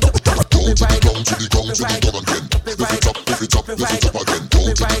it right up, to the ground, to the ground again. If it's up, if it's up, if it's up again. Down to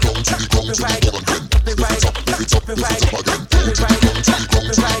the ground, to the ground, to the ground again. If it's up, if it's up, if it's up again. Down to the ground, to the ground, to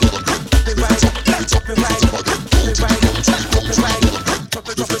the ground again. If it's up, if it's up, if it's up again. Down to the ground, to the ground, to the ground again.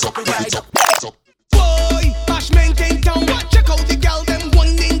 If it's up, if it's up, if it's up. Boy, Bashman came down. Check out the gal, them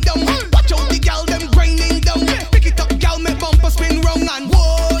winding down. Watch out the gal, them grinding down. Pick it up, gal, make bumper spin round and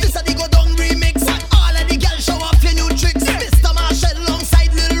whoa. This a the go down remix. All of the gal show off your new tricks. Mr. Marshall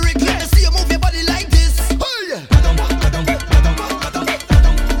alongside Lil Rick. Let me see you move your body like this.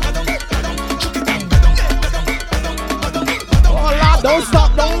 Oh Lord, don't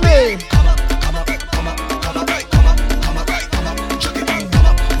stop, don't be.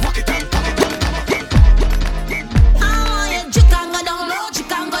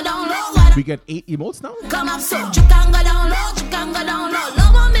 We get 8 emotes now? Come up so you can go down low, you can go down low.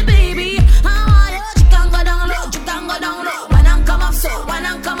 Love on me, baby. I want you can go down low, you can go down low. When I come up so, when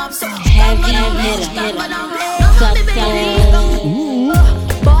I come up so, you can go down low, you can go down low. Love on me, baby.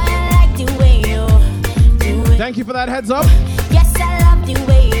 Boy, I like the way you do it. Thank you for that heads up. Yes, I love the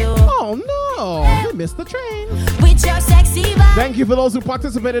way you. Oh no, we missed the train. With your sexy vibe. Thank you for those who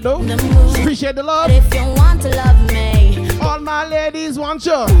participated though. Appreciate the love. But if you want to love me, all my ladies want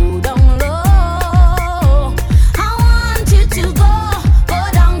you. Down low. I want you to go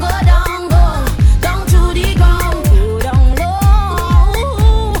down, go down, go down to the ground, go down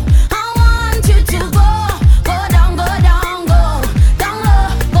low. I want you to go down,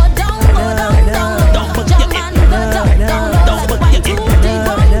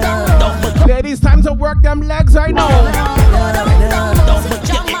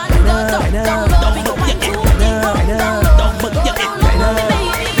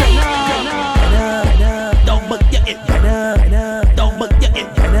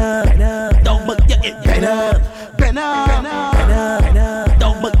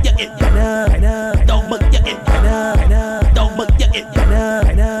 it, dog bug you it, dog bug you it, dog bug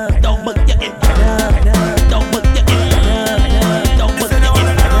you it, dog bug you it, dog bug you it, dog bug you it.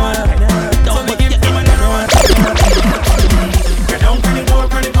 Get down on the pole,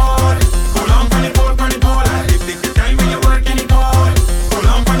 pull on on the pole, and dip. Take the time when you're working it all. Pull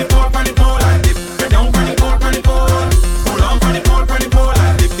on on the pole, and dip. Get down on the pole, pull on on the pole,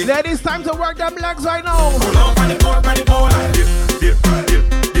 and dip. Ladies, time to work them legs right now. Pull on on the pole, and dip, dip, dip,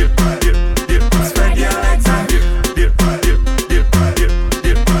 dip, dip, dip. Spread your legs and dip, dip, dip, dip, dip,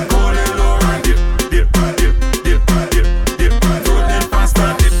 dip. Go a little lower and dip, dip, dip, dip, dip, dip. Throw them faster,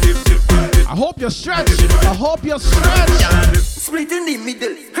 dip, dip, dip, dip. I hope you're stretched. I hope you're stretched. Split in the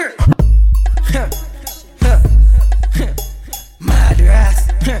middle. Madras.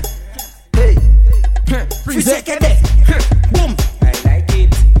 Hey. Free second. Boom. I like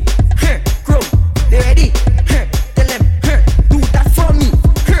it. Chrome. They ready? Tell them. Do that for me.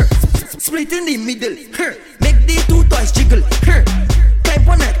 Split in the middle. Make the two toys jiggle. Climb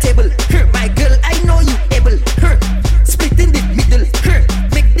on a table. My girl, I know you able. Split in the middle.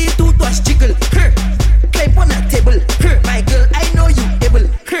 Make the two toys jiggle. Climb on a table. My girl, I know you able.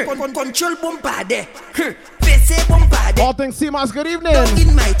 Control bombade. Face bombade. All things CMAS, good evening. Down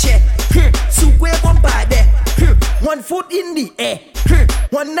in my chair. Sukwe bombade. One foot in the air.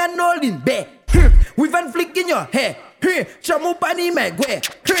 One and all in bed. With one flick in your hair. Chamupani my way.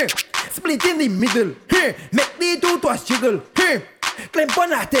 Split in the middle. Make the two toys jiggle. Climb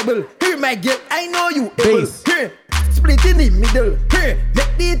on a table. My girl, I know you able. Split in the middle.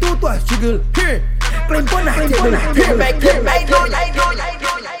 Make the two toys jiggle. Climb on a table. My girl, I know.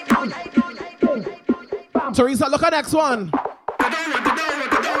 Teresa, look at next one.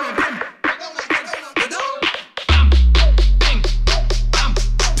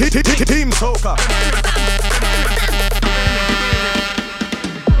 Team Soca.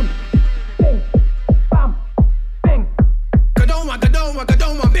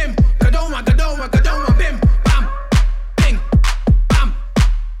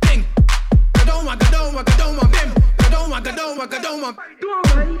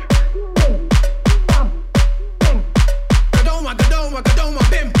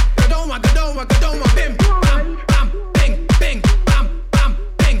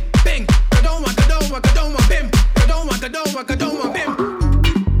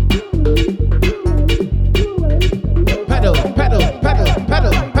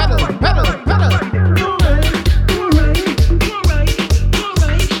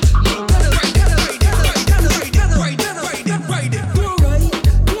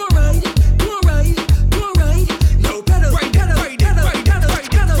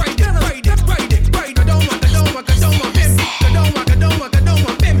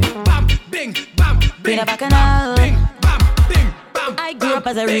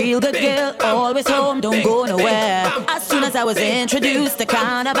 As a real good girl, always home, don't go nowhere. As soon as I was introduced, the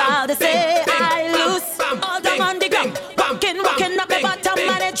kind about to say I loose, all down on the ground, walking up my bottom,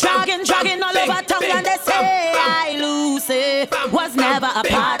 and it dragging all over tongue, and they say I loose. It was never a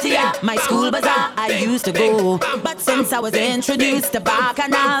party at my school bazaar I used to go, but since I was introduced to back,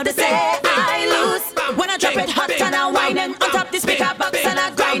 and now they say I loose. When I drop it hot and I whining on top the speaker box and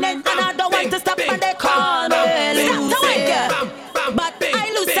I grinding, and I don't want to stop, and they call me loose. But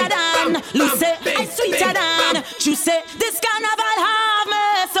I looser than, loose it, I sweeter than. You say this carnival have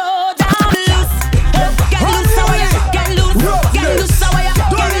me so down loose. Get loose, how you get loose, get loose, how you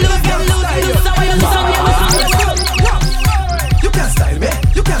get loose, how you loose, You can't style me,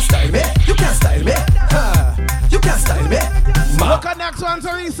 you can't style me, you can't style me, you can't style me. Look at next one,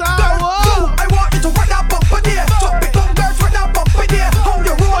 Teresa. Whoa. I want you to run that bumper there. Drop it down, girls, run that bumper there. How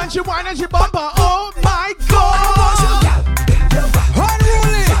you roll? When she whine and she bumper, oh my God.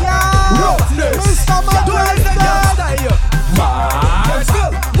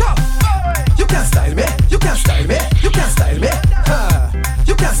 You can't style me, you can't style me, you can't style me,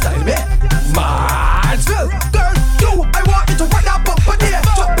 you can't style me, Marshall. Girl, you, I want you to run that bumper there.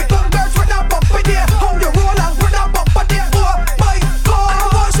 Drop it down, girls, run that bumper there. How you roll and run that bumper there. Oh my God, I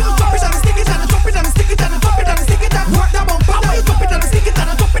want you to drop it and stick it and drop it and stick it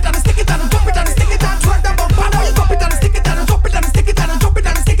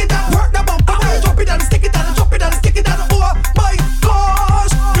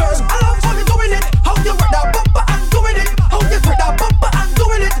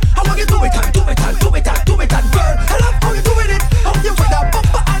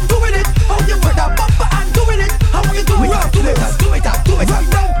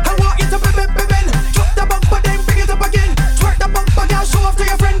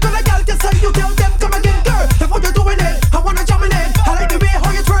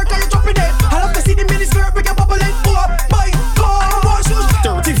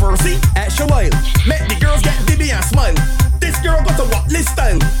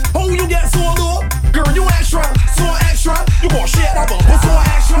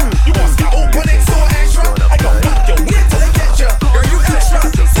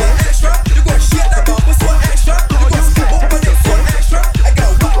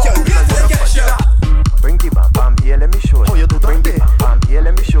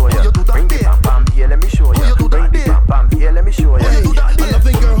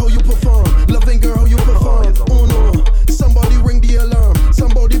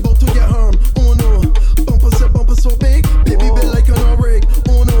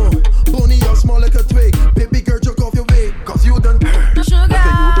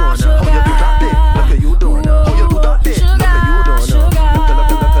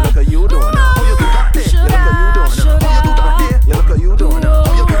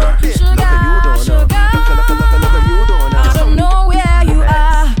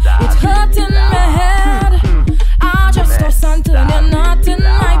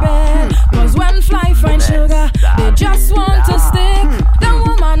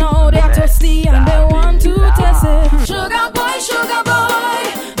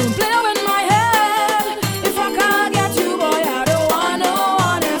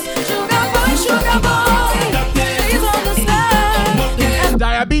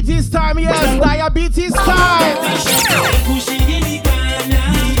Diabetes time, yes, diabetes time.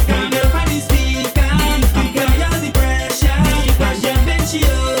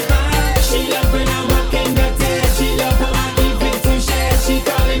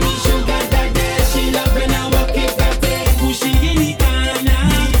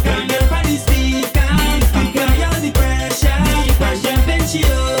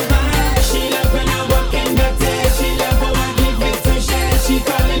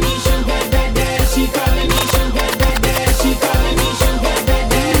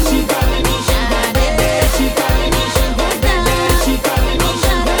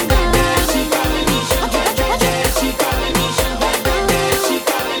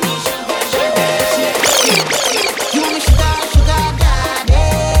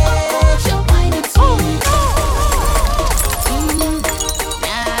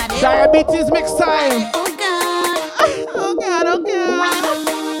 Diabetes mix time. Oh God. Oh God, oh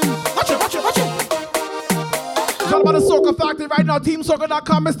God. Watch it, watch it, watch it. It's all about the Soca Factory right now.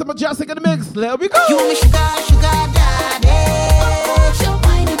 TeamSoca.com, Mr. Mejustik in the mix. There we go. You want me sugar, sugar daddy. Oh, your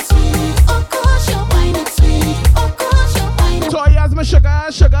wine is sweet. Of course, your wine is sweet. Of course, your wine is sweet. Toya's my sugar,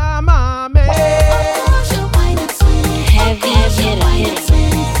 sugar mommy. Of course, your wine is sweet. Heavy hitter,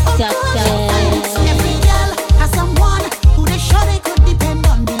 Soca. Every girl has someone who they sure they could depend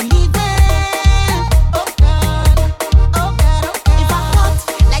on, believe it. Oh God, oh God, oh God. If I hot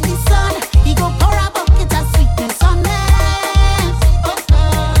like the sun, he go pour a bucket of sweetness on them. Oh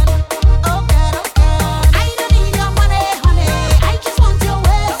God, oh God, oh God. I don't need your money, honey. I just want your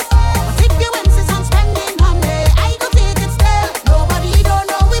waist. But if you insist on spending money, I go take it still. Nobody don't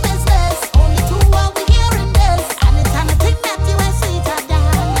know we business. Only two are we hearing this. And it's time to think that you are sweeter than.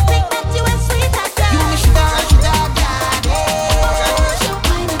 Think that you are sweeter than. You me sugar, sugar daddy. Your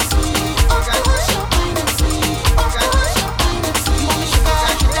wine is sweet. Of course your wine is sweet. Of course your wine is sweet. You me sugar,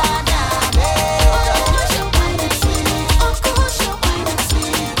 sugar daddy. Of course your wine is sweet. Of course your wine is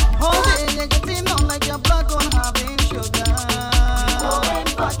sweet. Oh, baby, you're getting on like your blood gonna have in sugar. Going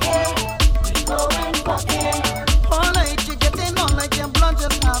bucket, going bucket. All night you're getting on like your blood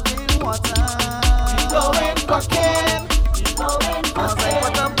just having water. Going bucket, going bucket.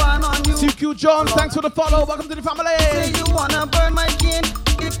 Put a ban on you. CQ Jones, thanks for the follow. Welcome to the family. Say you wanna burn my skin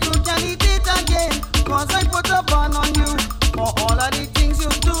if you can eat it again. Cause I put a ban on you for all of the things you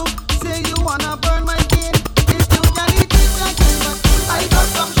do. Say you wanna burn my skin if you can eat it again. But I got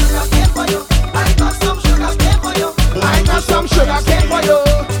some sugar cane for you. I got some sugar cane for you. I got some sugar cane for you.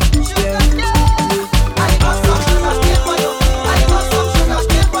 Sugar cane. I got some sugar cane for you. I got some sugar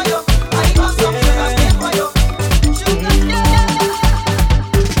cane for you. I got some sugar cane for you. Sugar cane.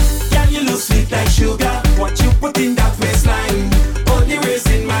 Girl, you look sweet like sugar. What you put in that waistline, only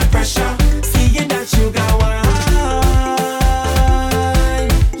raising my pressure. Seeing that sugar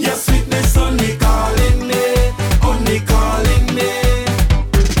wine, your sweetness only calling me, only calling me.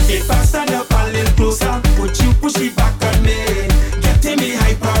 If I stand up a little closer, would you push it back on me? Getting me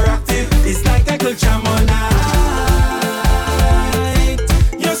hyperactive, it's like I could jam all night.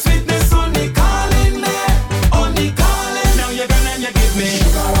 Your sweetness only calling me, only calling. Now you're gonna give me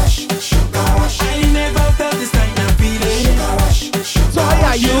sugar rush, sugar rush. I never felt this kind of feeling. Sugar rush, sugar So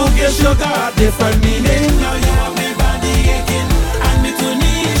yeah, you give sugar a different meaning. Now you have me body aching and me to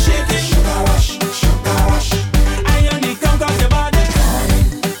knee shaking. Sugar rush, sugar rush. I only come 'cause your body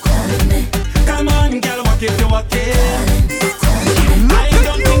calling me. Come on, girl, walk if you walk it. I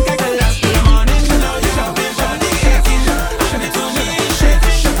don't think I can last till the morning. Now you have me body aching and me to knee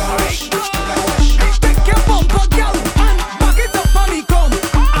shaking. Sugar rush, sugar rush. Take your bumper, girl, and back it up on the come.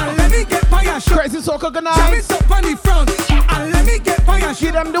 And let me get by your shirt. Crazy Soca, good Jam night. it up on the front. And let me get by your Give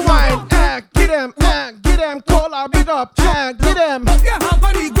shirt. them the wine. Get them cola, big up. Get them. Put your hand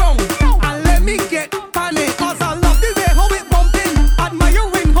on the ground. And let me get on it. 'Cause I love the way how it bumping.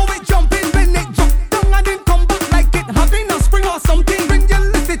 Admiring how it jumping. When it jump down and then come back like it having a spring or something. When you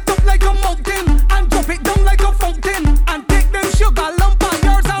lift it up like a mountain and drop it down like a fountain. And take them sugar lump of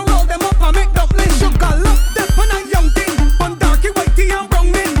yours and roll them up and make dumplings. Sugar lump, them when I'm young thing. One darky, whitey and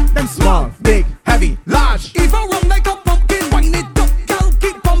brown men. Them small, Big, heavy, large. even run like a pumpkin. Wine it up, girl,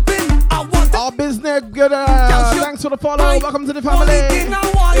 keep pumping. I want it. All business, good. Thanks for the follow. Welcome to the family. Only thing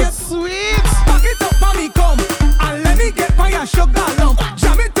I want It's is sweet. back it up on me come. And let me get by a sugar lump.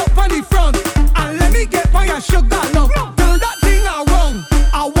 Jam it up on the front. And let me get by a sugar lump. Turn that thing around.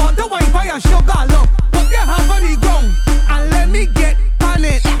 I want the wine by a sugar lump. Put your hand on the ground. And let me get on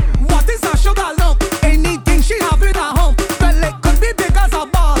it. What is a sugar lump? Anything she have in her hump. Well, it could be big as a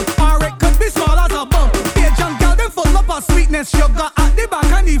ball. Or it could be small as a bump. Asian girl, them full up of sweetness. Sugar at the back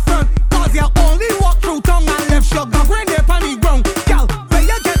and the front. 'Cause you only walk through tongue and left sugar. Grind up on the ground. Girl,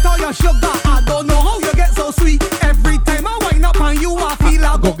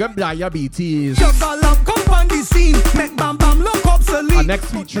 them diabetes. Sugar love come on the scene. Make bam bam look obsolete. Our next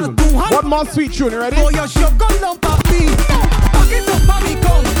sweet tune. One more sweet tune, you ready? Oh, your sugar lump of me. Back it up on me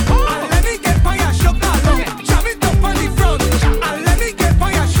come. And let me get by your sugar lump. Jam it up on the front. And let me get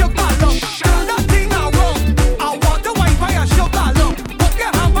by your sugar lump. Shout that thing I wrong. I want the white by your sugar lump. Put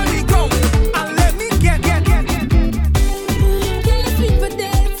your hand on the ground. And let me get. Can you sleep for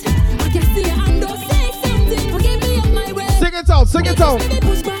this? I can see your hand, don't say something. Forgive me of my way. Sing it out, sing it out.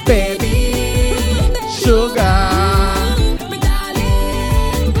 Baby, sugar.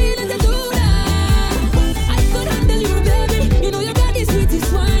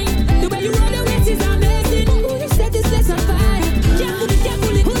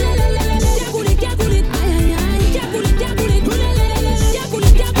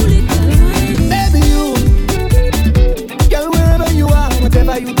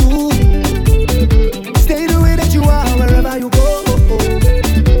 You do, stay the way that you are wherever you go.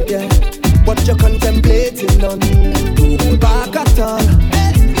 Yeah, what you're contemplating on, don't hold back at all.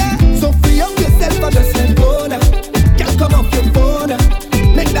 So free up yourself and just let go now. Can't come off your phone now.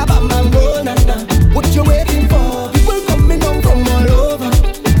 Make that bad man roll now. What you waiting for? People coming down from all over.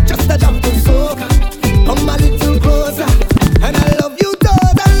 Just a jump to soca. Come a little closer, and I love you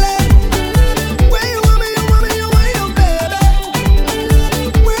totally. Where you want me, you want me, you want you, baby.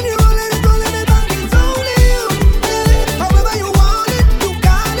 When you roll it back, it's only you. However you want it, you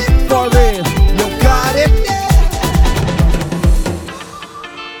got it. For real, you got it.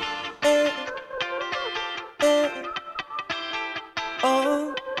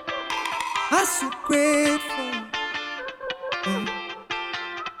 Oh, I'm so grateful.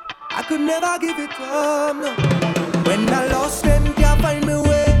 I could never give it up, no. When I lost and can't find my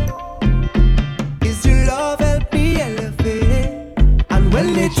way, is your love help me elevate? And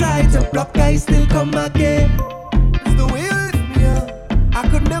when they try to block, I still come again. It's the way you lift me up. I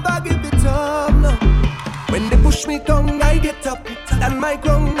could never give it up, no. When they push me down, I get up. Stand my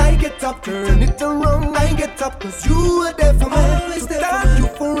ground, I get up. Turn it around, I get up. Cause you were there for me. So thank you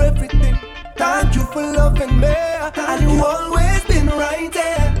for everything. Thank you for loving me. And you always been right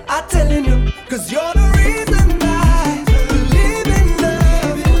there. I'm telling you, cause you're the reason I believe in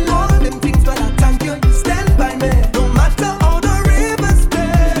love. All them things, but I thank you. You stand by me. No matter all the rivers,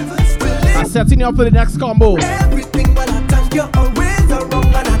 I'm setting you up for the next combo. everything, but I thank you. Always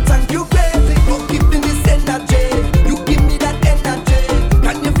around, and I thank you, baby. For keeping this energy. You give me that energy.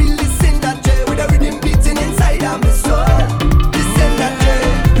 Can you feel this energy? With the rhythm beating inside of my soul. This energy.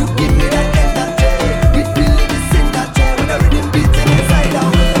 You give me that energy. We feel this energy. With the rhythm beating inside of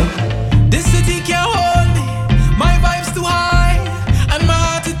me. This city can't hold me. My vibe's too high. And my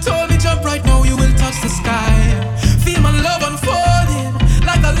heart it told me jump right now, you will touch the sky. Feel my love unfolding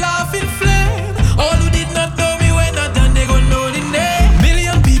like a laughing flame. All who did not know me when I done, they gon' know the name.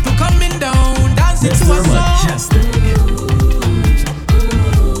 Million people coming down, dancing to a song.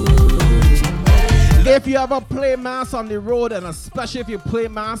 If you ever play mass on the road, and especially if you play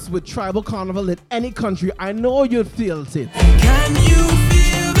mass with tribal carnival in any country, I know you'd feel it. Can you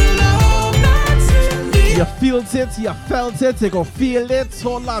feel the love that's in me? You felt it, you felt it, you go feel it,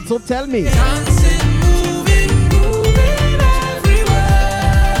 so lad, so tell me. Dancing, moving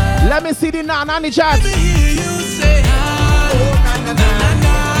everywhere. Let me see the nana in the chat. Let me hear you say hi. Oh, na na na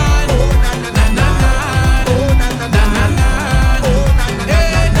na.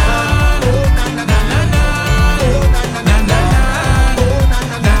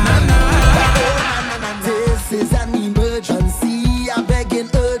 This is an emergency. I'm begging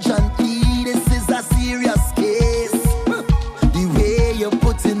urgently. This is a serious case. The way you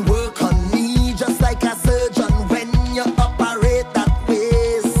put in work on me, just like a surgeon when you operate that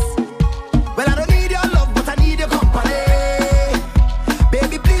ways. Well, I don't need your love, but I need your company.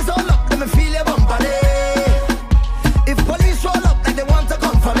 Baby, please hold up, let me feel your company. If police roll up like they want to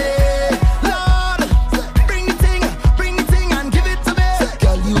come for me, Lord, bring the thing and give it to me.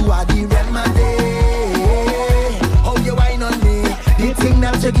 Girl, you are the remedy. How you whine on me, the thing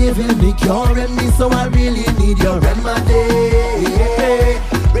that you're giving me, curing me, so I really need your remedy.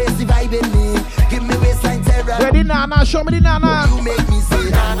 Raise the vibe in me, give me waistline terror. Where the nana? Show me the nana. You make me say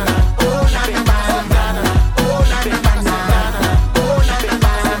nana, oh nana, nana, oh nana, nana, oh nana,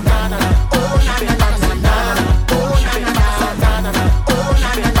 nana, oh nana, nana, oh nana, nana, oh nana, nana, oh nana, nana, oh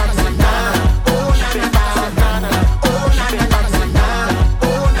nana, nana, oh nana,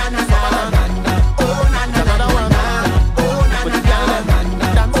 nana,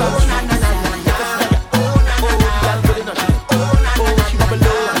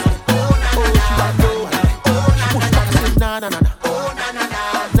 oh nana, nana, oh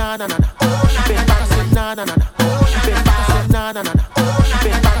na na na. She been back, I said na na na. She been back, I said na na na. She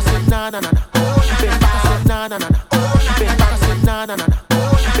been back, I said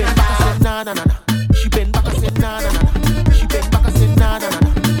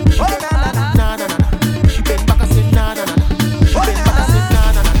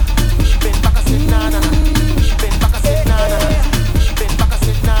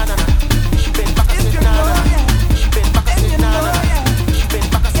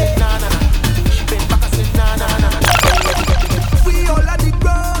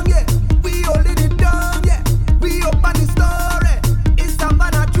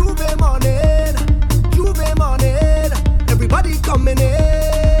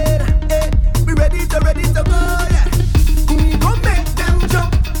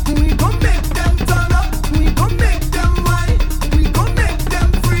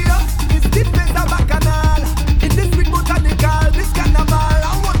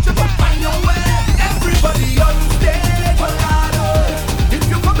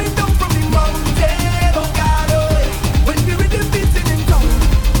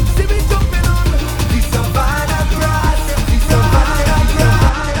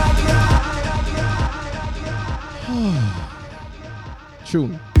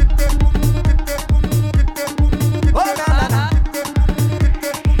tune.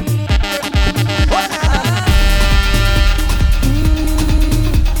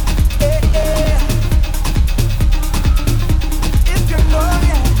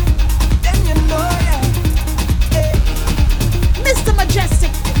 Mr.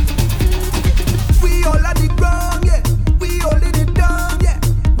 Mejustik. We all on the ground, yeah. We holding it down, yeah.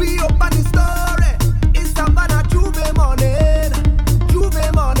 We up on the story. It's Savannah Juve morning.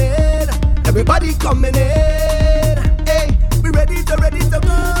 Everybody coming in. Hey, we ready to go,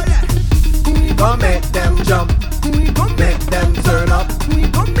 yeah. We gon' make them jump. We gon' make them turn up. We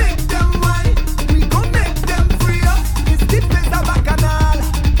gon' make them whine. We gon' make them free up. It's the place of Bacchanal.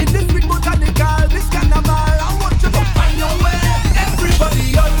 In this sweet botanical, this carnival. I want you to find your way.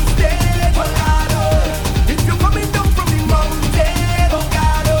 Everybody on stage, oh God, oh. If you're coming down from the mountain, oh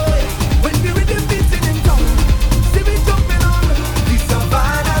God, oh. When the rhythm beating in town, see me jumping on the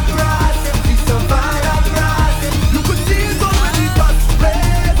savannah grass, the savannah grass. You could see it already past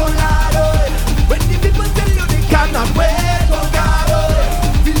red, oh God, oh. When the people tell you they cannot wait, oh God, oh.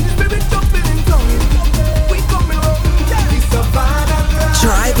 Feel the spirit jumping in town. We coming round, the savannah grass.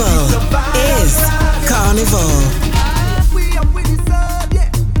 Tribal is Carnival. We up with the sun, yeah.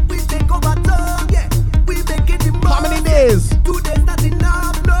 We take over town, yeah. We making the most. How many days? 2 days not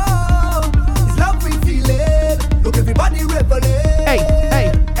enough, no. It's love we feeling. Look, everybody reveling. Hey.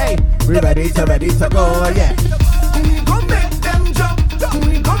 We ready to go, yeah. We gon' make them jump.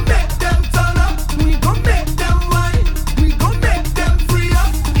 We gon' make them turn up. We gon' make them whine. We gon' make them free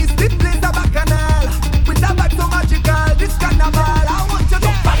up. It's the place of Bacchanal. With that vibe so magical, this carnival. I want you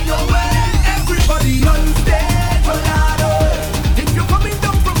to find your way. Everybody on stage, oh God, oh. If you're coming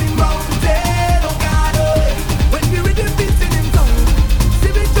down from the mountain, oh God, oh. When the rhythm beating in town,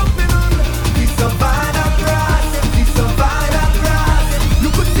 see me jumping on the savannah grass, the savannah grass. You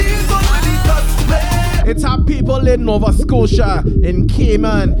could see it already got red. It's our people in Nova Scotia, in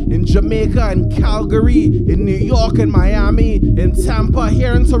Cayman, in Jamaica, in Calgary, in New York, in Miami, in Tampa,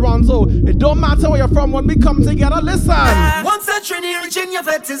 here in Toronto. It don't matter where you're from when we come together. Listen. Once a Trinity reaching your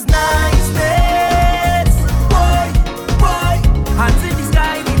vet is niceness. Boy, hands in the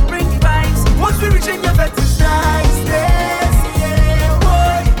sky, we bring the vibes. Once we reaching your vet is niceness. Yeah,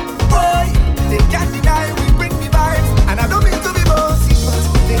 boy, they can't deny we bring the vibes. And I don't mean to be bossy, but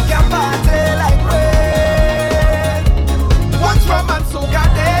they can't party like we. Once from and so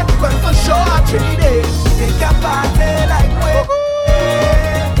got there, but for sure a Trinity, they can't party like we.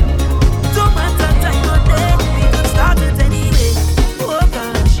 Don't matter time or day, we can start it anyway. Oh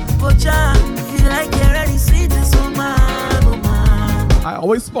gosh, Pocha, feel like you're ready, sweet and so man, oh man. I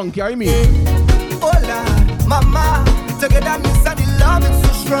always spunky, I mean. Oh Lord, mama, together miss and the love is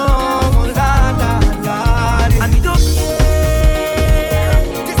so strong. Oh Lord, and you don't care.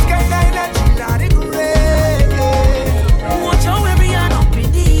 This kind of energy, Lord, it great. Watch how every hand up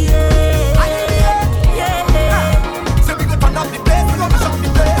in the air. Yeah. So we go turn up the place, we go mash up the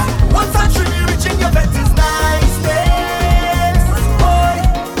place. Once a tree reaching your vet is niceness.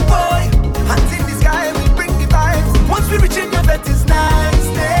 Boy, hands in the sky, we bring the vibes. Once we reaching your vet is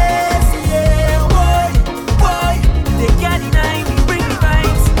niceness. Yeah, boy, they can't deny we bring the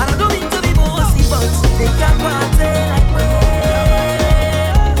vibes. And I don't mean to be bossy, but they can't party like we.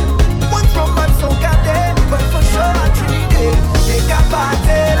 One from and so got there, but for sure a Trinity, they can't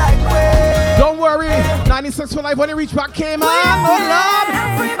party like we. Don't worry, 96 for life when you reach back Cayman. Oh Lord.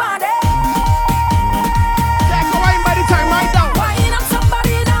 Everybody. Take a wine by the time right down. Wine up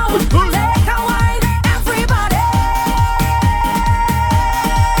somebody now. Take a wine, everybody.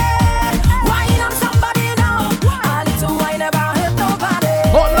 Wine up somebody now. A little wine never hurt nobody.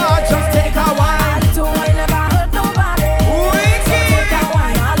 Oh Lord, just take a A wine. little wine never hurt nobody. So take a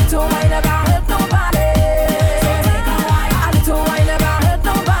wine. A little wine never hurt nobody. So take a wine. A little wine never hurt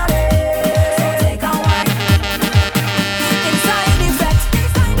nobody. So take a wine. Inside the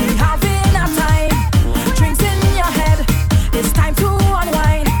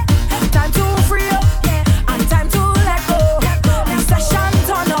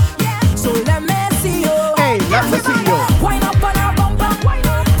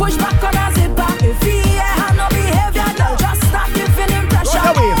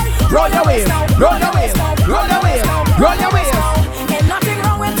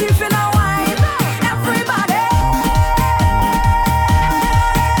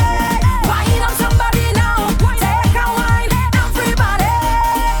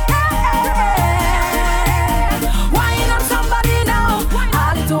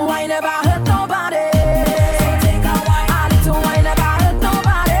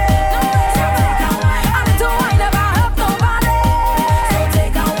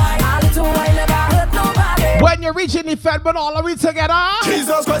reaching the Fed, but all of we together.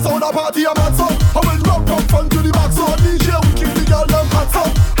 Jesus Christ on a party, I'm hot up. I will rock from front to the back, so DJ we keep the girl them hot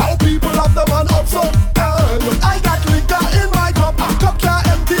up. How people have the man up so. And I got liquor in my cup. Cup can't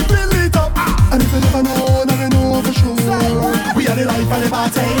empty, fill it up. And if you never know, now you know for sure. We are the life of the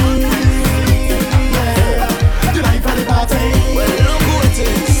party. Yeah. The life of the party. Well, look who it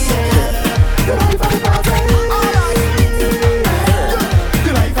is. The life of the party.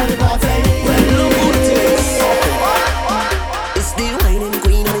 The life of the party. Well, look who it is. It's the whining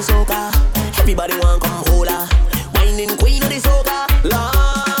queen of the soca. Everybody want come hold her. Whining queen of the soca.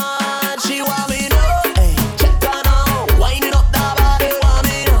 Lord, she want me know. Hey, check her now. Winding up that body, want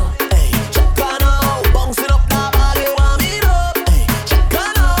me know. Hey, check her now. Bouncing up that body, want me know. Hey, check her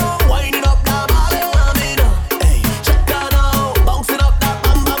now. Winding up that body, want me know. Hey, check her now. Bouncing up that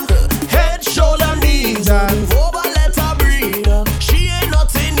bam bam girl. Head, shoulder, knees. Move over, let her breathe. She ain't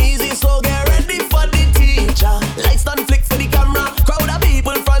nothing easy, so get ready for the teacher. Lights done flick for the camera. Crowd of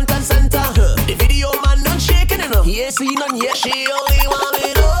people front and center. The video man done shaking enough. He ain't seen none yet. She only want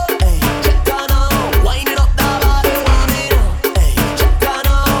me know. Hey, check her now. Winding up that body, want me know. Hey, check her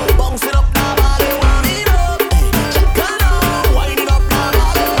now. Bouncing up that body, want me know. Hey, check her now. Winding up that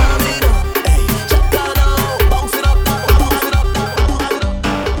body, want me know. Hey, check her now. Bouncing up that, bouncing up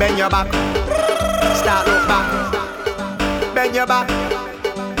that. Bend your back, start look back. Bend your back,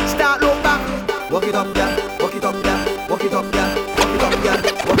 start look back. Walk it up, yeah. Walk it up, yeah. Walk it up, yeah. Walk it up, yeah.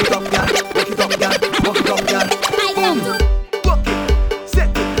 Walk it up, yeah. Walk it up, yeah. Walk it up, yeah. Walk it,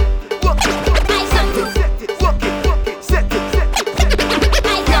 set it, walk it, set it, walk it, set it, set it.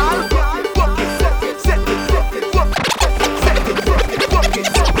 Girl, walk it, set it, set it, set it, walk it, set it, walk it,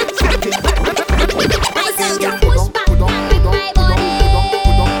 set it, set it. Push back down with my body. And when I ring back,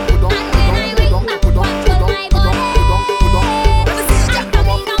 control my body. I'm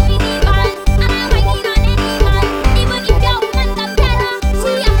coming down with the band, and I'm waiting on anyone. Even if your woman got terror,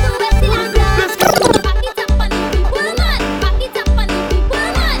 she have to wait till I'm done. Back it up on the people, man. Back it up on the people,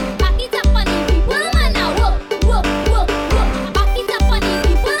 man. Back it up on the people, man. Now whoop, whoop, whoop, whoop. Back it up on the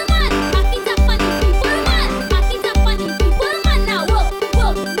people, man. Back it up on the people, man. Back it up on the people, man. Now whoop,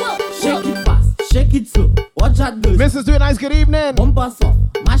 whoop, whoop. Shake it fast, shake it slow. Watch that girl. Mrs. Doing Nice, good evening. Bumper soft,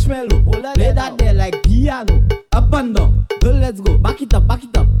 marshmallow. Play that there like piano. Up and down, girl, let's go. Back it up,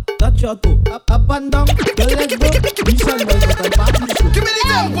 touch your toe. Up and down, girl, let's go. Mission boys, but I'm party show. Give me the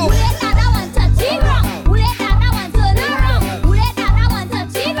tempo. Who let that one touch it wrong? Who let that one turn around? Who let that one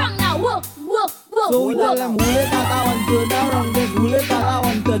touch it wrong? Now whoop, whoop, whoop, So we tell whoop. them, who let that one turn around? Just who let that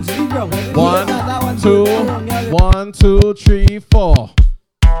one touch the ground? Who let that one 1, turn 2, around, girl? 1, 2, 3, 4.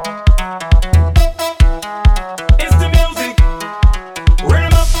 It's the music.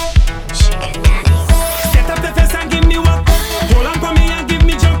 Rhythm up. Set up the face and give me what. Hold on for me and give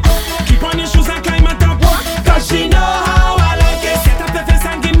me jump. Keep on your shoes and climb on top. Cause she know how I like it. Set up the face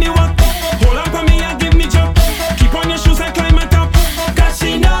and give me what. Hold on for me and give me jump. Keep on your shoes and climb on top. Cause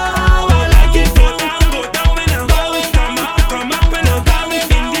she know how I like it. Go down when I'm going. Come out when I'm going.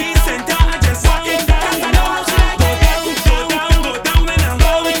 In the center, I just walk it down. I know how she like it. Go down when I'm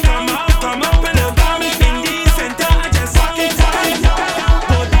going. Come out when I'm going. In the center, I just walk it down.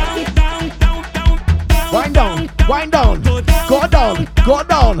 Go down. Wind down, wind down, go down, go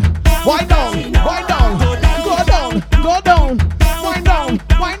down, wind down, wind down, go down, go down, wind down,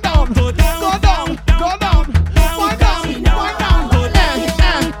 wind down, go down, go down, wind down, wind down.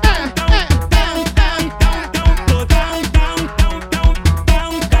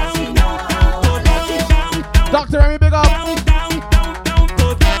 Dr. Remy, big up.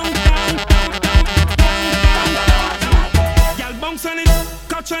 Y'all bounce on it,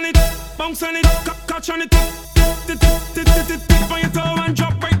 catch on it, bounce on it, catch on it. Tip on your toe and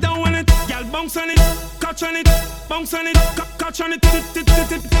drop right down on it. Y'all bounce on it, catch on it, bounce on it, catch on it.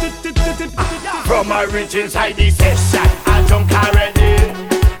 From my reach inside the session, I drunk already.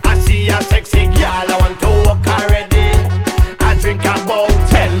 I see a sexy girl, I want to walk already. I drink about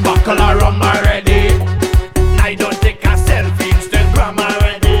 10 buckle of rum already. I don't take a selfie, Instagram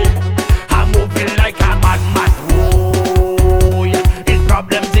already. I'm moving like a madman. Whoa, yeah. It's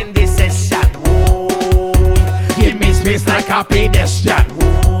problems in this session. Whoa, give me space like a pedestrian.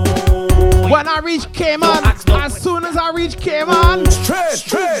 When I reach Cayman, as soon as I reach Cayman,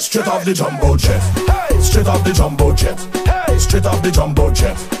 Straight off the jumbo jet. Hey, straight off the jumbo jet. Hey, straight off the jumbo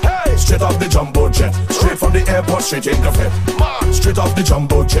jet. Hey, straight off the jumbo jet. Straight from the airport, straight in the fit. Straight off the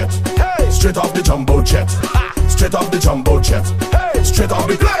jumbo jet. Hey, straight off the jumbo jet. Straight off the jumbo jet. Hey, straight off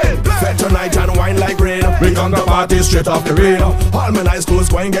the plane. Fed tonight and wine like rain. We come to party straight off the rain. All my nice clothes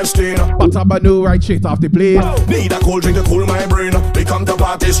going get stained. But up a new right straight off the plane. Need a cold drink to cool my brain. We come to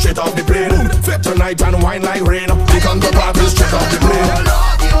party straight off the plane. Fed tonight and wine like rain. We come to party straight off the plane. Oh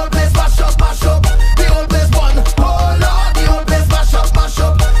Lord, the old place mash up, mash up. The old place one. Oh Lord, the old place mash up, mash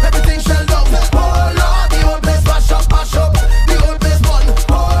up. Everything shell down. Oh Lord, the old place mash up, mash up. The old place one.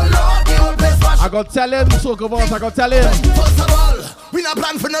 Oh Lord, the old place mash up. I got tell him, Soca boss, I got tell him. First of all, we not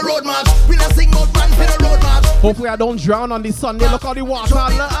plan for the road march. We not sing about plan for the road march. Hopefully I don't drown on this Sunday. Look how the water.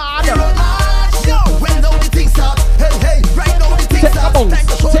 Yo, when all the things start, hey, hey, right now the things start. Time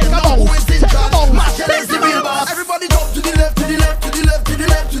to show them now who is in charge. Marshall is the real boss. Everybody jump to the left, to the left, to the left, to the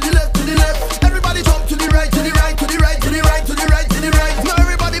left, to the left, to the left. Everybody jump to the right, to the right, to the right, to the right, to the right, to the right. Now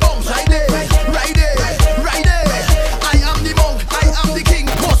everybody bounce right there, right there, right there. I am the monk, I am the king.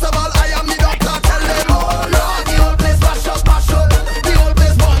 Most of all, I am the doctor. Tell them, oh Lord, the old place mash up, mash up. The old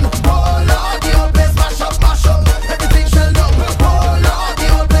place one. Oh Lord, the old place mash up, mash up. Everything shell down. Oh Lord, the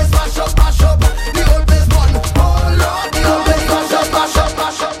old place mash up, mash up. The old place one. Oh Lord, the old place mash up, mash up,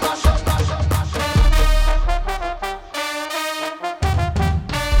 mash up, mash up, mash up, mash up.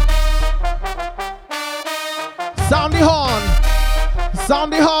 Sound the horn.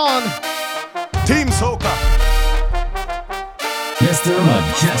 Sound the horn. Team Soca. Mr.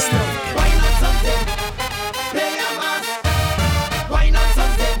 Mejustik. Why not something? Play a mass. Why not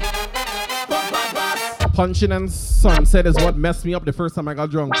something? Bump a bass. Punching and Sunset is what messed me up the first time I got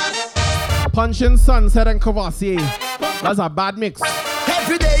drunk. Punching Sunset and Kavasi. That's a bad mix.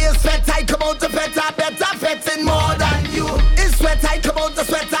 Every day is sweat, I come out to better, better fetting more than you. It's sweat, I come out to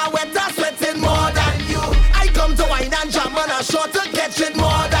sweater, wetter, sweating more than you. I come to wine and jam on a short to catch it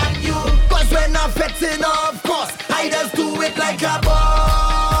more than you. Cause when I'm fetting, of course, I just do it like a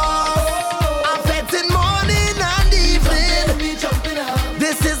boss. I'm fetting morning and evening.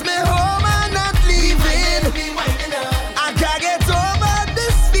 This is my home, I'm not leaving. I can't get over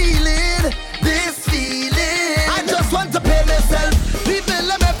this feeling, this feeling. I just want to pay myself. People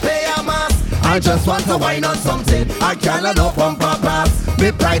let me pay a mass. I just want to wine on something. I cannot no pump a pass.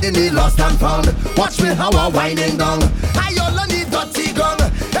 Me pride in the lost and found. Watch me how I'm winding down. I only need dirty gun.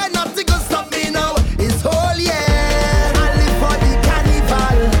 And nothing can stop me now. It's whole year. I live for the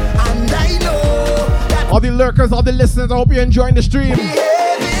carnival. And I know that All the lurkers, all the listeners, I hope you're enjoying the stream.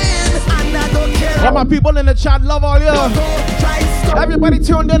 and I don't care. All my people in the chat, love all ya. Try stop. Everybody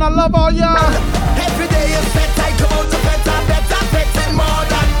tuned in, I love all ya. Every day is sweat, I come out to better, better, fetting more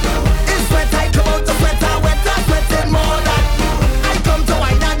than you. It's sweat, I come out to sweater, wetter, sweating more than you. I come to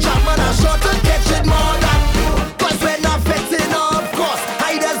wine and jam on a short to catch it more than you. Cause when I'm fetting, of course,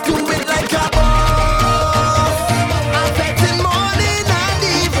 I just do it like a boss. I'm fetting morning and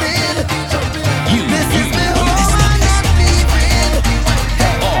evening. This is me home, I'm not leaving.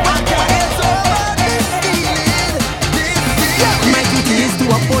 I can't get over this feeling, this feeling. My duty is to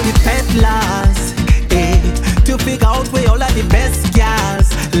uphold the peddlers, to figure out where all of the best girls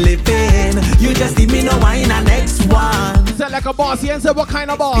living. You just give me no wine and next one. He said like a boss, he ain't said what kind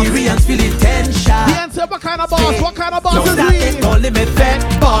of boss. Experience feel the tension. He ain't said what kind of boss, what kind of boss Don't is start he? calling me fat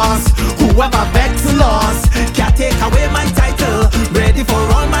boss. Whoever vex lost can't take away my title. Ready for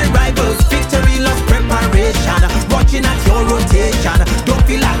all my rivals. Victory lost preparation. Watching at your rotation. Don't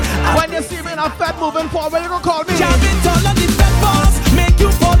feel like When you see me in a fat moving forward, you gonna call me. jam it all on the fat boss. Make you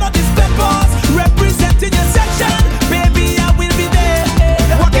follow this fat boss. Representing your section. Baby, I will be there.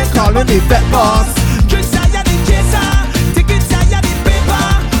 What is calling me fat boss? Drinks I the chaser. Tickets I the paper.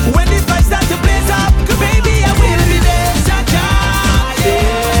 When the vibes start to blaze up, baby, I will be there. Cha-cha.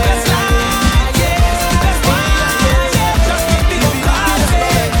 That's life, that's why, just keep me on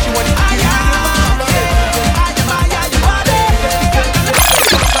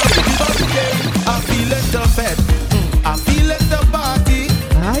I feel it the fed. I feel it the party.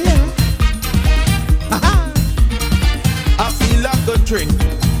 I feel like a drink.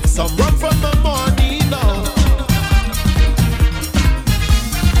 Some rum from the morning now.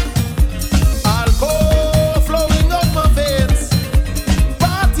 Alcohol flowing up my veins.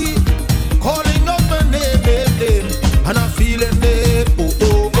 Party calling up my name. And I'm feeling it. Oh,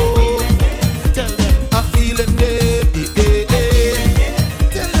 oh, oh. Tell them I'm feeling it.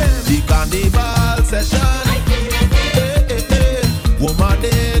 Tell them the carnival session. Woman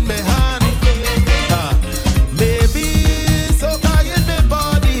in my hand. Maybe soca in my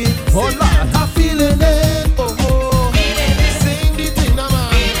body. I'm feeling it. Oh, oh. Sing the thing, man.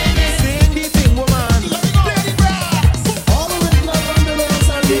 Sing the thing, woman. All the way love on the lens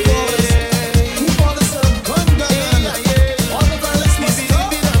and the voice. Who bought the sun? Come down. All the violence must stop.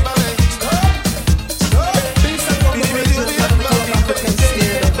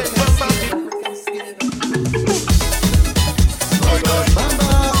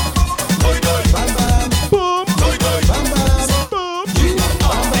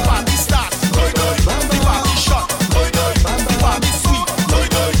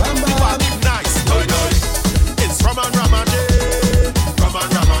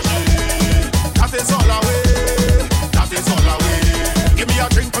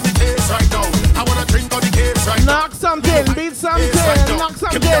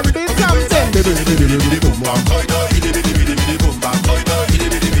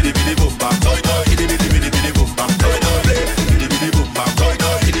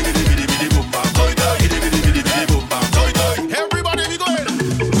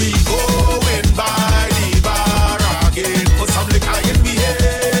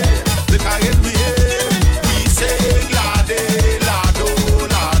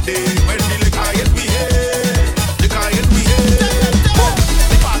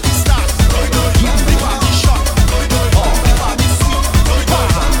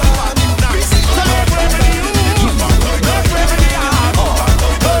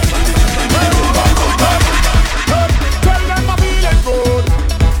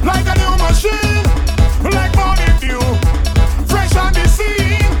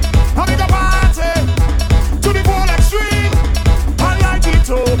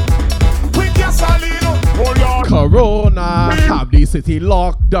 Corona have the city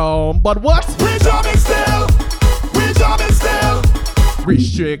locked down, but what? We jamming still. We jamming still.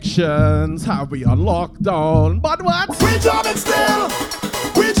 Restrictions have we on lockdown, but what? We jamming still.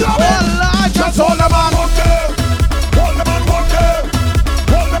 We jamming. Oh Lord, just hold the man walk there. Hold the man walk there.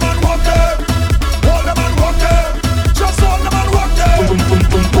 Hold the man walk there. Hold the man walk there. Just hold the man walk there. Hold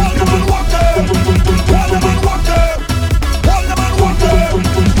the man walk there. Hold the man walk there. Hold the man walk there.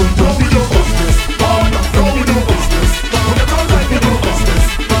 Don't be no business. Don't be no business. When you come like you no business.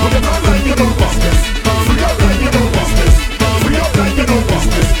 When you come like you no business. Free up like you no business. Free up like you no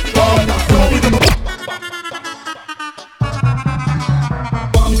business. Don't be no business.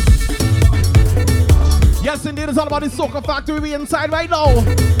 Yes, indeed, it's all about the Soca Factory. We inside right now.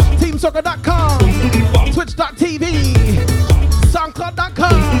 TeamSoca.com, Twitch.tv,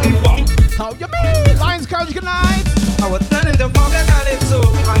 SoundCloud.com. How you mean? Lions Couch, good night. I was turning the fog and calypso.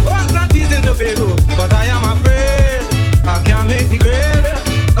 I'm going practice in the field, but I am afraid I can't make the grade.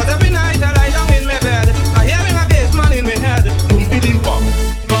 Cause every night I lie down in my bed, I hear my bass man in my head. Boom, bidim, bum,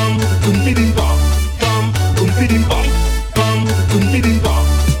 bum, boom, bidim, bum, bum, boom, bidim, bum, bum, boom, bidim, bum,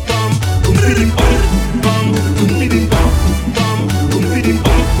 bum, boom, bidim, bum, bum, boom, bidim, bum, bum, boom, bidim,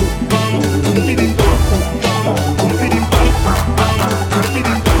 bum, bum, boom, bidim, bum, boom, bidim, bum, boom, bidim, bum.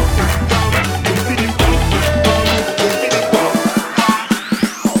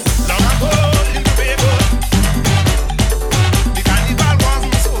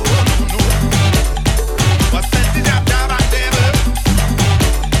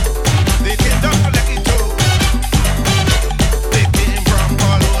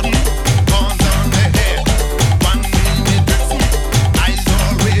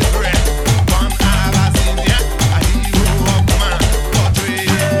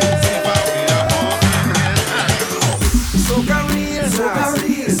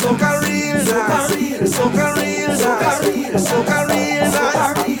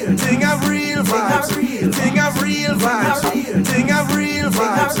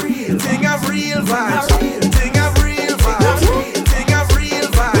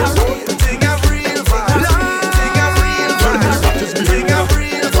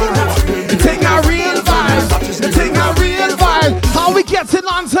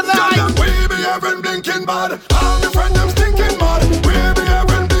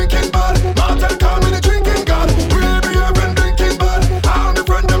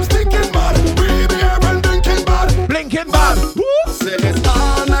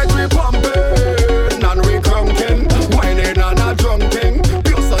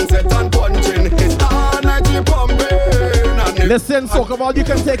 Listen, Soca Ball, you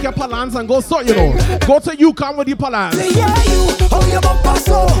can take your palans and go sort, you know. Go to Yukon with your palans. Yeah, you, how you bumper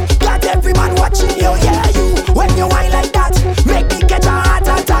so. Got every man watching you, yeah, you. When you whine like that, make me get a heart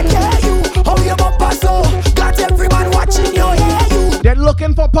attack, yeah, you. How you bumper so. Got every man watching you, yeah, you. They're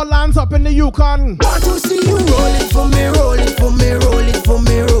looking for palans up in the Yukon. Want to see you roll it for me, roll it for me, roll it for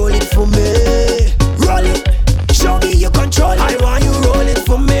me, roll it for me. Roll it, show me you control it. I want you roll it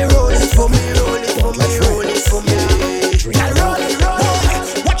for me, roll it for me, roll it for me, roll it for me.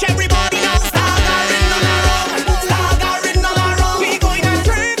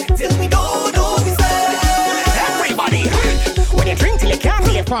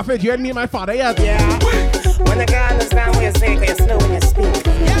 Prophet, you ain't meet my father yet. Yeah. When the girl understand what you say, cause you're slow when you speak.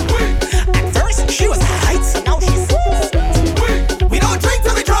 Yeah. At first, she was high, so now she's we don't drink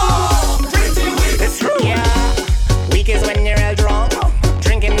till we drunk. Drink till we weak. It's true. Yeah. Weak is when you're all drunk.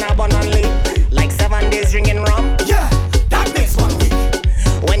 Drinking abundantly. Like 7 days drinking rum. Yeah, that makes 1 week.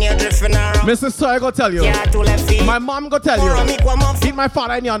 When you're drifting around. Mrs. Toy go tell you. Yeah, to left feet. My mom go tell you. Meet my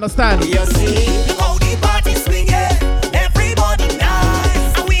father and you understand. You see how the party swing, yeah. Everybody nice.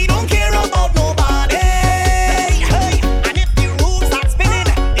 About nobody. Hey, and if the rules are spinning,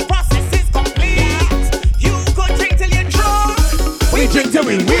 the process is complete.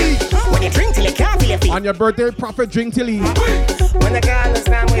 When you drink till you can't feel your feet. On your birthday, prophet, drink till he. When the girl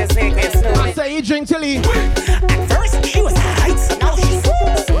understand what you say, you slow. I say he drink till he. At first she was hot, now she's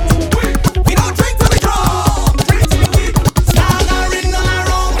we don't drink till we drunk. Drink till we weak. Staggering all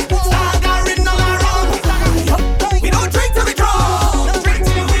around. Staggering all around. We don't drink till we drunk. Drink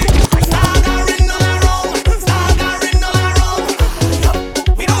till we weak. Staggering all around. Staggering all around.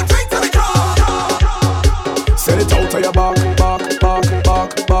 We don't drink till we drunk. Send it out of your back.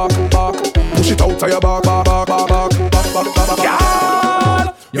 Push it out of your back.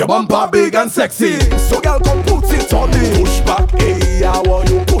 Your bumper big and sexy, so girl come put it on me. Push back, hey, I want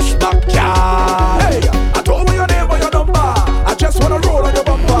you push back, girl. Hey, I don't want your name or your number, I just wanna roll on your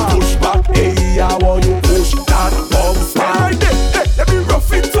bumper. Push back, hey, I want you push that bumper. Right there, hey, let me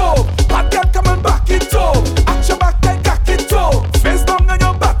rough it up. Bad girl come and back it up. At your back and cock it up. Face down and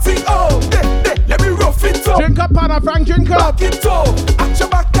your body up. Hey, let me rough it up. Drink up, Anna Frank, drink up. Back it up. At your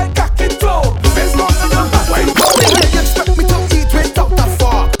back and cock it up. Face down and your body up. Hey, you expect me to eat without the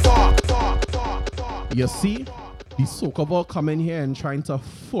fork? You see, the Soca ball coming here and trying to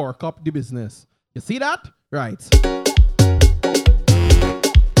fork up the business. You see that? Right.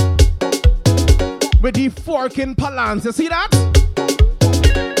 With the forking palance, you see that?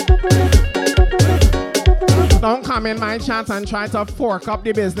 Don't come in my chat and try to fork up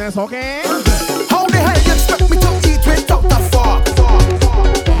the business, okay? How the hell you expect me to eat without the fork?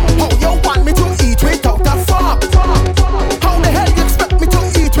 How you want me to eat without the fork? How the hell you expect me to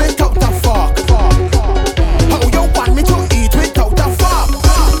eat without the fork? How you want me to eat without the fork?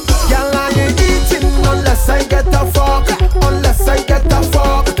 Girl, I ain't eating unless I get the fork. Unless I get the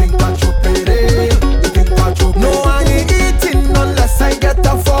fork. You think I should pay it? You think I should? No, I ain't eating unless I get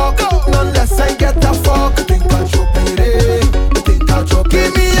the fork. Unless I get the fork. You think I should pay it? You think I should?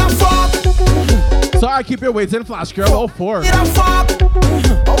 Give me a fork. So I keep you waiting, Flash Girl. Oh, fork. Give me a fork.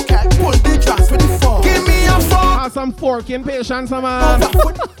 Okay, pull the dress with the fork. Give me a fork. Have some forking patience, man.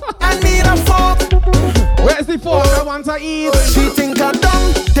 I need a fork. Where's the fork? I want to eat. She think I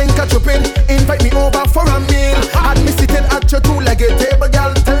dumb, think I stupid. Invite me over for a meal. Had me seated at your two-legged table,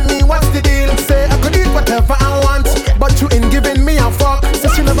 girl. Tell me what's the deal. Say I could eat whatever I want, but you ain't giving me a fork. Say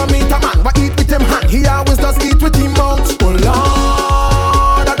she never meet a man, but eat with him hand. He always does eat with him mouth. Oh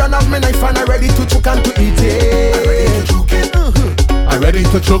Lord, I don't have my knife and I'm ready to choke and to eat it. I'm ready to choke it. I'm ready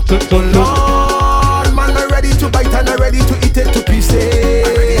to choke. Lord, man, I'm ready to bite and I'm ready to eat it to pieces.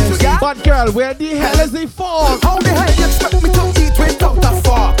 But girl, where the hell is the fork? How the hell you expect me to eat without a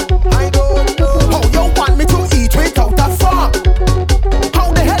fork? I don't know. How you want me to eat without a fork?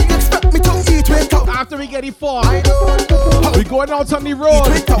 How the hell you expect me to eat without? After we get the fork, I don't know. we going out on the road.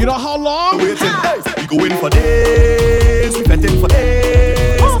 You know how long? We going for days. We betting for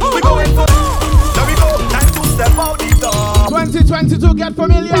days. We going for. There we go. Time to step out the door. 2022, get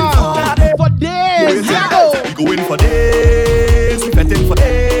familiar. For days. We going for days. We betting for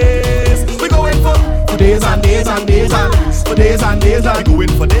days. We going for days and days and days and for days and days and going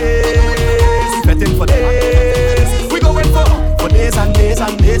for days. Betting for days. We going for days and days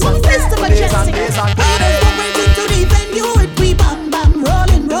and days and Mr. Majestic, waiting to the venue with we bam bam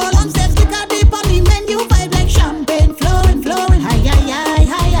rolling roll on steps. Look at deep on the menu, vibe like champagne flowing flowing. Hi hi hi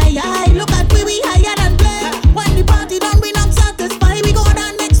hi hi hi. Look at we higher than play. When the party done, we not satisfied. We go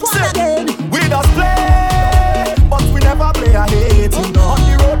down next one again. We just play, but we never play a hating. On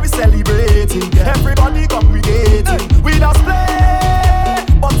the road we celebrating. Everybody congregating. We just play,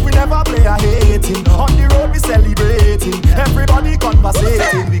 but we never play a hating. On the road we celebrating. Everybody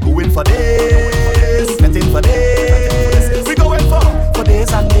conversating. We going for days, betting for days. We going for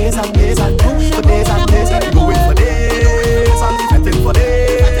days and days and days and for days and days. We going for days and betting for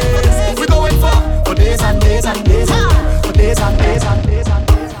days. We going for days and days and days for days and days and days and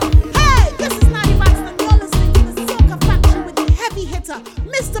days. Hey, this is Natty Baxter. You're listening to the Soca Factory with the heavy hitter,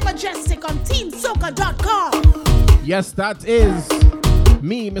 Mr. Majestic on TeamSoca.com. Yes, that is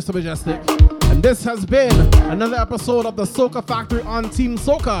me, Mr. Majestic. And this has been another episode of the Soca Factory on Team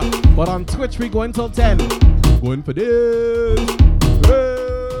Soca. But on Twitch, we go until 10. Going for this.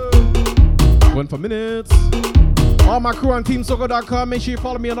 Going for minutes. All my crew on TeamSoca.com. Make sure you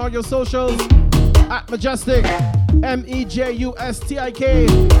follow me on all your socials. At Mejustik. Mejustik.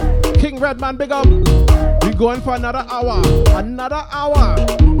 King Redman, big up. We going for another hour. Another hour.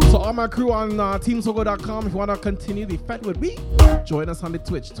 So all my crew on TeamSoca.com, if you want to continue the fete with me, join us on the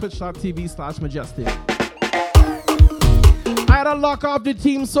Twitch, twitch.tv/Mejustik. I had to lock off the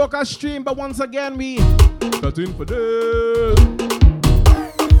Team Soca stream, but once again, we got in for this.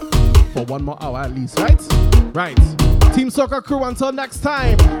 For one more hour at least, right? Right. Team Soca crew, until next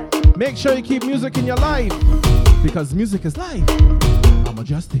time, make sure you keep music in your life, because music is life. I'm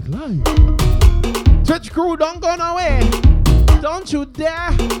Mejustik live. Twitch crew, don't go nowhere. Don't you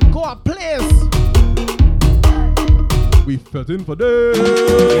dare go a place. We fetting for this.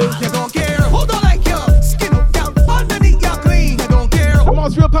 You don't care who don't like you. Skin up down underneath your clean. You don't care. Come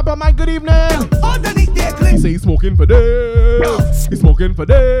on, real Papa Mike, good evening. Underneath their clean. He say he's smoking for this. He's smoking for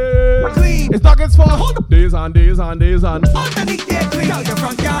this. Clean. It's nuggets for days and days and days and. Underneath their clean. Girl, your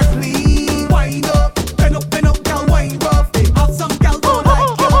front yard clean. Wind up, girl, wind rough. Have some girl don't like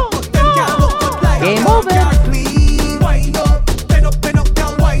you, but them girl look good like you. Front yard clean. Wind up,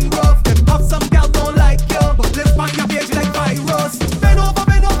 girl, wind rough. Have some girl don't like you, but live on your page like virus. Bend over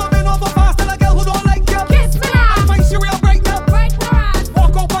fast. Tell a girl who don't like you. Kiss me now. I find she real bright now. Bright ass.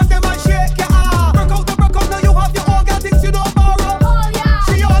 Walk up on them and shake your ass. Broke out, now you have your own girl things you don't borrow. Oh yeah.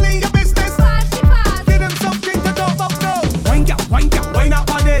 She all in your business. Fast. Give them something to talk about now. Wine up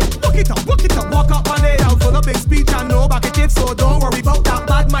on it. Look it up, walk up on it. Out for the big speech and no back at it, so don't worry about that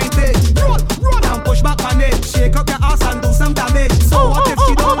bad mind bitch. Roll and push back on it. Shake up your ass and do some damage. So what if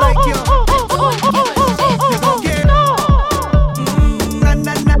she don't like you? You don't care.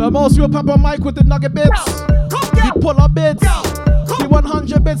 The most real Papa Mike with the nugget bits. The pull up bits. The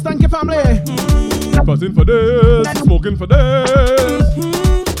 100 bits, thank you family. Fussing for this, smoking for this.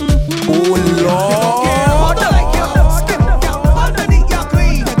 Oh Lord.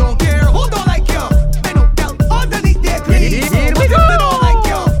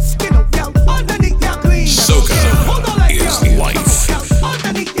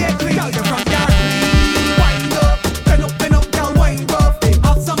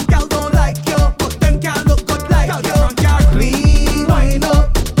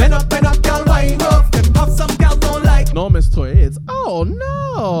 No, Miss Toy, it's oh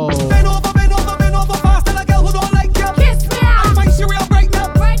no. Bend over fast. Tell a girl who don't like you. Kiss me out. I find she real bright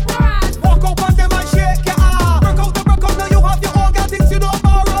now. Bright ass. Walk up on them and shake your ass. Broke out, now you have your own girl things you don't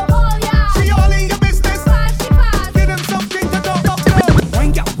borrow. Oh yeah. She all in your business. Fast. Give them something to talk about.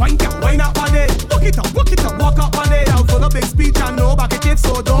 Wine up on it. Look it up, walk up on it. Out for the big speech and no back at it,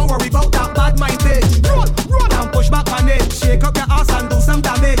 so don't worry about that bad mind bitch. Roll and push back on it. Shake up your ass and do some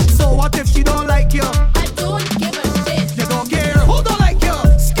damage. So what if she don't like you? I don't give a shit. You don't care who don't like you.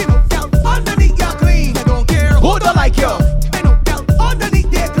 Skin up down underneath your clean. You don't care who don't like you. Bend up down underneath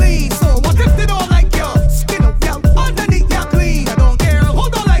their clean. So what if they don't like you? Skin up down underneath your clean. You don't care who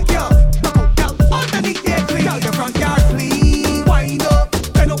don't like you. Knock up down underneath their clean. Girl, your front yard clean. Wind up,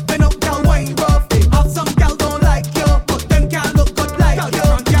 bend up, girl, wind rough. Have some girl don't like you, but them girl look good like you. Your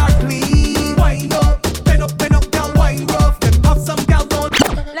front yard clean. Wind up, bend up, girl, wind rough. Have some girl don't.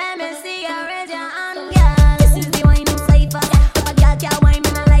 Let me see you raise your hand, girl. This is the wine cipher. If a girl can't wine, me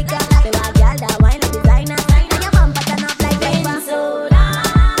not like her. The wild girl that wine like designer. And your bumper turn up like paper. So long,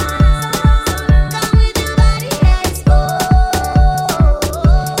 come with your body exposed.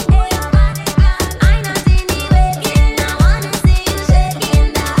 Hey, your body, girl. I not seen you waking. I wanna see you shaking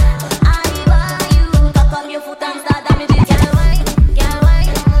that. I want you. Cock up your foot and start damaging. Girl, wine. Girl,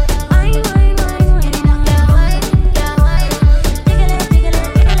 wine. Wine, wine, wine, wine. Girl, wine. Girl, wine.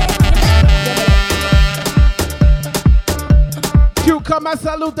 Cucumber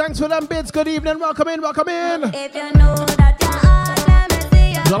salute, thanks for them bits. Good evening, welcome in. If you know that you're hot, let me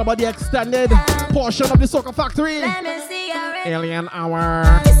see you. It's all about the extended portion of the Soca Factory. Let me see you. Alien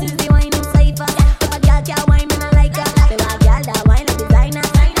Hour. This is the wine cipher. If a girl can't wine, me not like her. The wild girl that wine like designer.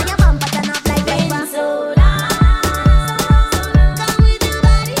 And your bumper turn up like paper. So long, come with your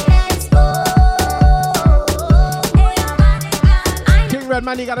body exposed. Hey, your body, girl. King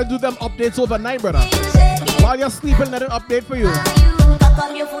Redman, you gotta do them updates overnight, brother. While you're sleeping, let it update for you. Cock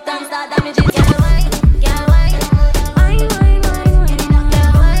up your foot and start damaging. Girl, wine. Girl, wine. Wine, wine, wine, wine.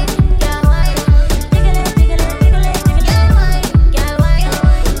 Girl, wine. Girl, wine. Wiggle it. Girl, wine. Girl, wine.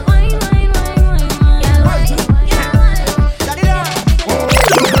 Wine, wine, wine, wine. Girl, wine. Girl, wine.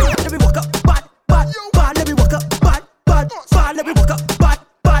 Let me walk up, bad. Let me walk up, bad. Let me walk up, bad.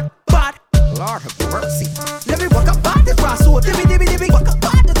 Lord have mercy. Let me walk up, bad. This brass so dibby. Walk up,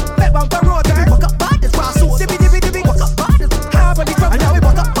 bad. This bed bumper road. Let me walk up, bad. This brass so dibby. Walk up, bad. This half of the crowd. And now we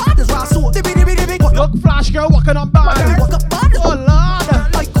walk up, bad. This brass so dibby. Look, Flash girl walking on bad. Walk up, bad. Oh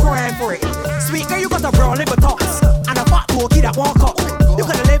Lord. Like crying for it. Sweet girl, you got a brown liver tops and a fat walkie that won't cut. You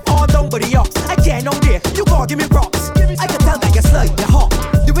coulda live all down by the ox. I can't on there. You can't give me props. I can tell that you're slow, you're hot.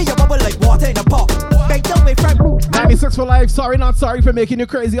 The way you bubble like water in a pot. Bang down my friend. 96 for life. Sorry, not sorry for making you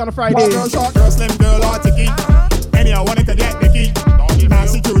crazy on a Friday. Short girl, slim girl, or ticky. Any I wanted to get Nicky. Now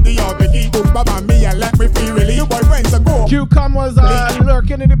security or Vicky. Book Bob and me and let me feel really. Your boyfriends are go. Cucumbers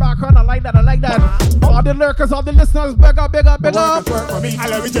lurking in the background. I like that. All the lurkers, all the listeners, big up. Work for me. I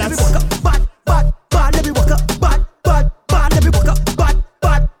love it, Let me walk up, bad. Let me walk up, bad. Let me walk up, bad.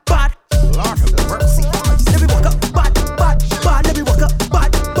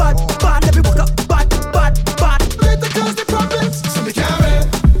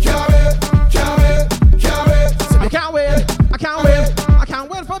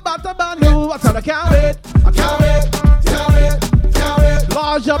 can't wait for Bata Banu. I tell her, can't wait. I can't wait. Can't wait. Can't wait.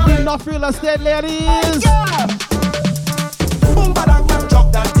 Large up in North Real Estate, ladies. Boom, badang, man,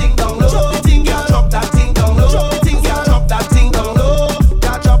 drop that thing down low. Drop the thing, girl, drop that thing down low. Drop the thing, girl, drop that thing down low.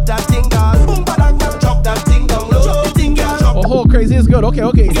 Girl, drop that thing down. Boom, badang, man, drop that thing down low. Drop the thing, girl, drop. Oh, crazy is good. Okay,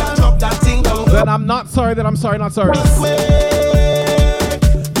 okay. Girl, drop that thing down low. Then I'm not sorry. Then I'm sorry. Not sorry. The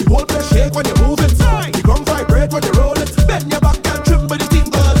whole place shake when you move it. The ground vibrate when you roll it. Bend your back and tremble the thing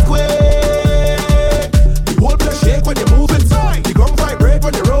earthquake. The whole place shake when you move it. The ground vibrate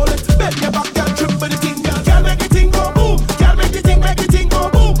when you roll it. Bend your back and tremble the thing. Girl, make the thing go boom. Girl, make the thing go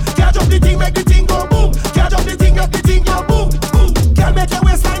boom. Girl, drop the thing, make the thing go boom. Girl, drop the thing go boom. Boom. Girl, make your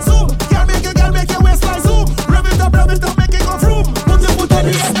waistline zoom. Girl, make your waistline zoom. Rev it up, make it go vroom. Put your foot on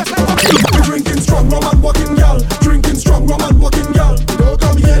the air. Drinking strong rum and walking, girl. Drinking strong rum and walking, girl. We don't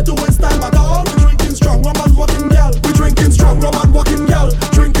come here to waste time at all. We drinking strong rum and walking, girl. We drinking strong rum and walking, girl.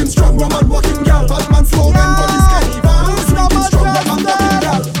 Drinking strong rum and walking, girl. Bad man slogan for this carnival. We drinking strong rum and walking,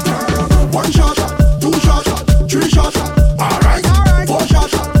 girl. One shot, two shot, three shot. Alright. Four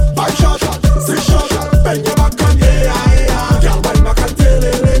shot, five shot, six shot. Bend your back and yeah. Girl, bend back and tail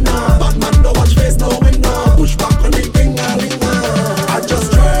it now. Bad man don't watch face, no winner. Push back on the thing, I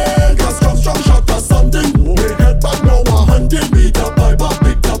just drank a strong shot or something. We head back now, 100 meter pipe up,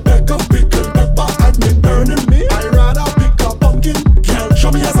 pick up, back up, pickle pepper, and me burning me. I rather pick up pumpkin. Girl,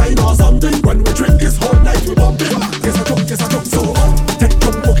 show me a sign or something. When we drink this whole night, we bumping. Guess I jump, so take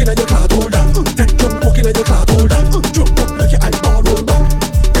jump, walking at your car, hold on. Take jump, walking at your car, hold on. Jump up like your eyeball roll back.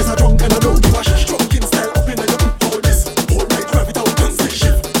 Guess I drunk and I don't give a shit. Drunken style up in your hold this. Whole night, rev it out and say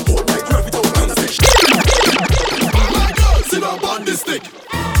shift. Whole night, rev it out and say shift. My girl, sit up on this stick.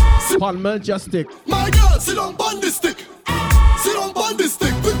 Pan Mejustik. My girl, sit on this stick. Sit on this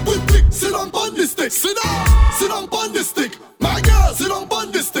stick. Quick. Sit on this stick. Sit on this stick. My girl, sit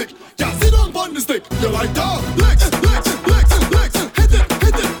on this stick. Yeah, sit on this stick. You like that? Legs. Hit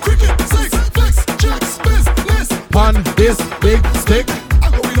it. Cricket, six, flex, checks, business. On this big stick.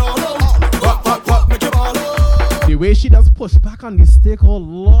 I'm going all out. What, make your ball out. The way she does push back on the stick, oh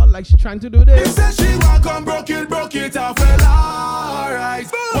Lord, like she trying to do He this. said she walk on broke it off, well, alright.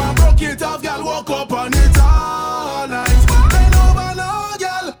 One broke it off, girl, walk up on it all night. Bend over now,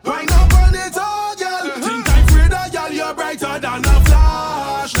 girl, wind up on it all, girl. Think I'm afraid of, girl, you're brighter than a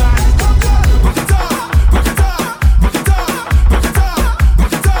flashlight. Come, girl, rock it off.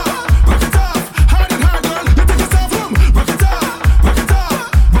 Hard, girl, you take yourself home. Rock it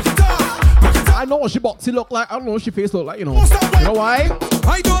off. I know what she boxy look like. I don't know what she face look like, you know. You know why?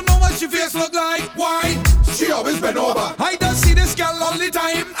 I don't know what she face look like. Why? She always been over. I just see this girl all the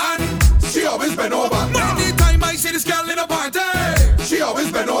time and She always been over. anytime I see this girl in a party, She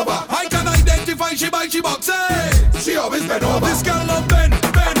always been over. I can identify she by she boxy. She always been over. This girl love bend.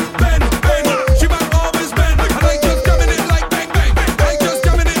 She might always bend, and I just jamming it like bang.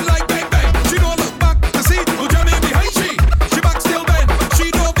 She don't look back to see who jamming behind she. She back still bend. She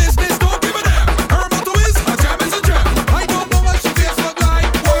no business, don't give a damn. Her motto is a jam is a jam. I don't know what she face look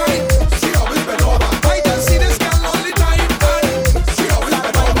like. Why? She always been over. I just see this girl all the time and She always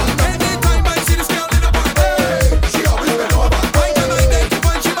been over. anytime I see this girl in a party, She always been over. I can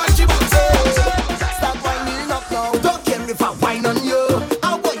identify she by she boxy. Start winding up now. Don't care if I whine on you.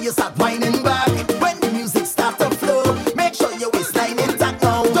 I want you start whining back. When the music start to flow, make sure your waistline intact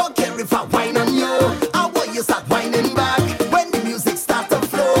now. Don't care if I whine on you. I want you start whining back. When the music start to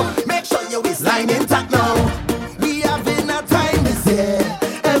flow, make sure your waistline intact now. We having a time this year.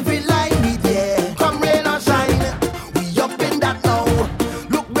 Every line we there. Come rain or shine, we up in that now.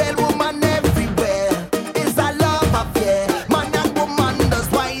 Look, well, woman everywhere. It's a love affair. Man and woman does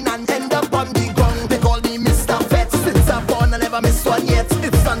wine and end up on the ground. They call me Mr. Fett. Since I'm born, I never miss one yet.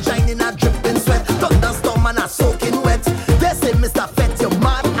 It's sunshine in a dripping sweat. Thunderstorm and a soaking wet. They say Mr. Fett, you're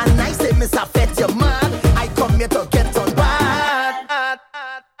mad. And I say Mr. Fett, you're mad. I come here to get on bad.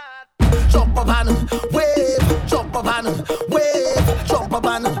 Jump up and wave. Jump up and wave. Jump up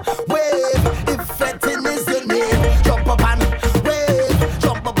and wave. If fetting is your name. Jump up and wave.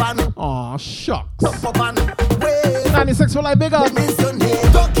 Jump up and Aw, shucks. jump up and wave. 96 for like big up. Is your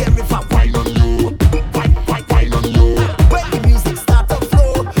name. Don't care if I whine on you. Whine on you. When the music start to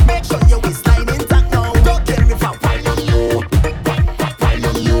flow, make sure your waistline intact now. Don't care if I whine on you. Whine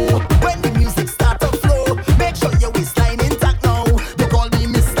on you. When the music start to flow, make sure your waistline intact now. They call me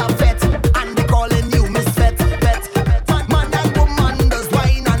Mr. Fett, and they calling you Miss Fett. Man and woman does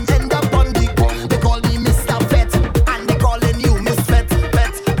wine and end up on the ground. They call me Mr. Fett, and they calling you Miss Fett.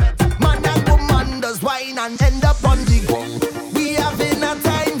 Man and woman does wine and end up on the ground. We have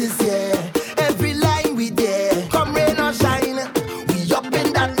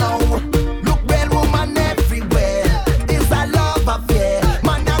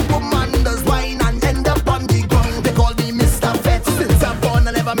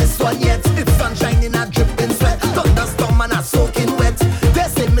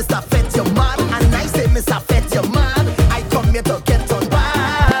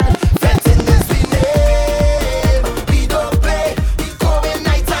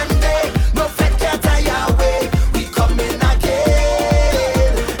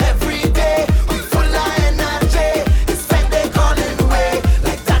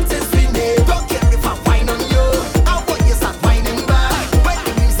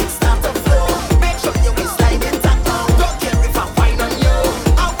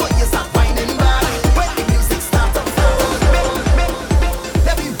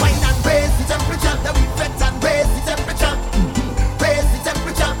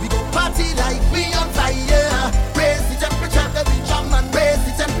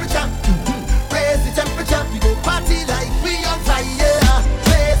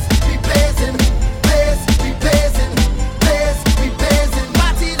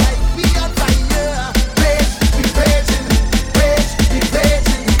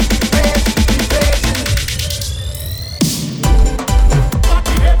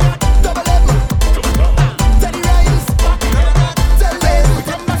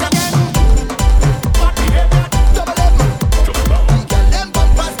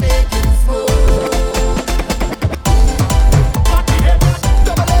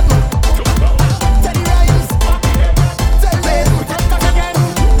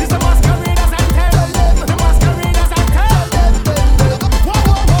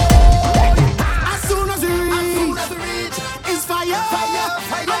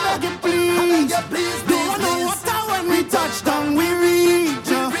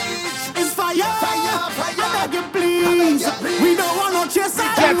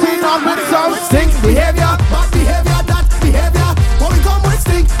stink behavior, bad behavior, that behavior. When we come with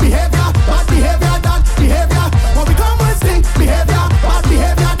stink behavior, bad behavior, that behavior. When we come with stink behavior, bad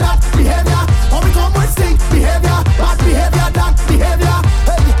behavior, that behavior. When we come with stink behavior, bad behavior, that behavior.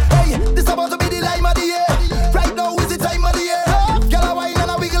 Hey, this about to be the time of the year. Right now is the time of the year. Girl, a wine and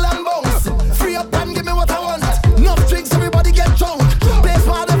a wiggle and bounce. Free up and give me what I want. Enough drinks, everybody get drunk. Play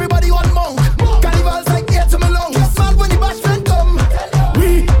smart, everybody on monk. Carnival's like air to my lungs. Smart when the bashment come.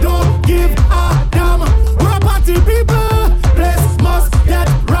 We don't give a damn. We're a party people. Place must get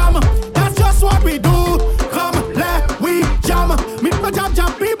ram. That's just what we do. Come, let we jam. Meet my jam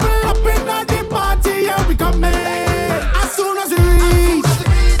people up in the party. Yeah, we come in. As soon as we reach,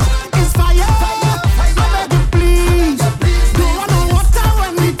 it's fire. I beg you please. Don't want no water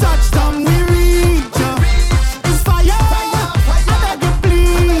when we touch down. We reach. It's fire. I beg you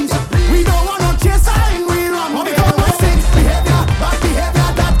please. We don't want no chaser and we run. When we come with stink behavior, bad behavior,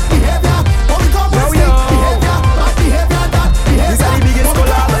 that behavior. When we come with stink behavior, bad behavior, that behavior. These are the biggest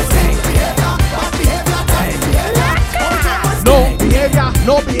collabs. Stink behavior, bad behavior, that behavior. When we come with No behavior,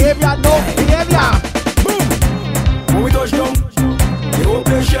 no behavior, no behavior. When we touch down, they won't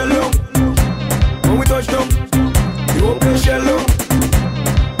play shallow. When we touch down, they won't play shallow.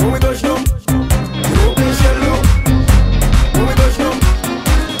 When we touch down, they won't play shallow. When we touch down,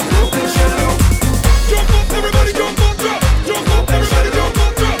 they won't play shallow. Jump up, everybody jump up, drop. Jump up, everybody jump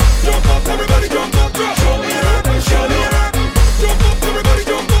up, drop. Jump up, everybody jump up, drop. Show me your rock, show me your rock. Jump up, everybody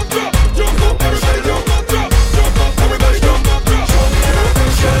jump up, drop. Jump up, everybody jump up, drop. Jump up, everybody jump up, drop. Show me your rock,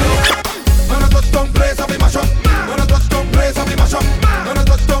 show me your rock. When I touch down, place I be mash up. When I touch down, place I be mash up. When I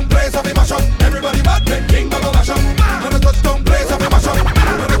touch down, place I be mash up. Everybody bad, then king baba mash up. When I touch down, place I be mash up.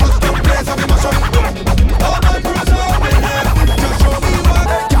 When I touch down, place I be mash up. All my crews are in here. Just show me what.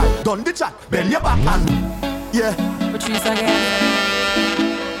 Done the chat, bend your back and yeah. Patrice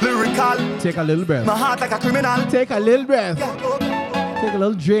again. Lyrical. Take a little breath. My heart like a criminal. Take a little breath. Take a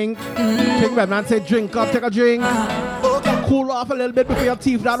little drink. Take a breath, man. Say drink up. Take a drink. Cool off a little bit before your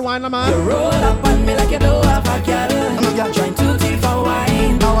teeth that wine, man. You roll up on me like you don't have a girl. Join two teeth for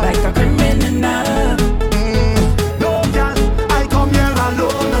wine, like a criminal. No girl, I come here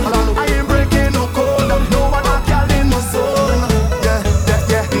alone. I ain't breaking no code. No one a girl in my soul. Yeah.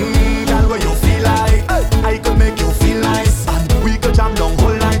 Girl, where you feel like I could make you feel nice, and we could jam down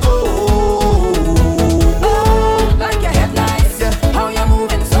whole night. Oh, like your head nice. Yeah. How you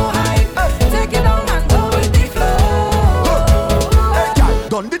moving so high? Take it down and go with the flow. Girl,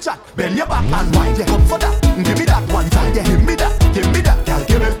 done the chat, bend your back and wine. Yeah, come for that. Give me that one time. Yeah, give me that. Girl, give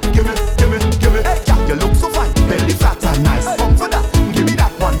me. Hey, girl, you look so fine. Belly flat and nice. Come for that. Give me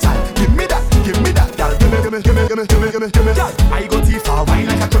that one time. Give me that. Girl, give me. Girl, I go too far, wine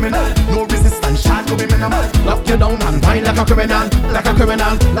like a criminal. No resistance, shot to be minimal. Lock you down and wine like a criminal.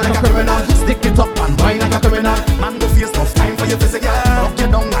 Stick it up and wine like a criminal. Man, go face tough time for your physical. Lock you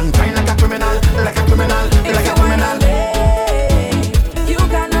down and wine like a criminal. You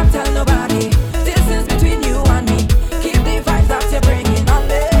cannot tell nobody. This is between you and me. Keep the vibes that you're bringing on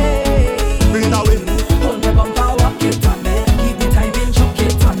me. Bring it away. Hold me bumper, walk it on me. Keep the timing, choke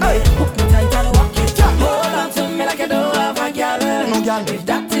it on me. Hook me tight and walk it. Hold on to me like you don't have a girl. No girl. If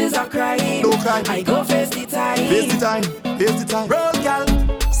that is a crime, No crime. I go face the time. Face the time. Roll, girl,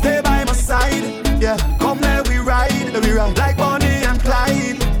 stay by my side. Yeah, come let we ride. Like Bonnie and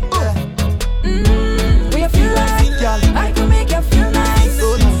Clyde. We feel like Girl. I could make you feel nice.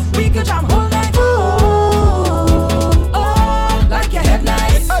 So nice. We could jam all night. Oh, like your head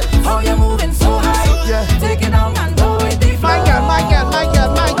nice. How you moving so high? Yeah. Take it down and go with the flow. My girl,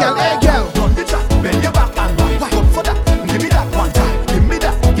 hey girl. Done the chat, bend your back and wine. Come for that, give me that one time. Give me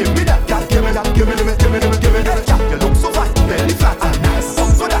that, girl, give me that. Give me that. Girl, you look so fine, belly flat and nice.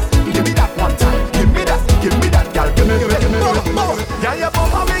 Come for that, give me that one time. Give me that, girl, give me. Yeah, your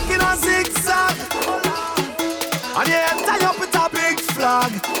bumper making a zigzag, and your head tie up with a big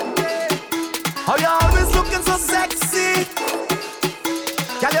flag. How you always looking so sexy?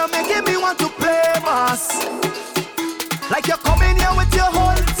 Girl, you're making me want to play mass. Like you're coming here with your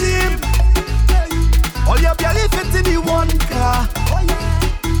whole team. All your belly fit in the one car.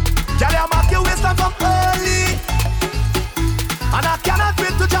 Girl, you mark your waistline from early, and I cannot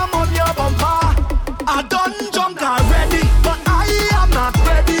wait to jam on your bumper. I done jump already, but I am not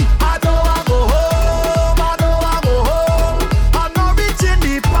ready. I don't wanna go home. I'm not reaching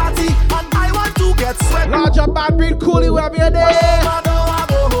the party, and I want to get sweaty. Larger bad breed coolie, we have you there. I don't wanna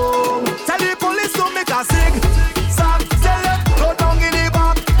go home. Tell the police to make a sig. Sag, tell them, go down in the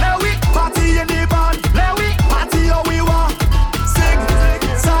back. Let we party in the band. Let we party how we want. Sig,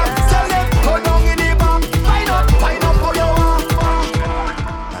 sag, tell them, go down in the back. Wind up how you want.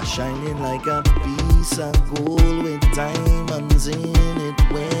 Shining like like a piece of gold with diamonds in it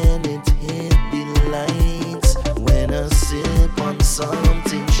when it hit the lights. When I sip on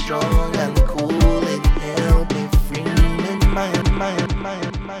something strong and cool, it help me free my mind.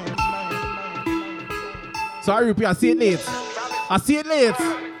 Sorry, Rupi, I see it late.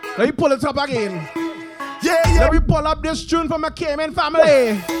 Let me pull it up again. Yeah. Let me pull up this tune from my Cayman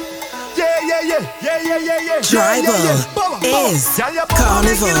family. Yeah. Tribal is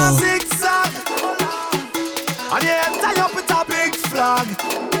Carnival. And you tie up with a big flag.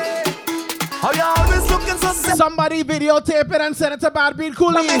 How you always looking so sick. Somebody videotape it and send it to Bad Beat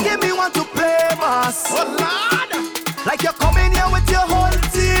Coolie. Making me want to play mass. Oh Lord. Like you're coming here with your whole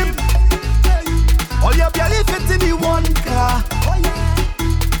team. All your belly fit in the one car.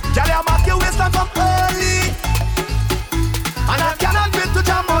 Girl, you mark your waistline from early. And I cannot wait to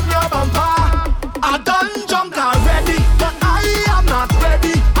jam on your bumper. I done jumped already, but I am not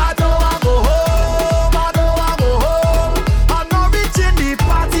ready. I don't want to go home. I'm not reaching the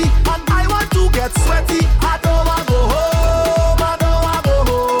party, and I want to get sweaty. I don't want to go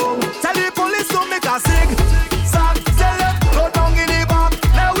home. Tell the police to make a sig. Zag, tell them, go down in the back.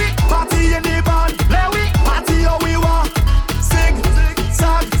 Let we party in the band. Let we party how we want. Sig,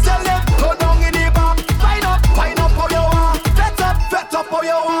 zag, tell them, go down in the back. Find up how you want. Fet up how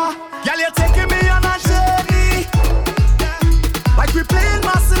you want. Girl, you're taking me on a journey. Like we playing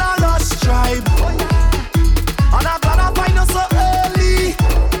mass in a lost tribe. And I'm glad I find you so early.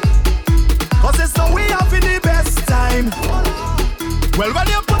 Cause it's the way I'm in the best time. Well, when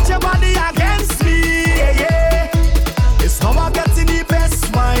you put your body against me, yeah. It's how I get in the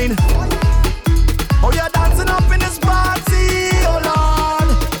best wine. Oh, you're dancing up in this party, oh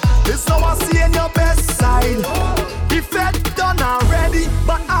Lord. It's how I see in your best side. The fed done already,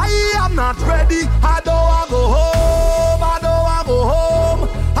 but I am not ready. I don't want to go home.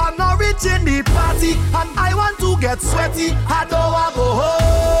 I'm not reaching the party, and I want to get sweaty. I don't want to go home.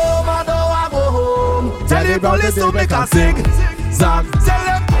 Tell the police to make a sig. Zag. Tell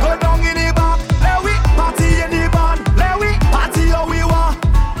them, go down in the back. Let we party in the band. Let we party how we want.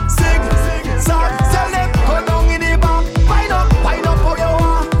 Sig, zag. Tell them, go down in the back. Wind up how you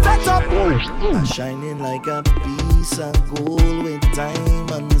want. Fet up. I'm shining like a piece of gold with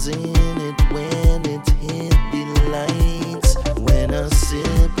diamonds in it when it hit the lights. When I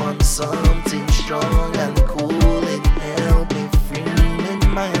sip on something strong and cool, it help me free my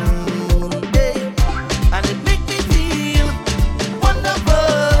mind. Hey. And it make me feel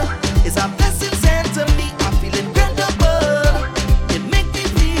wonderful. It's a blessing sent to me. I feel incredible. It make me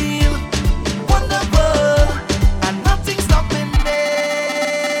feel wonderful, and nothing's stopping me.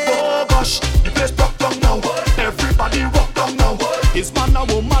 Oh gosh, the place rock down now. Everybody rock down now. It's man and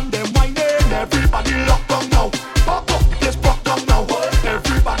woman, them whining. Everybody lock down now. Pop up, the place rock down now.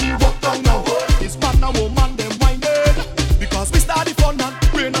 Everybody rock down now. It's man and woman, them whining. Because we start the fun and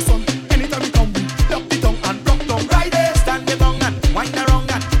rain and sun. Anytime we come, we lock the tongue and rock down right there. Stand the bong and wind around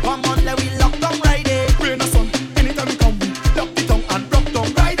and come on, let we lock down right there. Rain and sun. Anytime we come, we lock the tongue and rock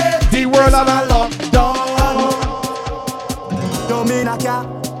down right there. The world on a lockdown. You mean I can't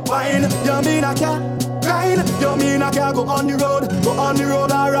wine? You mean I can't grind? You mean I can't go on the road?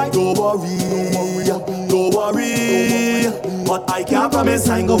 Alright. Don't worry. But I can't promise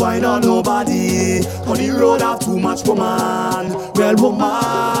I ain't go wine on nobody. On the road have too much woman. Well, woman,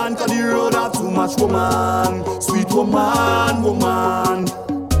 on the road have too much woman. Sweet woman.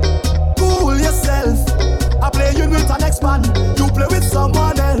 Cool yourself. I play you with an ex-man. You play with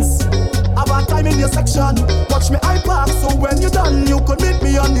someone else. Have a time in your section. Watch me I park, so when you're done, you could meet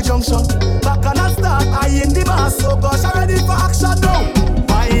me on the junction. Back and I start, I in the mass. So gosh, I'm ready for action now.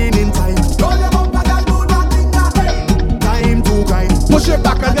 Fine in time. Roll your bumper, girl, do that thing that hey. Time to grind. Push it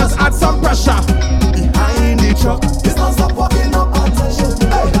back and just add some pressure. Behind the truck, it's not stop walking up attention.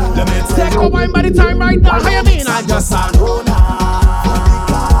 Hey, let me take a wine by the time right now. How you mean? I just said,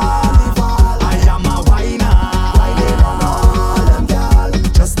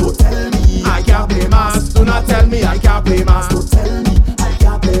 do not tell me I can't play mass. Don't tell me I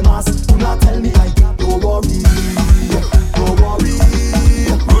can't play mass. Do not tell me I can't. Don't worry.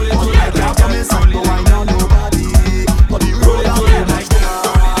 Roll it to like that. Roll it like that. Nobody. But the road out there like that.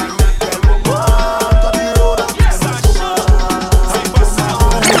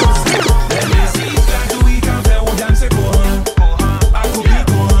 Let me see that we can play with them.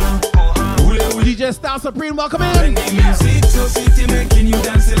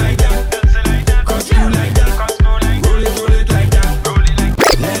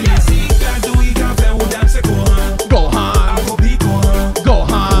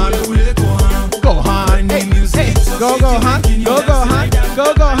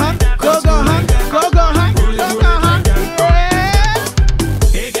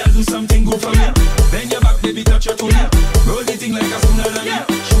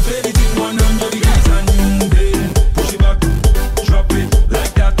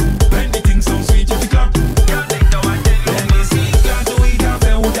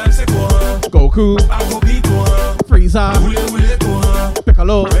 Goku, Frieza,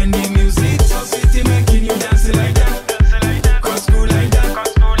 Piccolo. When the music so city making you dance it like that. Cause cool like that.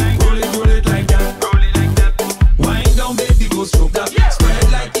 Roll it like that. Wind down, baby, go stroke that.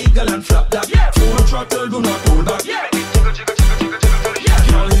 Spread like eagle and flap that. Full throttle, do not hold back. Girl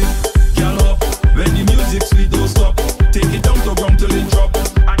hit, girl up. When the music sweet, don't stop. Take it down to ground till it drop.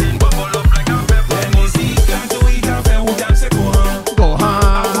 And then bubble up like a pep. When the music can do it, and fair who dance it, go on. Go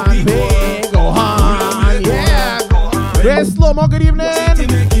on, baby, go on, yeah. Very slow mo, good evening.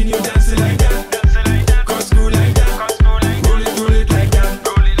 Making you dance it like that. Cause cool like that. Roll it like that.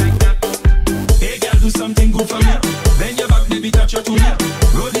 Hey girl, do something good for me. Bend your back, baby, touch your toonie.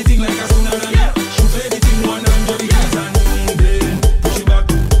 Roll the thing like a tsunami. Shoot everything 100 degrees and then push it back.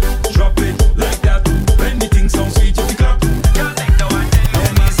 Drop it like that. When the thing sounds sweet, you clap. Girl, take the one.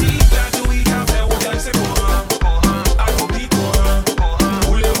 Let me see that you eat and fair would dance it, go on. I go beat, go on.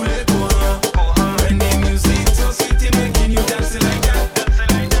 Ule, go on. When the music so sweet, it making you dance it like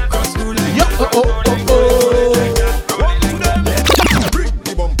that. Cause cool like that. Bring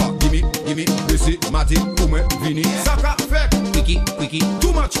the bumper, gimme, this is Matty, Kume, Vini. Soca, fake, quickie,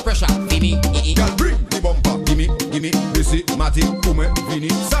 too much pressure, Vini. Girl, bring the bumper, gimme, this is Matty, Kume, Vini.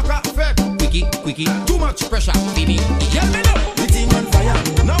 Soca, fake, quickie, too much pressure, Vini. Girl, me know, the thing on fire,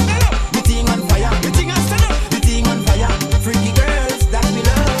 no, me know, the thing on fire, the thing on stand up, the thing on fire, freaky girls that we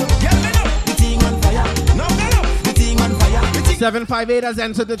love. Girl, me know, the thing on fire, no, me know, the thing on fire, the thing. 758 has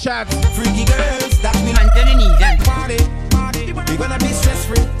entered the chat. Freaky girls that we love. Party, we gonna be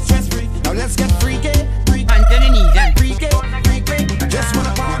stress-free. Now let's get freaky. Freaky. Just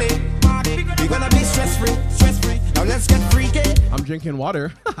wanna party. We gonna be stress-free. Now let's get freaky. I'm drinking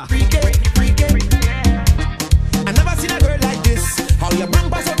water. Freaky. I never seen a girl like this. How your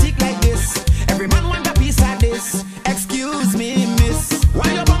bumper so thick like this? Every man want a piece of this. Excuse me, miss.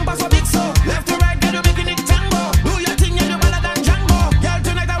 Why your bumper so big so? Left to right, girl, you making it tango. Do your thing and you better than Django. Girl,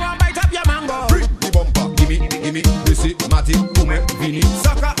 tonight I want bite up your mango. Bring the bumper, gimme, this is Matty, Kume, Vini.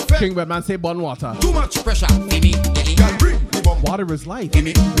 Soca, fake. King Redman say bun water. Too much pressure, Vini. Girl, bring the bumper. Water is life.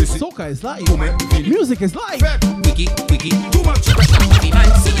 Gimme, this is Soca is life. Kume, Vini. Music is life. Quickie, too much pressure, Vini.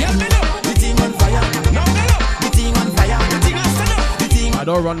 Girl, me know, the thing on fire. No, me know, the thing on fire. The thing on stand up, the thing. I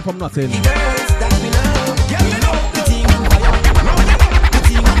don't run from nothing. Girls that we love. Girl, me know, the thing on fire. No, me know, the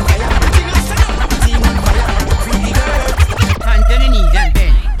thing on fire. The thing on stand up, the thing on fire. Freaky girls. Hand to the knees and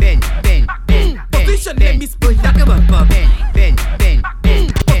bend. Official name is Boy Like a bumper, bend.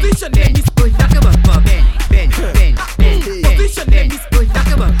 Official name is Boy Like a bumper, bend. Official name is Boy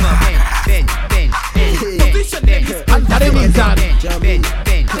Like a bumper, bend. Official name is Hand to the knees and Bend.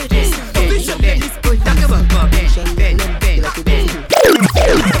 Official name is Boy Like a bumper, bend.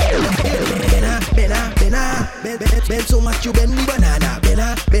 Bend so much you bend the banana.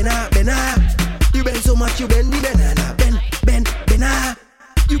 Bena. You bend so much you bend the banana. Bena.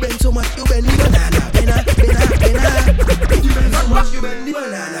 You bend so much you bend the banana. Bena. You bend so much you bend the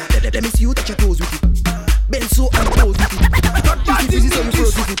banana. Let me see you touch your toes with it. Bend so and pose with it. Not easy so you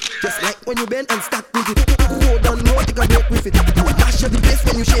froze with it. Just like when you bend and stack with it. Hold on more, take a break with it. Mash up the place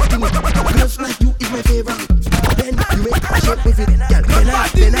when you shaking it. Girls like you is my favorite. Bend, you make a shape with it. Girl,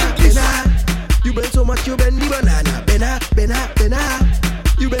 Bena. You bend so much you bend the banana. Bena.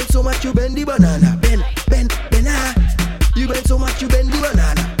 You bend so much you bend the banana. Bena. You bend so much you bend the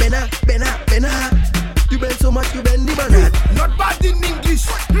banana. Bena. You bend so much you bend the banana. Not bad in English,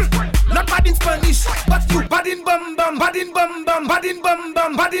 not bad in Spanish, but you bad in bum bum, bad in bum bum, bad in bum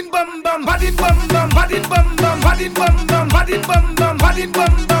bum, bad in bum bum, bad in bum bum, bad in bum bum, bad in bum bum, bad in bum bum, bad in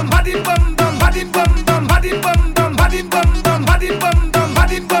bum bum, bad in bum bum, bad in bum bum, bad in bum bum, bad in bum bum, bad in bum bum,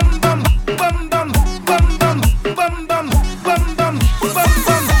 bad in bum bum, bum bum, bum bum, bum bum, bum bum, bum bum.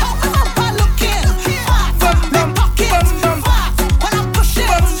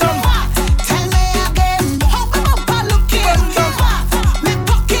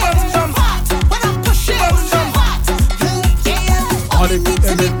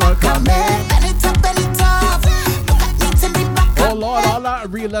 Oh Lord, all that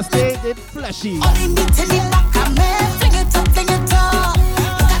real estate, it's fleshy.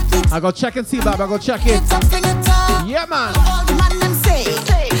 I go check and see, Bob. I go check it. Yeah, man. All the man them say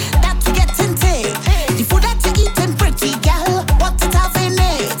that you getting take. The food that you eating pretty, girl. What it have in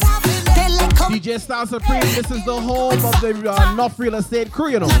it? They like DJ Star Supreme. This is the home of the North Real Estate crew,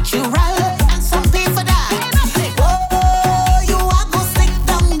 you know. natural and some pay for that. Oh, you are go stick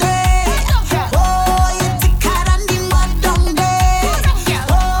down there. Oh, you thicker than the mud down there.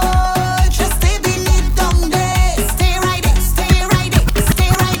 Oh, just stay beneath down there. Stay right there, stay right there, stay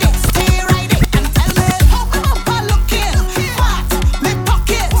right there, stay right there. And tell me how come I'm looking fat, me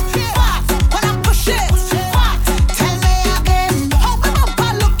pocket fat. When I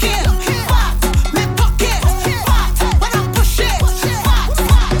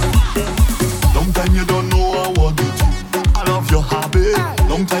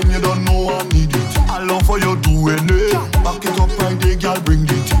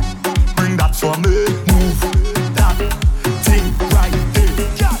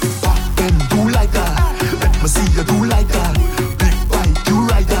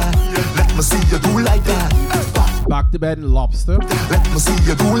bend, lobster. Let me see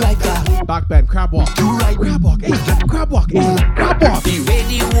you do like that. Back bend, crab walk. Do right. Crab walk, hey, crab walk, hey, crab walk. The way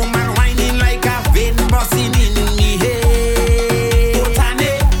the woman whining like a vein busting in me head.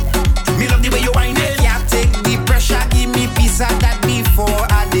 Botane, me love the way you whine it. Yeah, take the pressure, give me piece of that before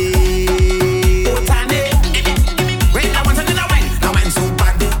I day. Botane, wait, I want another wine. Now I'm so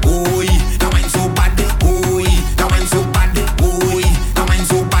bad, boy. Now I'm so bad, boy. Now I'm so bad, boy. Now I'm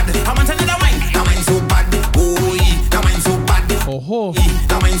so bad. I want another wine. Now I'm so bad, boy. Now I'm so bad. Oh-ho.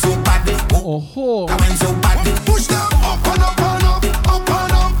 Now I'm so bad. Oh-ho. Now I'm so bad. Push them up and up and up, up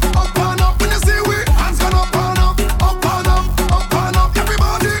and up, up and up. When you see we hands gone up and up, up and up, up and up.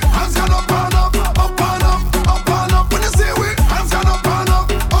 Everybody hands gone up and up, up and up, up and up. When you see we hands gone up and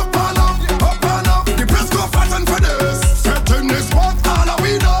up, up and up, up and up. The press go fatten for this. Fretting this what all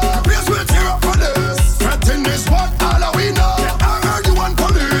we know. The place will tear up for this. Fretting this what all we know. I heard you want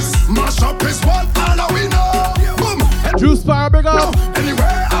police. Mash up is what all we know. Boom. Juice fire, big up.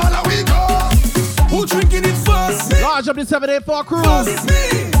 Anywhere all we go. Who drinking it first? Large up the 784 crew. First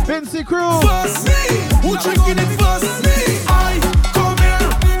me. Vinci crew. First me. Who drinking it first? Me. I come here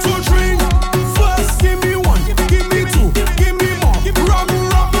to drink first. Give me one, give me two, give me more. Rum,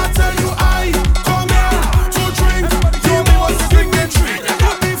 rum, I tell you I come here to drink. Give me one, give me three.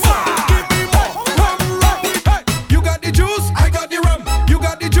 Give me four, give me more. Rum, rum. Hey, you got the juice, I got the rum. You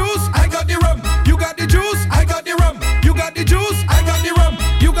got the juice, I got the rum. You got the juice, I got the rum. You got the juice, I got the rum.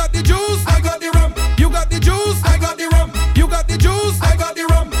 You got the juice, I got the rum. You got the juice, I got the rum. You got the juice, I got the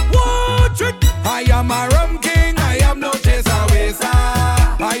rum. What trick? I am a rum king, I am no chaser waster.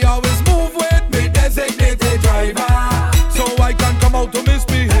 I always move with me designated driver, so I can come out to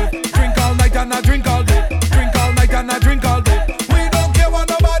misbehave. Drink all night and I drink all day. Drink all night and I drink all day. We don't care what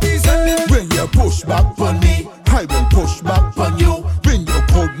nobody says. When you push back on me, I will push back on you. When you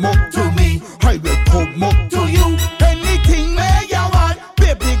come up to me, I will come up to you. Anything where you want,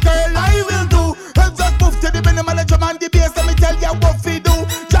 baby girl, I will do. I'll just move to the minimum and drum and the bass. Let me tell you what we do.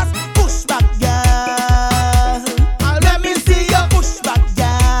 Just push back, girl. Let me see you push back,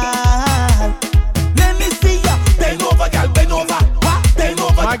 girl. Let me see you bend over, girl, bend over. What? Bend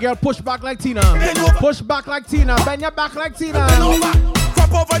over. My girl, push back like Tina. Bend over. Push back like Tina. Bend your back like Tina. Bend over.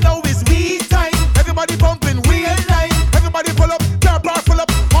 Crop over now is we time. Everybody pumping wheel line. Everybody pull up, car park full up.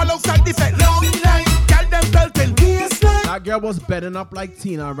 All outside this like long line. Girl them belting waistline. That girl was bedding up like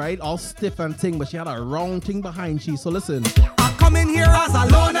Tina, right? All stiff and ting, but she had a round thing behind she. So listen. I come in here as a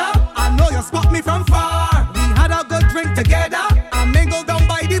loner. I know you spot me from far. We had a good drink together and mingled down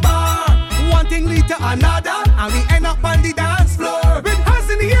by the bar. One thing lead to another, and we end up on the dance floor. With hands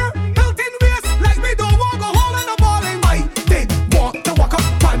in the air, belt in waist, like we don't want go home and a balling. I did want to walk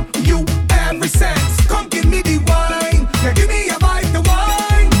up on you every sense. Come give me the wine, yeah, give me a bite the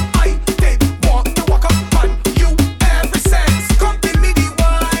wine. I did want to walk up on you every sense. Come give me the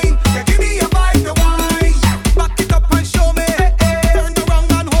wine, yeah, give me a bite the wine. Back it up and show me. Turn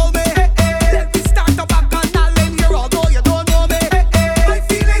around and hold me. Let me start the back and I'll in here although you don't know me. My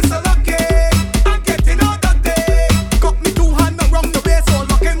feelings so lucky. I'm getting out of day. Got me two hands around the waist, so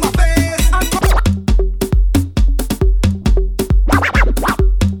look in my face. I'm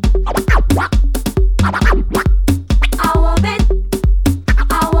Our bed,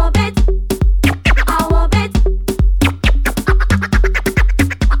 our bed, our bed,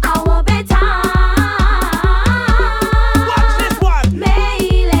 our bedtime. Watch this one.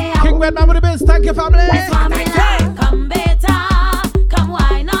 Melee, King Red Man with the biz. Thank you, family. come better, come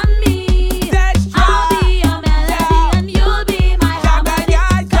wine on me. I'll be your melody and you'll be my harmony.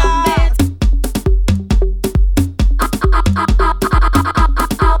 Come better,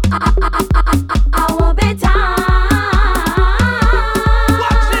 our bedtime.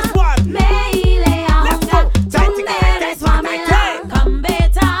 Watch this one. Melee, come better, come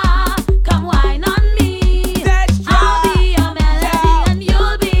better, come wine on me. I'll be your melody and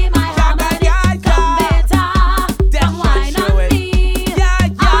you'll be my harmony. Come better, come wine on me.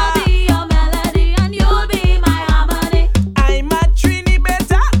 I'll be your melody and you'll be my harmony. I'm a Trini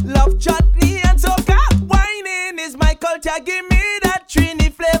better, love chutney and soca. Whining is my culture, give me that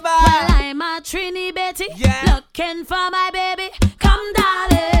Trini flavor. Well, I'm a Trini Betty, looking for my baby. Come,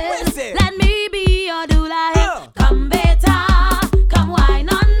 darling, let me be your doula. Come better, come wine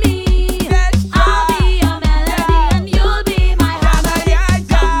on me. I'll be your melody and you'll be my harmony.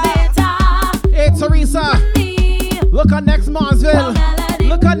 Come better, Hey, Teresa. Look at next Marsville.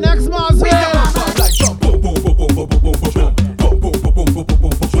 Look at next Marsville.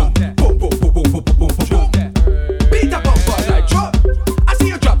 Beat a bumper like drum. I see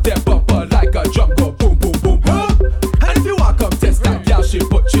you drop that bumper like a drum. Go boom, boom, boom, boom. And if you walk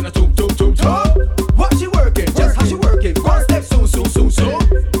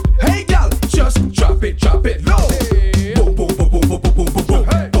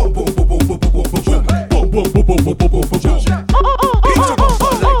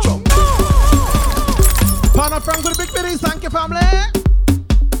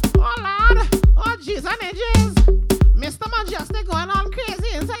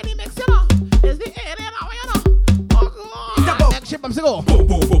vamos a go.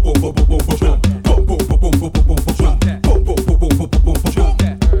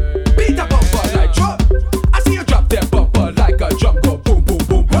 Beat a bumper like drum. I see you drop that bumper like a drum. Go boom, boom,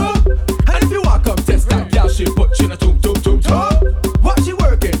 boom, boom. And if you want come test that, girl, she put you in a toom, toom, toom, toom. What she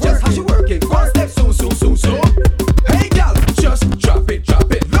working? Just how she working? One step soon, soon, soon, soon. Hey, girl, just drop it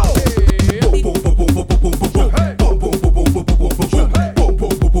low. Boom, boom, boom, boom, boom, boom, boom, boom, boom. Boom, boom, boom, boom, boom, boom, boom, boom, boom. Boom,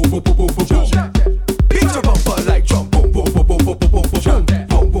 boom, boom, boom, boom, boom, boom, boom. Beat your bumper like drum. Boom, boom, boom, boom, boom, boom, boom, boom.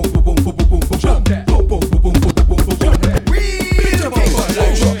 Boom, boom, boom, boom, boom, boom, boom, boom. Boom, boom, boom, boom, boom, boom, boom, boom. Beat your bumper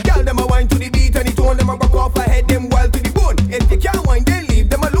like drum. Girl, them a wine to the beat and the tone. Them a rock off ahead, them wild to the bone. If you can't wine, then leave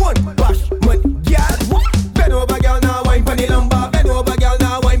them alone. Bash, man, girl. Bend over, girl, now wine pon the lumbar. Bend over, girl,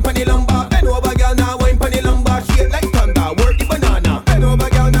 now wine pon the lumbar. Bend over, girl, now wine pon the lumbar. Shake like thunder, work the banana. Bend over,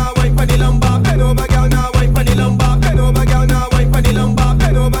 girl, now wine pon the lumbar. Bend over, girl, now wine pon the lumbar. Bend over, girl, now wine pon the lumbar.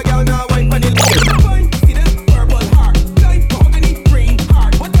 Bend over, girl, now wine pon the lumbar. See this purple heart, like mahogany green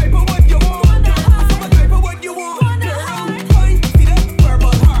heart. What type of what you want? What type of what you want? See this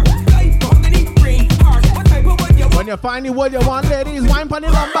purple heart, like mahogany green heart. What type of what you want? When you find the wood you want, ladies, wine pon the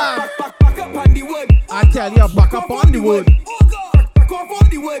lumbar. Back up on the wood. I tell you, back up on the wood. Oh God, back off on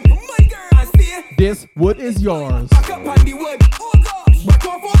the wood. My girl, I say. This wood is yours. Back up on the wood. Oh God, back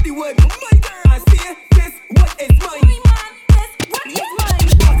off on the wood. My girl, I say. This wood is mine. This wood is mine.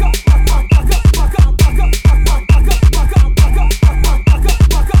 Back up, back up, back up, back up, back up, back up, back up, back up, back up, back up, back up,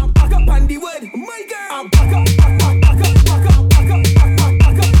 back up, back up on the wood. My girl, back up, back up, back up, back up, back up,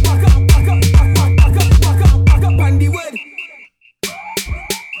 back up, back up, back up, back up, back up, back up, back up, back up on the wood.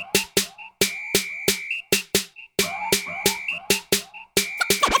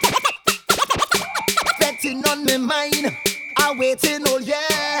 Betting on me mind, I'm waiting all year.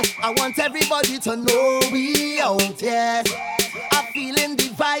 I want everybody to know we out here. I'm feeling the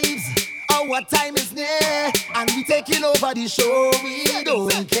vibes. Oh, what time is near? And we taking over the show. We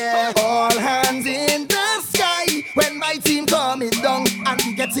don't care. All hands in the sky when my team coming down. And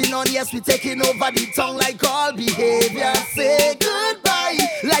we getting on, yes, we taking over the tongue. Like all behavior, say goodbye.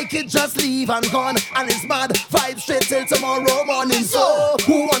 Like it just leave and gone. And it's mad vibe straight till tomorrow morning. So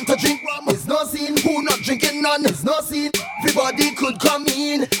who want to drink rum? It's no scene. Who not drinking none? It's no scene. Everybody could come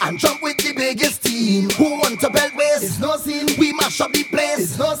in and jump with the biggest team. Who want to belt waist? It's no scene. We mash up the place.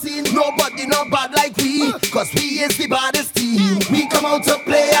 It's no scene. Nobody not bad like we, cause we is the baddest team. We come out to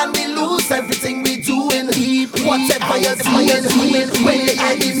play and we lose everything we doing. Whatever you're seeing, when they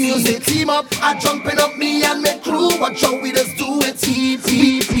hear the music, team up, I jumping up me and my crew. Watch how we just do it.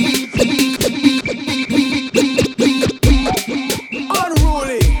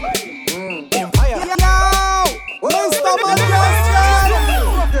 Unruly Empire. Yo, Mr. Manchester.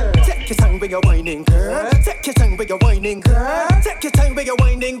 Take your time with your whining girl. Take your time with your whining girl. Take your time with your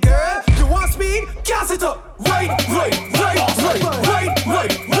whining girl. You want speed? Gas it up. Right, right, right, right, right,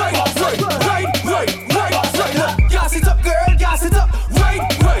 right, right, right, right, right, right. Gas it up, girl. Gas it up. Right,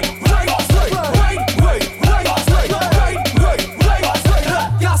 right, right, right, right, right, right, right, right, right,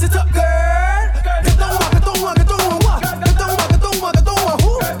 right. Gas it up, girl.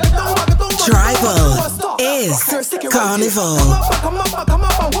 Tribal is Carnival. Come up,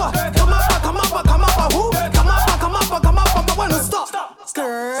 when we stop.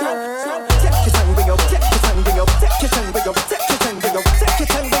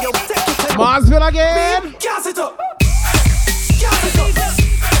 Marsville again. Gas it up. Gas it up.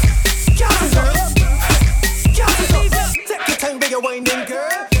 Gas it up. Gas it up. Take your time with your winding girl.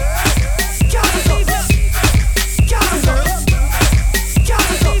 Gas it up. Gas it up.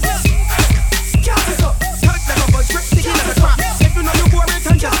 Gas it up. Gas it up. Touch like a buzz, grip, sticking like a trap. If you know you bore it,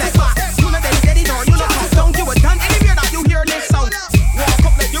 turn just like that. You know that it's dead, or you know that don't give a done. Anywhere that you hear this sound, walk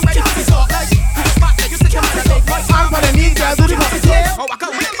up like you ready to be sort like. Back like you sit on the big boy. I'm gonna need girls to do the tail. Oh, I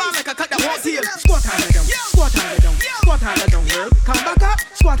can't wheel man like a cut that won't seal. Squat on it down, squat on it down, squat on it down, girl. Come back up,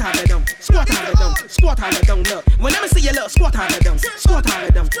 squat on it down, squat on it down, squat on it down, look. Whenever see you look, squat on it down, squat on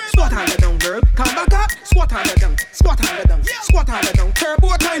it down, squat on it down, girl. Come back up, squat on it down, squat on it down, squat on it down.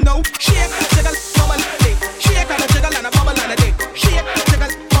 Turbo time now, shake, jiggle, bubble, dick. Shake and a jiggle and a bubble and a dick. Shake, jiggle,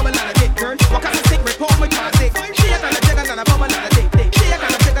 bubble and a dick, girl. Walk out the stick, report with my dick. Shake and a jiggle and a bubble and a dick. Shake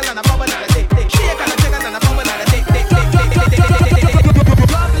and a jiggle and a bubble and a dick. Shake and a jiggle and a bubble and a dick.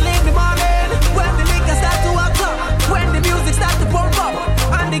 Trouble in the morning when the liquor start to walk up, when the music start to pump up,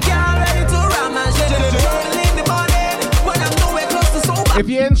 and the girl ready to ram and shake. Trouble in the morning when I'm nowhere close to sober. If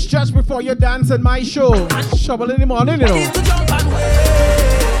you ain't stretched before you dance at my show, trouble in the morning, you know. Need to jump and wait.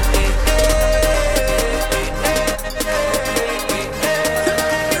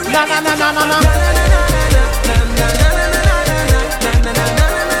 Na na na na na na.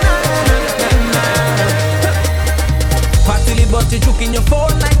 Party but you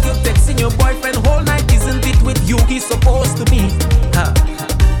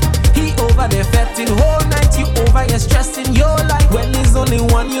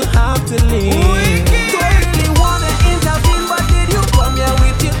one you have to leave. Totally wanna intervene, but did you come here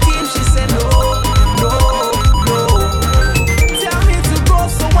with your team? She said no, no, no. Tell me to go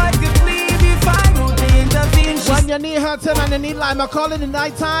so I could leave if I would intervene. When you need hurting and you need lime, I call in the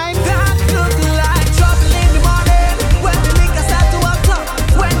night time. That look like trouble in the morning. When the liquor start to o'clock,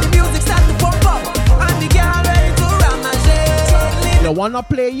 when the music start to pump up, and the girl ready to ramage. You wanna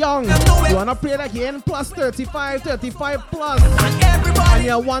play young, you wanna play like you're in plus 35 plus, and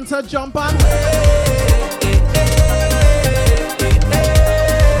you want to jump on.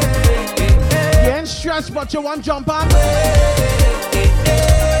 You ain't stressed, but you want to jump on.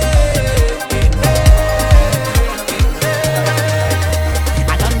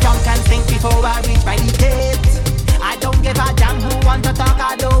 I don't jump and think before I reach my gate. I don't give a damn who want to talk,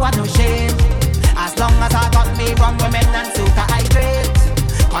 I don't want no shame. As long as I got me wrong women and soca I great.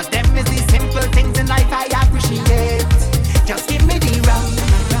 Cause them is the simple things in life I appreciate. Just give me the rum,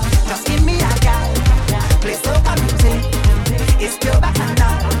 just give me a gal. Play soca music, it's pure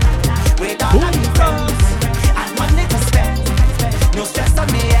bacchanal. With all of me friends, and money to spend. No stress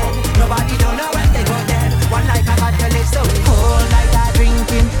on me head, nobody don't know when they go dead. One life I got to live, so whole night I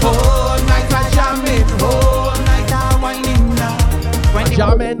drinking, whole night I jamming, whole night I winding down.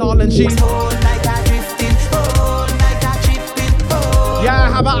 Jamming all and shit. Yeah, I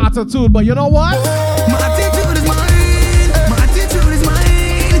have an attitude, but you know what? My attitude is mine. My attitude is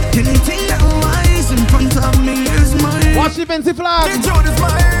mine. Anything that lies in front of me is mine. Watch the fancy flag. My attitude is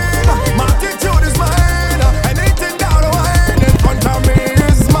mine. My attitude is mine. Anything that lies in front of me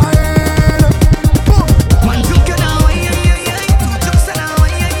is mine. One took it away, two took it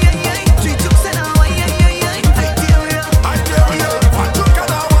away, three took it away. I tell you. One took it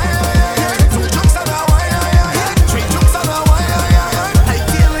away, two took it away, three took it away.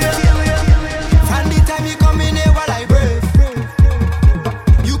 From the time you come in here while I breathe,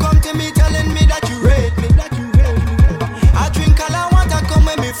 you come to me telling me that you rate me. I drink all I want, I come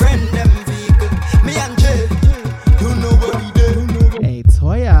with me friend them vehicle. Me and Jay, you know what we do. Hey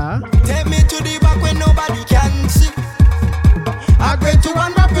Toya, take me to the back when nobody can see. I grade to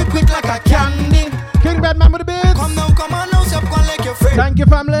one rapid quick like a candy. King Batman with the beats. Come now, stop going like your friend. Thank you,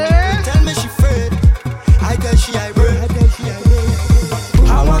 family. Tell me she afraid. I guess she I break.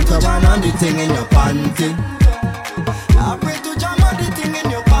 I want to jam on the thing in your panty. I pray to jam on the thing in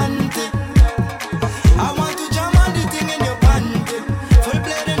your panty. I want to jam on the thing in your panty. Full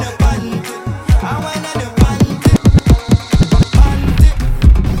blade in your panty. I wine on your panty. Panty.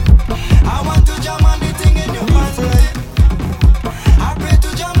 I want to jam on the thing in your panty. I pray to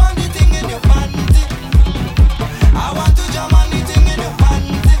jam on the thing in your panty. I want to jam on the thing in your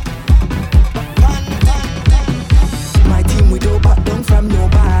panty. My team we don't back down from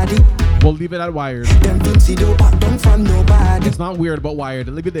nobody. We'll leave it at wired. Them things we don't back down from nobody. It's not weird, but wired.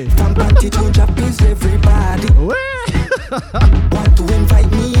 Leave it there. From panty to Japanese, everybody. Want to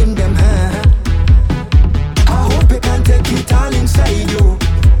invite me in them, huh? I hope you can take it all inside you.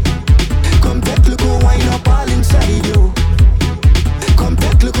 Come take little wine up all inside you. Come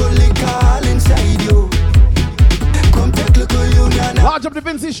take little liquor all inside you. Come take little union. Large up the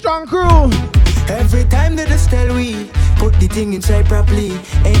Vinci Strong Crew. Every time that they tell we put the thing inside properly,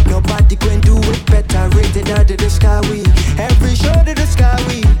 ain't nobody going do it better. Rated out of the sky we. Every show to the sky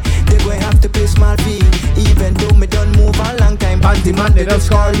we. They going have to pay small fee. Even though me done move a long time, panty man they just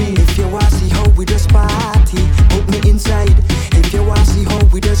call me. If you want see how we just party, put me inside. If you want see how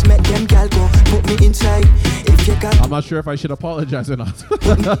we just met them gal go, put me inside. If you got I'm not sure if I should apologize or not. put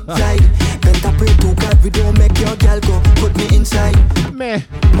me inside. Better pray to God we don't make your gal go, put me inside. Meh.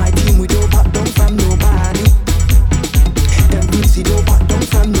 My team we don't back down from nobody. Them things we don't back down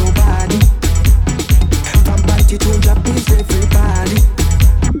from nobody. From panty to Japanese everybody.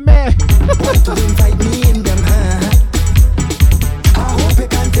 Meh. Want to invite me in them, huh? I hope you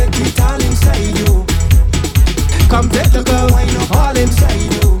can take it all inside you. Come take the girl wine up all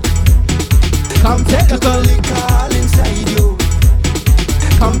inside you. Come take the girl liquor all inside you.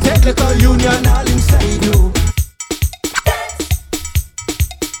 Come take the girl union all inside you.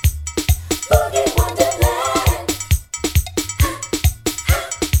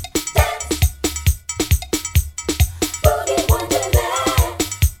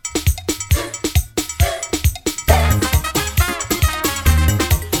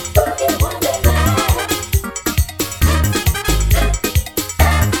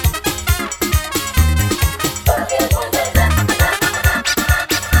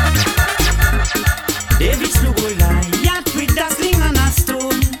 Every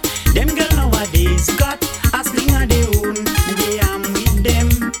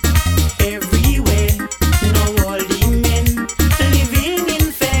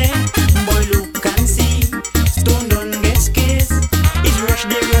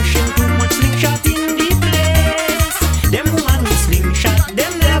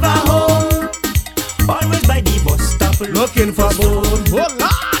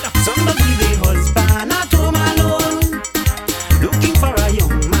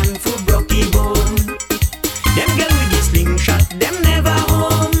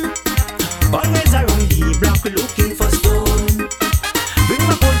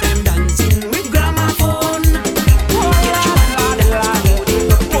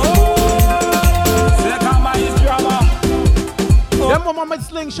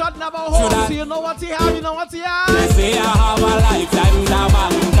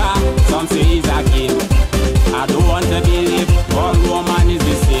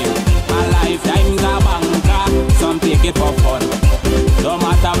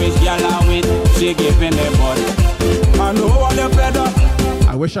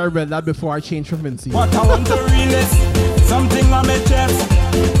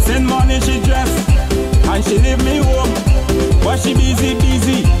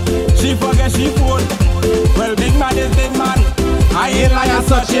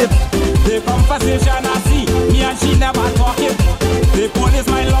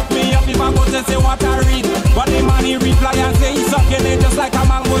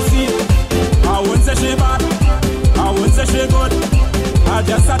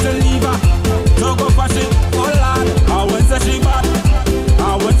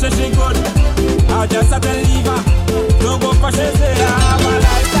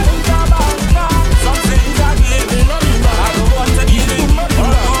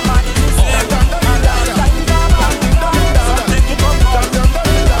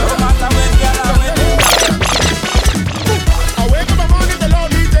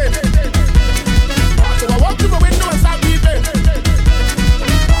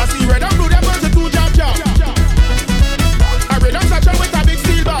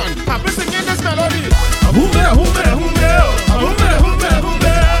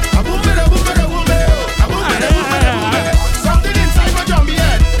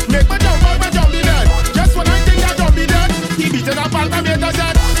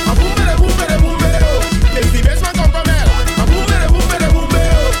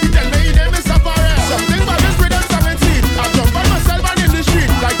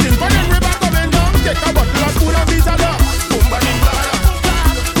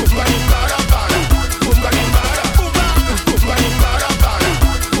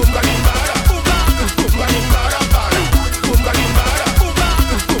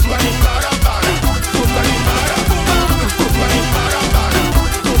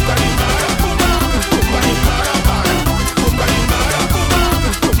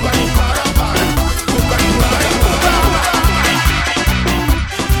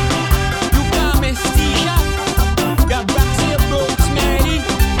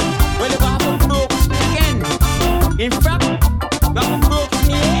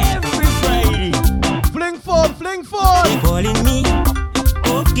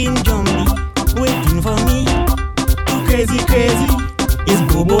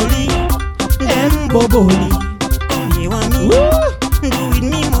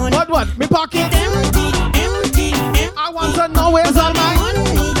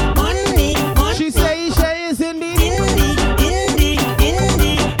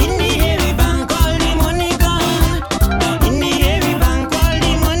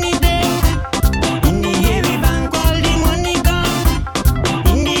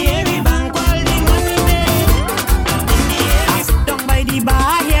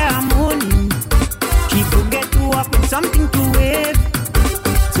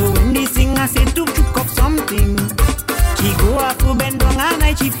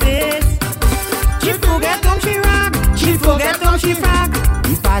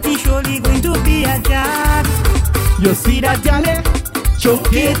You see that gal,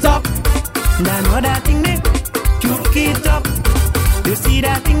 choke it up. Another thing, choke it up. You see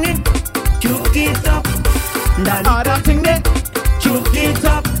that thing, choke it up. That other thing, choke it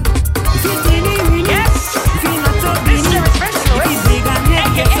up. If it's really, yes. If you're not so busy, if it's big and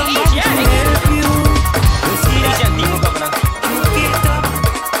heavy, get somebody to help you. You see that thing, choke it up.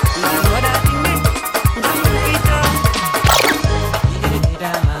 Another thing, choke it up.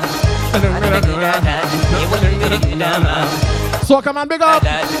 So come on, big up.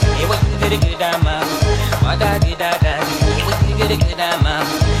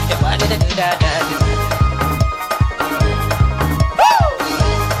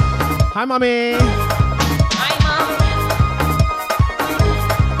 Hi, mommy. Hi, mom.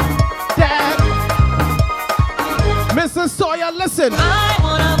 Dad. Mrs. Sawyer, listen. I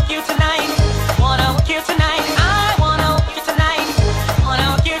wanna hook you tonight. Wanna hook you tonight. I wanna hook you tonight. Wanna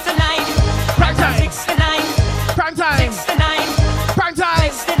hook you tonight. Prime time. 6 to 9. Prime time. 6 to 9. Prime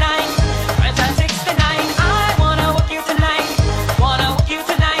time. 6 to 9. Prime time 6 to 9. I wanna hook you tonight. Wanna hook you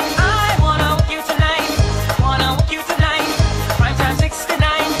tonight. I wanna hook you tonight. Wanna hook you tonight. Prime time 6 to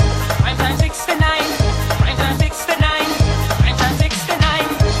 9. Prime time 6 to 9. Prime time 6 to 9. Prime time 6 to 9.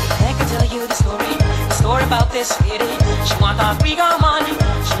 I can tell you the story about this lady. She want a free-gun man.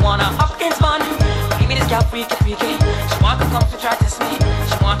 She want a Hopkins man. Give me this gal freaky. She want to come to try to test me.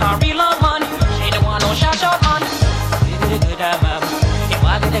 She want a real long man. She don't want no shot man. Give me the good mom. It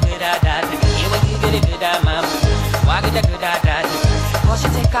was with a good dad. Well, she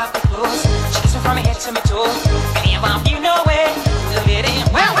take off the clothes, she kiss me from my head to my toe. Any of you know it, the lady.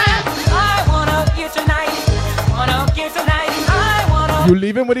 Well, I wanna hook you tonight. Wanna hook you tonight. I wanna. You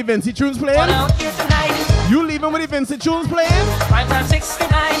leaving with the Vincy tunes playing? Wanna hook you tonight. You leaving with the Vincy tunes playing? Prime time 69.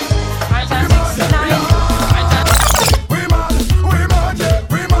 Prime time 69.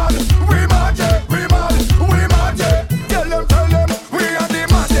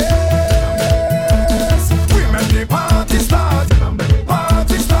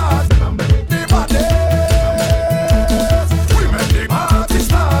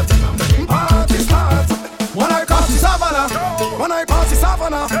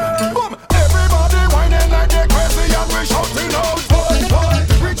 Boom! Everybody whining like they're crazy and we shouting out, boy, boy.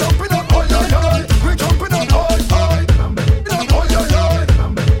 We jumping up, boy, boy, boy. We jumping up, boy, boy. Boy, boy, boy.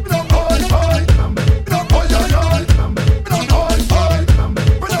 Boy, boy, boy. Boy, boy, boy.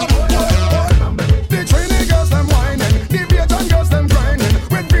 The trainee girls them whining, the Bajan girls them grinding.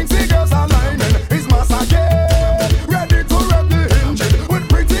 When Vincy girls are lining, it's mass again. Ready to rev the engine. When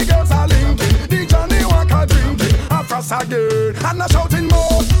pretty girls are linking, the Johnny Walker drinking. Across again, and I shouting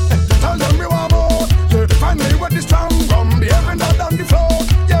more. Tell them we want more. Yeah, find me with the strong rum, the heaven out on the floor.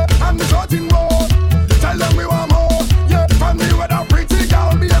 Yeah, and the shouting more. Tell them we want more. Yeah, find me with a pretty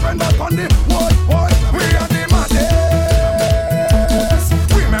girl, the heaven out on the wall. We are the maddest.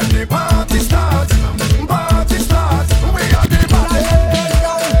 We make the party start. Party start. We are the maddest.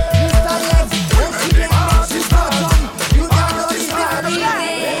 We make the party start. Party start.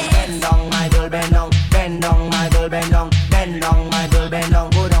 Bend down, my girl, bend down. Bend down, my girl, bend down. Bend down, my girl, bend down.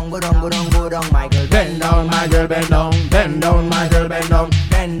 Go down, go down, go down, go down, my girl. Bend down, my girl, bend down. Bend down, my girl, bend down.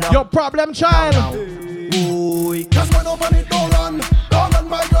 Bend down. Your problem child. Ooh. Just when up on it, don't run,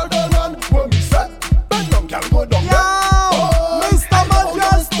 my girl, don't run. When we set, bend down, girl, go down. Yo, Mr.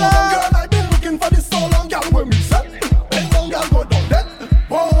 Majestic. Girl, I've been looking for this so long, girl. When we set, bend down, girl, go down. Then,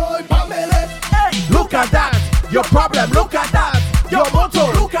 boy, Pamela. Hey, look at that. Your problem, look at that. Your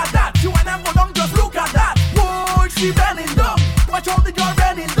motto, Look at that. You and them go down, just look at that. Whoa, she bending down. Watch out the girl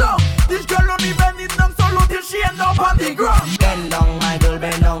bending down. This girl only bending down so low till she end up on the ground. Bend down, my girl,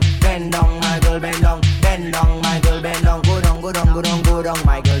 bend down. Bend down, my girl, bend down. Bend down, my girl, bend down. Go down, go down, go down, go down,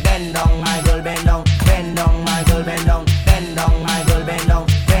 my girl. Bend down, my girl, bend down. Bend down, my girl, bend down. Bend down, my girl, bend down.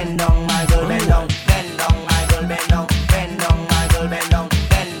 Bend down, my girl, bend down. Bend down, my girl, bend down. Bend down, my girl, bend down.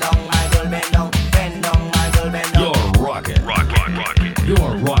 Bend down, my girl, bend down. Bend down, my girl, bend down. You're rocking.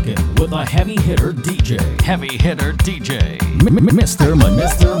 You're rocking with a heavy hitter DJ. Heavy hitter DJ. Mr.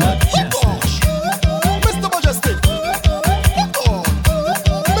 Majestic. Mr. Majestic.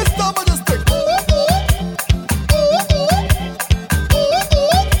 Mr. Majestic.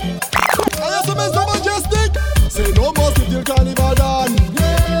 I am Mr. Majestic. Say no more still till carnival done.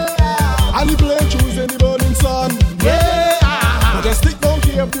 Yeah. And he play tunes in the burning sun. Yeah. Majestic don't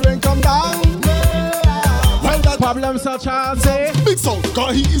care if the rain come down. Well, that problem such as say big sound,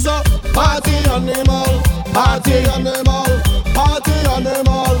 cause he is a party animal. Party animal. Party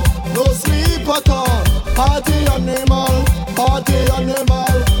animal. No sleep at all. Party animal. Party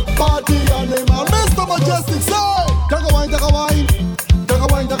animal. Party animal. Mr. Majestic, say, take a wine, take a wine. Take a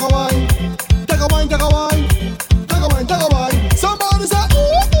wine, take a wine. Take a wine, take a wine. Take a wine, take a wine. Somebody say, ooh,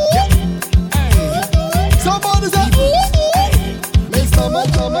 ooh. Hey. Somebody say, ooh, ooh. Mr.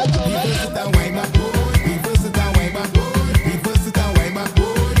 Majestic.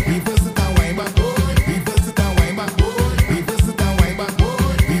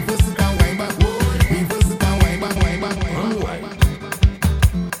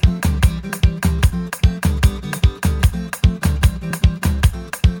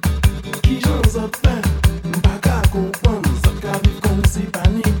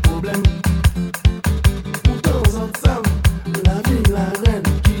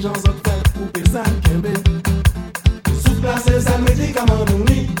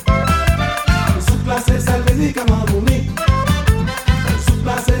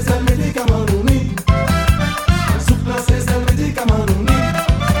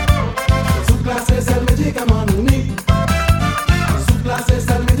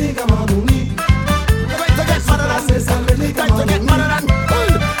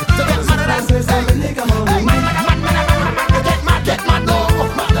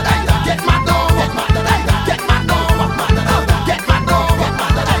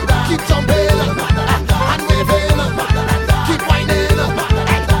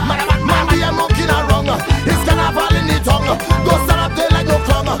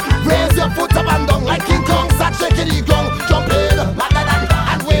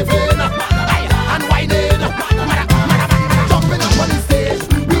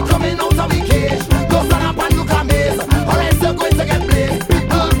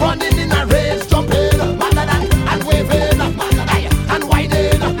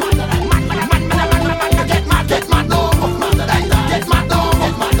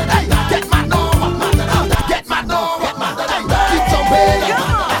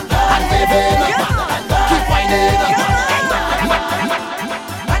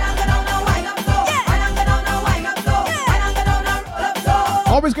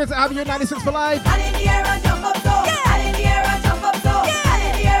 of you, 96 for life. And in the air and jump up so. And in the air and jump up so. And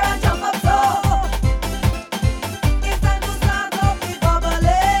in the air and jump up so. It's time to start up the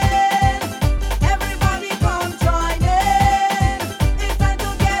bubbling. Everybody come join in. It's time to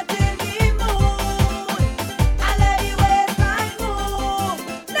get in the mood. And let the waistline move.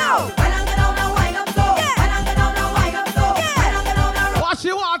 Now, when I'm gonna wind up so. When I'm gonna wind up so. When I'm gonna Watch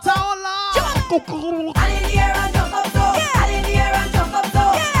your water, oh Lord. And in the air and jump up so. And in the air and jump up so.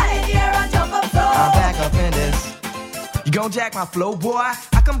 And in the air and jump up so. I'm back up in this. You gon' jack my flow, boy?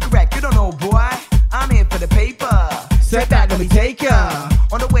 I come correct, you don't know, boy. I'm here for the paper. Step back, let me take ya.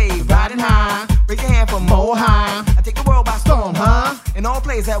 On the wave, riding high. Raise your hand for more high. I take the world by storm, huh? In all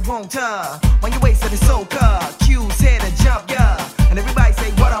plays that won't when you waste it, it's Soca. Q's here to jump, yeah. And everybody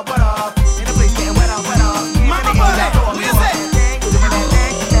say, what up, what up? In the place getting wet up, wet up. Mama Bullet, what you say?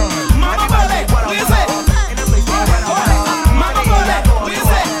 Mama Bullet, what you say? In the place getting wet up, wet up. Mama Bullet, what you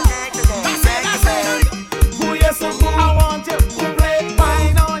say? I say, who you so cool? I want you to play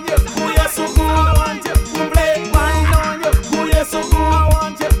wine on you. Who you so cool? I want you to play wine on you. Who you so cool? I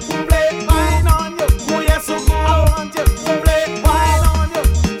want you to play wine on you. Who you so cool? I want you to play wine on you.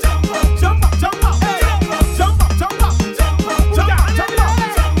 Jump up, jump up, jump up, jump up, jump up, jump up, jump up, jump up, jump up.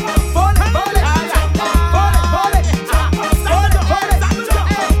 Bole, bole, bole, bole,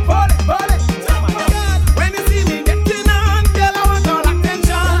 when you see me getting on, girl, I want all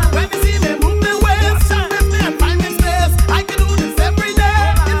attention. When you see me move my waist, lift me and find me space. I can do this every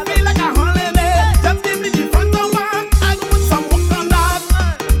day. It feel like a holiday. Just give me the front and back. I go put some work on that.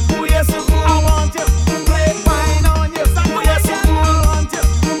 Who you so cool? I want you to play wine on you. Who you so cool? I want you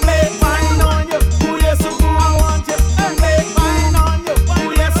to play wine on you. Who you so cool? I want you to play wine on you. Who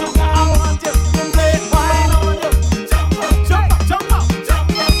you so cool? I want you to play wine on you. Jump up, jump up, jump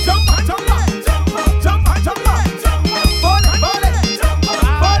up, jump up, jump up, jump up, jump up, jump up, jump up, jump up. Bole, bole, jump up,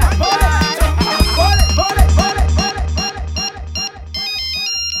 bole, bole, jump up, bole, bole, bole, bole.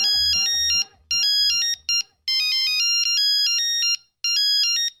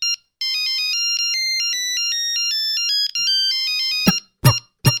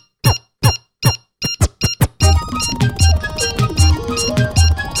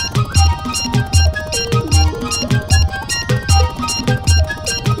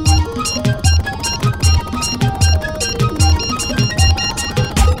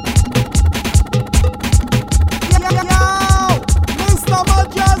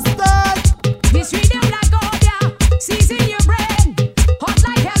 This rhythm like oil, season your brain, hot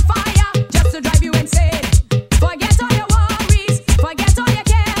like hellfire, just to drive you insane. Forget all your worries, forget all your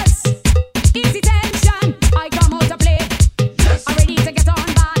cares. Easy tension, I come out to play. I'm ready to get on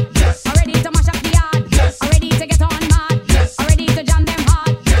bad, I'm ready to mash up the yard, I'm ready to get on mad, I'm ready to jam them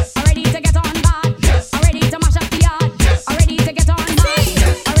hard, I'm ready to get on bad, I'm ready to mash up the yard, I'm ready to get on mad,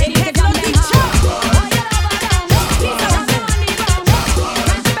 I'm ready to jam them hard.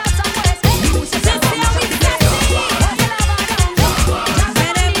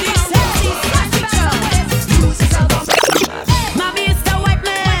 Mommy used to wipe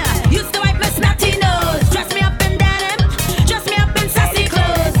me snotty nose. Dress me up in denim, dress me up in sassy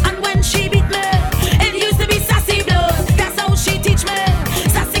clothes. And when she beat me, it used to be sassy blows. That's how she teach me.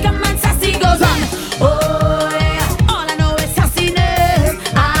 Sassy come and sassy goes on. Oh yeah, all I know is sassiness.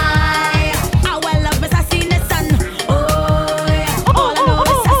 I well love my sassiness and oh yeah, all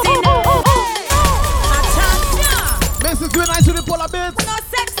I know is sassiness. This is doing nice with the polar bits. No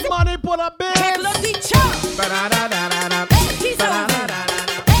sexy. Money polar bits. Take lucky chop.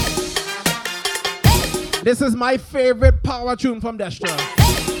 This is my favorite power tune from Destra.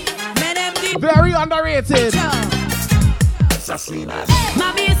 Very underrated.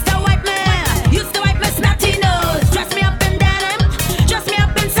 Mommy used to wipe me snotty nose. Dress me up in denim, dress me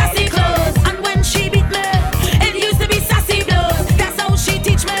up in sassy clothes. And when she beat me, it used to be sassy blows. That's how she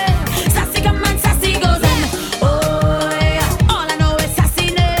teach me. Sassy come and sassy goes in. Oh yeah, all I know is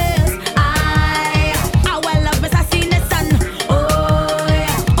sassiness. I well love my sassiness and oh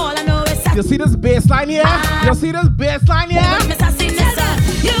yeah, all I know is sassiness. You see this bass line here? You see this bass line here? My sassiness.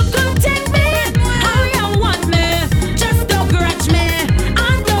 You could take me how you want me. Just don't grudge me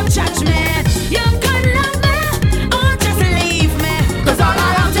and don't judge me. You could love me or just leave me. 'Cause all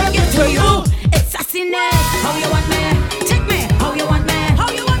I have to give to you is sassiness. How you want me? Take me. How you want me? How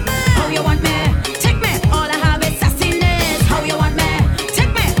you want me? How you want me? Take me. All I have is sassiness. How you want me?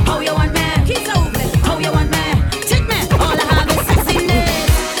 Take me. How you want me? Keep moving. How you want me? Take me. All I have is sassiness.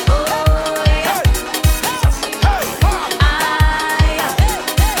 Oh yeah.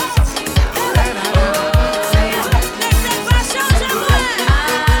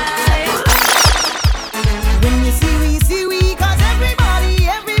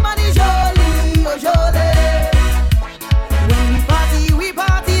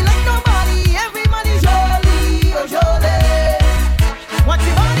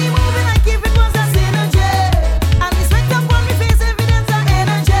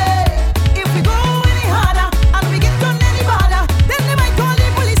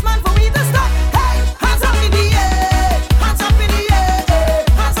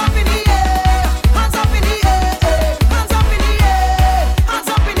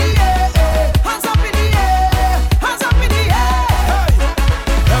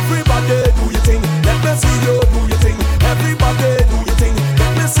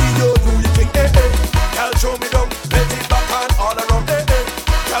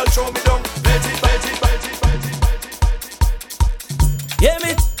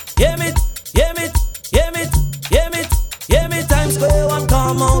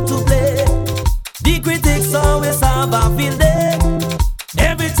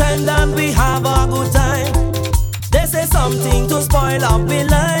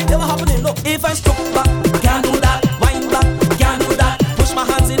 Alright, they were happening. Look, if I struck back, I can't do that. Wind back, I can't do that. Push my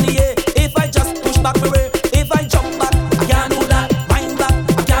hands in the air. If I just push back my way. If I jump back, I can't do that. Wind back,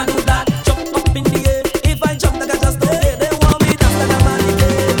 I can't do that. Jump up in the air. If I jump, like I just don't care. They want me dance like a man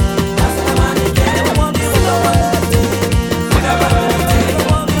again. Dance like a man again. They want me sing a word. Sing a word. They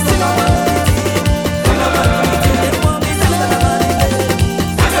want me sing a word. Sing a word. They want me dance like a man again.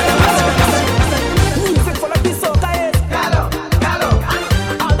 Music full of this soca is. Gallo, gallo.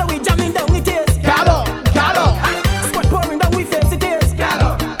 All the way jamming down it is. Gallo, gallo. Squad pouring down we face it is.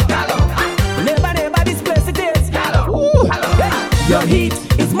 Gallo, gallo. Never, never this place it is. Gallo, gallo. Your heat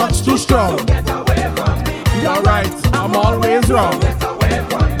is much too strong. You're right, I'm always wrong.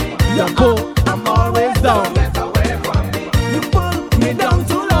 You're cool, I'm always down. You pull me down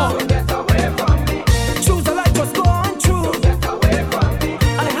too long. Choose a life, just go on through.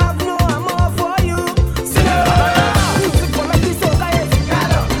 And I have no more for you. Sing it. Music full of this soca is.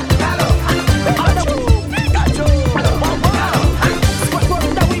 Gallo, gallo. All the way, gacho. Squad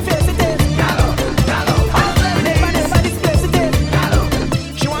pouring down we face it is. Gallo, gallo. Never, never this place it is. Gallo.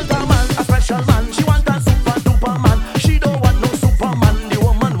 She want a man, a special man. She want a super duper man. She don't want no Superman. The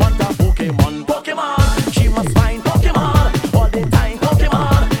woman want a Pokemon. Pokemon. She must find Pokemon all the time.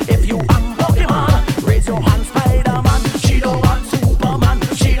 Pokemon. If you am Pokemon, raise your hand, Spider-Man. She don't want Superman.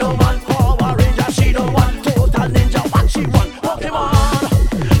 She don't want Power Ranger. She don't want Total Ninja. What she want? Pokemon.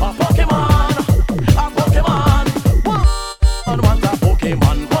 A Pokemon. A Pokemon. One want a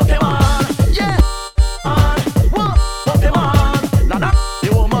Pokemon. Pokemon. Yeah. One Pokemon. Now the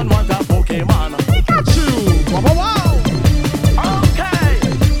woman want a Pokemon. Pikachu. Wow, wow, Okay.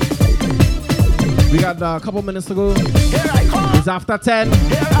 wow. We got a couple minutes to go. Here I come. It's after 10. We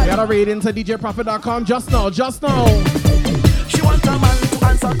gotta raid into DJProfit.com just now, just now. She want a man to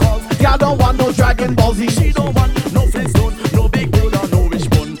answer calls. Y'all don't want no Dragon Ball Z. She don't want no Flintstone, no Big Bull or no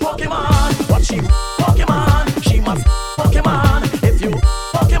Wishbone. Pokemon, what she Pokemon, she must Pokemon. If you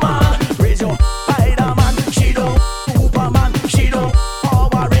Pokemon, raise your Spider-Man. She don't Superman, she don't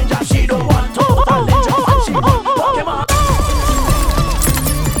Power Ranger, she don't want Total Ninja, and she want Pokemon.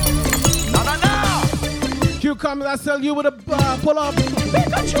 No. Q comes, I sell you with a pull up.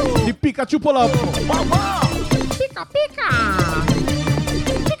 Pikachu. The Pikachu pull up. Wow, wow. Pika, pika.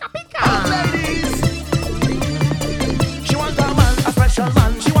 Pika, pika. Ladies, she want a man, a special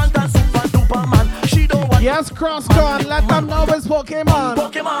man. She want a super duper man. She don't want. Yes, Crosscon, let them know it's Pokemon.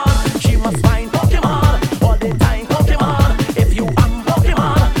 Pokemon, she must find Pokemon all the time. Pokemon, if you am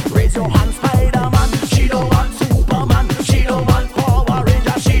Pokemon, raise your hand, Spider-Man. She don't want Superman, she don't want Power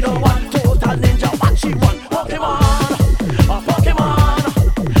Ranger, she don't want Total Ninja. What she want? Pokemon, a Pokemon,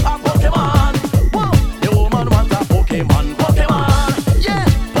 a Pokemon. Whoa, the woman want a Pokemon, Pokemon, yeah,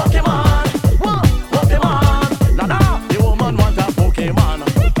 Pokemon, whoa, Pokemon. Now, the woman want a Pokemon.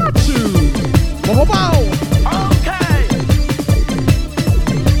 Pikachu. Wow, wow, wow. Okay.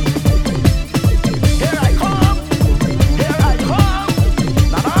 Here I come. Here I come.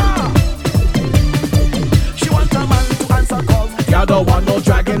 Nana. She want a man to answer calls. Y'all don't want no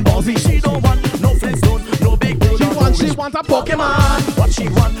Dragon Ball Z. She don't want no Flintstone, no Big Bull. She want a Pokemon. What she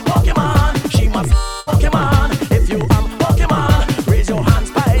want? Pokemon. She must Pokemon. If you am Pokemon, raise your hand,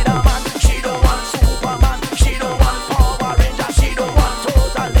 Spider-Man. She don't want Superman. She don't want Power Ranger. She don't want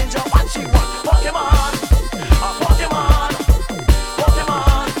Total Ninja. What she want? Pokemon. A Pokemon.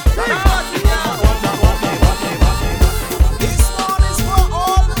 Pokemon. This one is for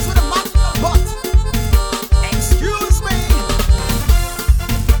all those with a magnum butt. Excuse me.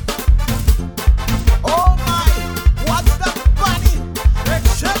 Oh my, what's that bunny? Let's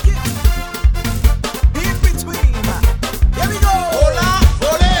check it.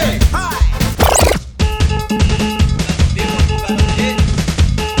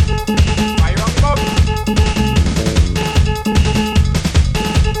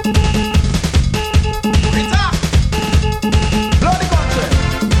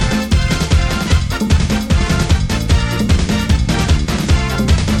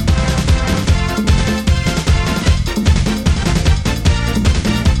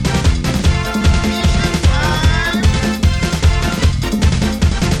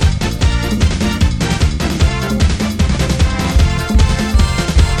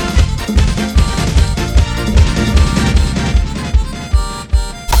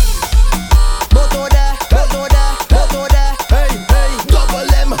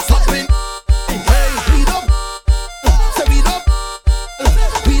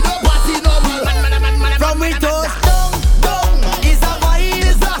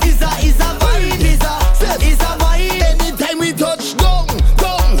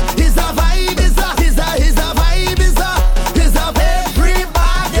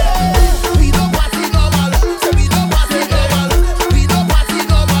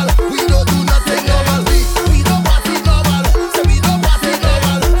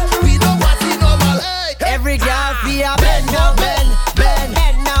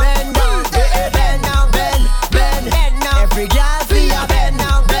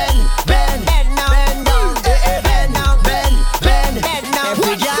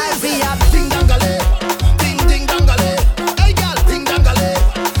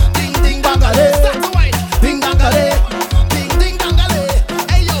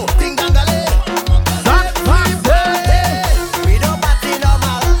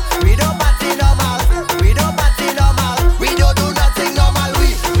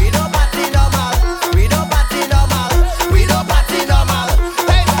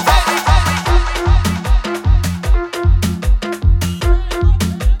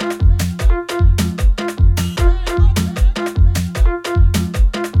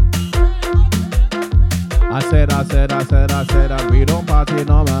 I said, we don't party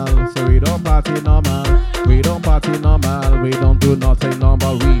normal, so we don't party normal. We don't party normal, we don't do nothing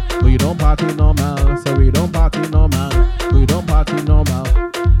normal. We don't party normal, so we don't party normal. We don't party normal.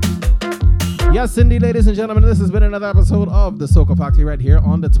 Yes, indeed, ladies and gentlemen, this has been another episode of the Soca Factory right here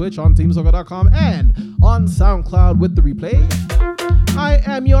on the Twitch, on TeamSoca.com, and on SoundCloud with the replay. I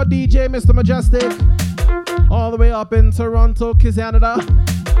am your DJ, Mr. Mejustik, all the way up in Toronto, Canada.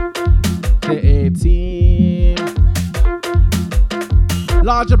 Team.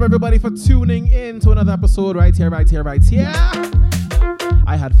 Large up everybody for tuning in to another episode right here.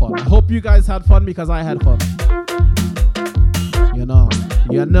 I had fun. I hope you guys had fun because I had fun. You know.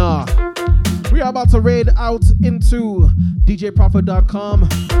 We are about to raid out into DJProfit.com,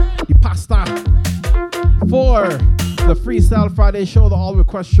 the pasta, for the Freestyle Friday show, the All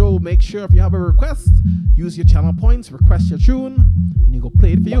Request show. Make sure if you have a request, use your channel points, request your tune, and you go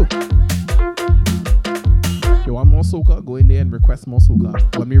play it for you. If you want more soca, go in there and request more soca.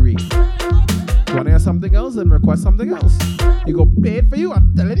 Let me read. If you want to hear something else, then request something else. You go pay it for you,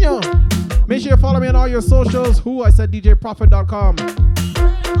 I'm telling you. Make sure you follow me on all your socials. Who? I said DJProfit.com.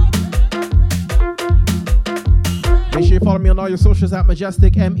 Make sure you follow me on all your socials at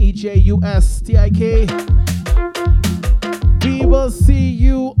Mejustik, Mejustik. We will see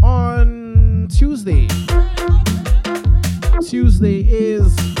you on Tuesday. Tuesday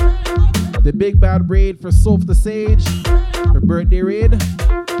is the Big Bad Raid for Soph the Sage, her birthday raid.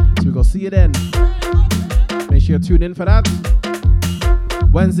 So we're going to see you then. Make sure you tune in for that.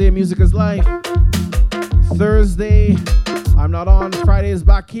 Wednesday, Music is Life. Thursday, I'm not on. Friday is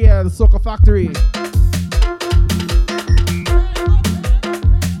back here at the Soca Factory.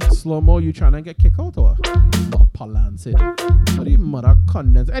 Slow-mo, you trying to get kicked out or not? Palancing. What do you mother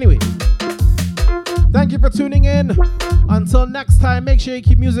condense? Anyway, thank you for tuning in. Until next time, make sure you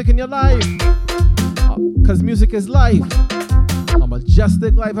keep music in your life. Because music is life. A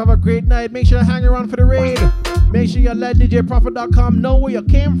Mejustik life. Have a great night. Make sure you hang around for the raid. Make sure you let DJProfit.com know where you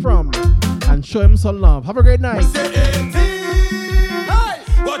came from and show him some love. Have a great night.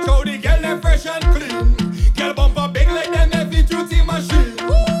 Watch how the girl them fresh and clean. Girl bumper big like them heavy duty machine.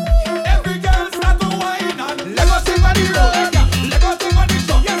 Every girl start to whine and let us sing on the road. Let us sing on the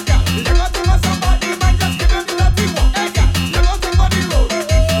truck. Yes, girl. Let us sing on somebody man just give them the dirty one. Hey, girl. Let us sing on the road.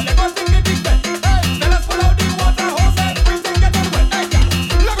 Let us sing the big bed. Hey, let us pull out the water hose and everything get on wet. Hey, girl.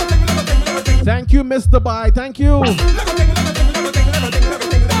 Let us sing. Thank you, Mr. Bye. Thank you.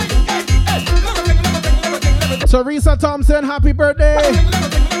 Teresa Thompson, happy birthday.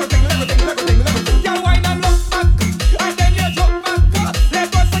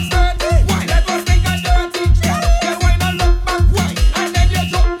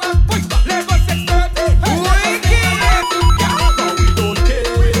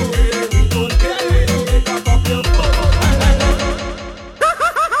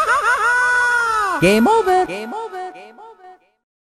 Game over. Game over.